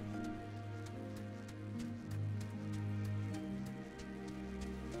up here.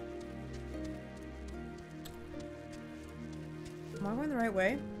 Am I going the right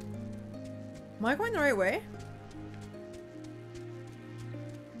way? Am I going the right way?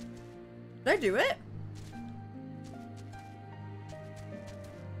 Did I do it?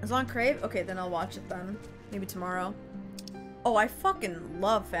 It's on Crave? Okay, then I'll watch it then. Maybe tomorrow. Oh, I fucking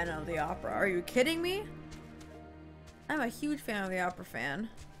love Phantom of the Opera. Are you kidding me? I'm a huge Phantom of the Opera fan.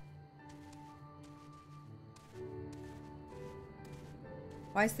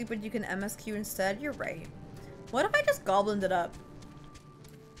 Why sleep when you can MSQ instead? You're right. What if I just goblined it up?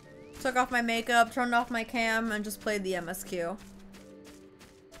 Took off my makeup, turned off my cam, and just played the MSQ.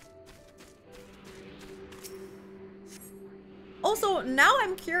 Also, now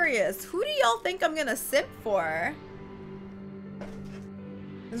I'm curious. Who do y'all think I'm gonna simp for?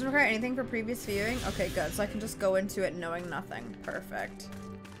 Doesn't require anything for previous viewing? Okay, good. So I can just go into it knowing nothing. Perfect.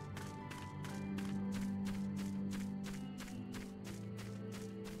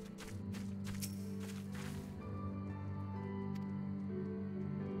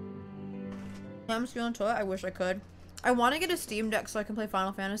 I'm just feeling toilet. I wish I could. I want to get a Steam Deck so I can play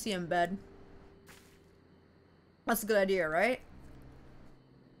Final Fantasy in bed. That's a good idea, right?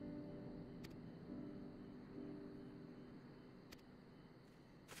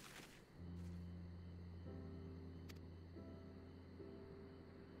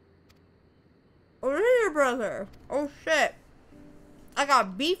 Oh, this is your brother. Oh shit. I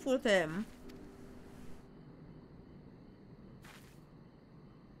got beef with him.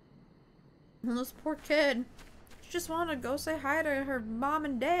 And this poor kid. She just wanted to go say hi to her mom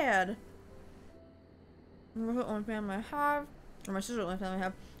and dad. We're the only family I have. Or my sister's the only family I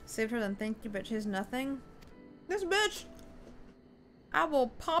have. Saved her, then thank you, but she's nothing. This bitch! I will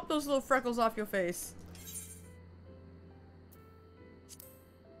pop those little freckles off your face.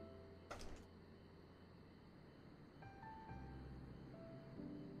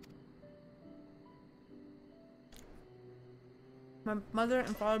 My mother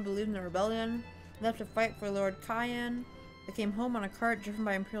and father believed in the rebellion, left to fight for Lord 𝗙𝗏𝗏. They came home on a cart driven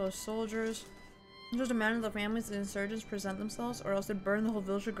by Imperial soldiers. Soldiers demanded the families of the insurgents present themselves, or else they'd burn the whole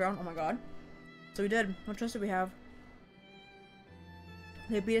village to the ground. Oh my god. So we did. What choice did we have?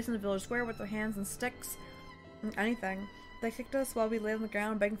 They beat us in the village square with their hands and sticks. Anything. They kicked us while we lay on the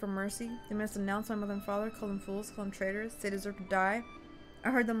ground begging for mercy. They made us denounce my mother and father, call them fools, call them traitors. They deserve to die. I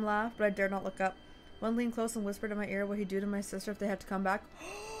heard them laugh, but I dared not look up. One leaned close and whispered in my ear what he'd do to my sister if they had to come back.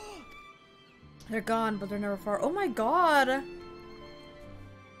 They're gone, but they're never far. Oh my god!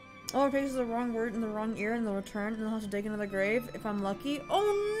 All it takes is the wrong word in the wrong ear and they'll return and they'll have to dig another grave if I'm lucky.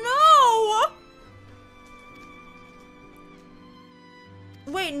 Oh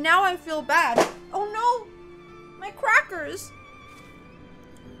no! Wait, now I feel bad. Oh no! My crackers!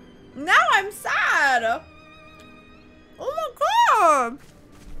 Now I'm sad! Oh my god!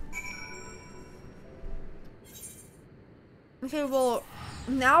 Okay, well,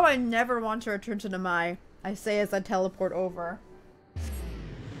 now I never want to return to Namai. I say as I teleport over.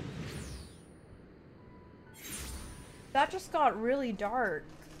 That just got really dark.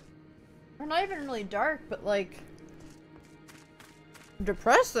 Or not even really dark, but like...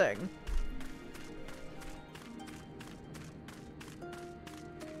 depressing.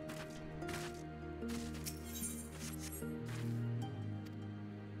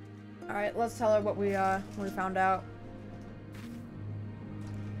 Alright, let's tell her what we found out.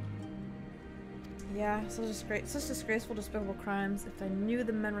 Yeah, such disgraceful, despicable crimes. If I knew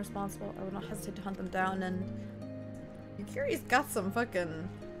the men responsible, I would not hesitate to hunt them down and Yukiri's got some fucking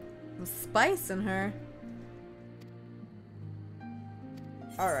spice in her.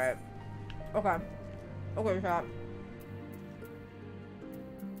 Alright. Okay. Okay, chat.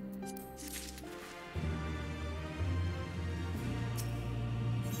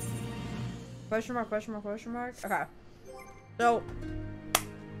 Question mark, question mark, question mark. Okay. So,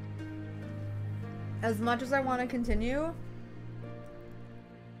 as much as I want to continue,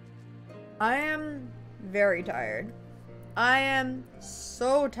 I am very tired. I am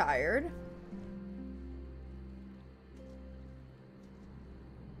so tired.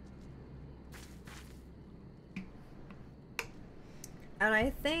 And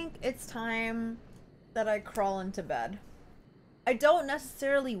I think it's time that I crawl into bed. I don't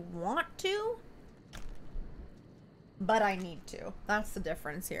necessarily want to, but I need to. That's the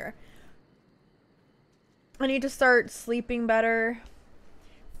difference here. I need to start sleeping better.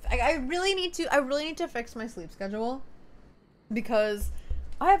 I really need to fix my sleep schedule, because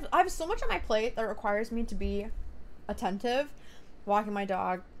I have so much on my plate that requires me to be attentive, walking my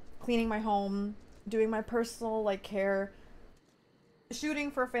dog, cleaning my home, doing my personal like care,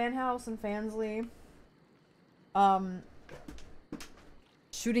 shooting for Fan House and Fansly,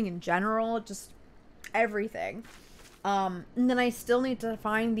 shooting in general, just everything. And then I still need to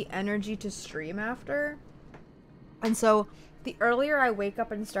find the energy to stream after. And so the earlier I wake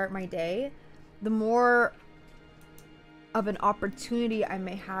up and start my day, the more of an opportunity I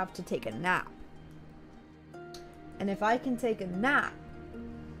may have to take a nap. And if I can take a nap,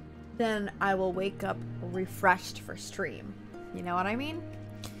 then I will wake up refreshed for stream. You know what I mean?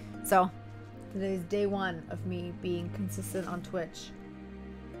 So today's day one of me being consistent on Twitch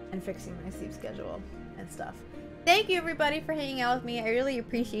and fixing my sleep schedule and stuff. Thank you everybody for hanging out with me. I really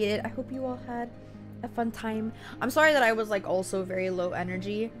appreciate it. I hope you all had a fun time. I'm sorry that I was like also very low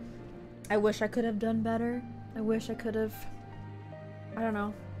energy. I wish I could have done better. I wish I could have, I don't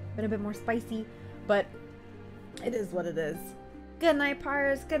know, been a bit more spicy, but it is what it is. Good night,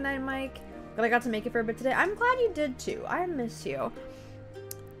 Pars. Good night, Mike. But I got to make it for a bit today. I'm glad you did too. I miss you.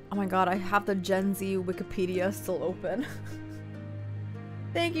 Oh my god, I have the Gen Z Wikipedia still open.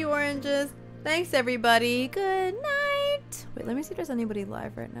 Thank you, Oranges. Thanks, everybody. Good night. Wait, let me see if there's anybody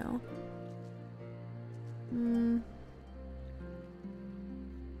live right now.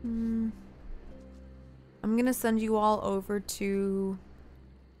 I'm gonna send you all over to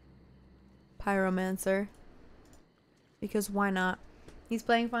Pyromancer, because why not? He's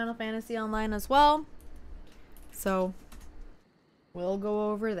playing Final Fantasy Online as well, so we'll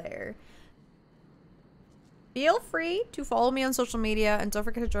go over there. Feel free to follow me on social media, and don't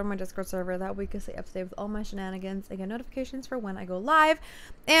forget to join my Discord server. That way you can stay up to date with all my shenanigans and get notifications for when I go live.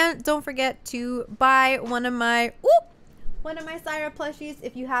 And don't forget to buy one of my Saira plushies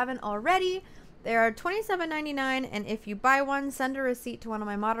if you haven't already. They are $27.99, and if you buy one, send a receipt to one of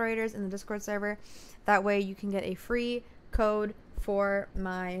my moderators in the Discord server. That way you can get a free code for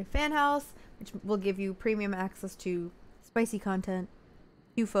my fan house, which will give you premium access to spicy content,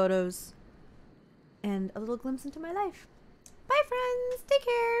 few photos, and a little glimpse into my life. Bye, friends!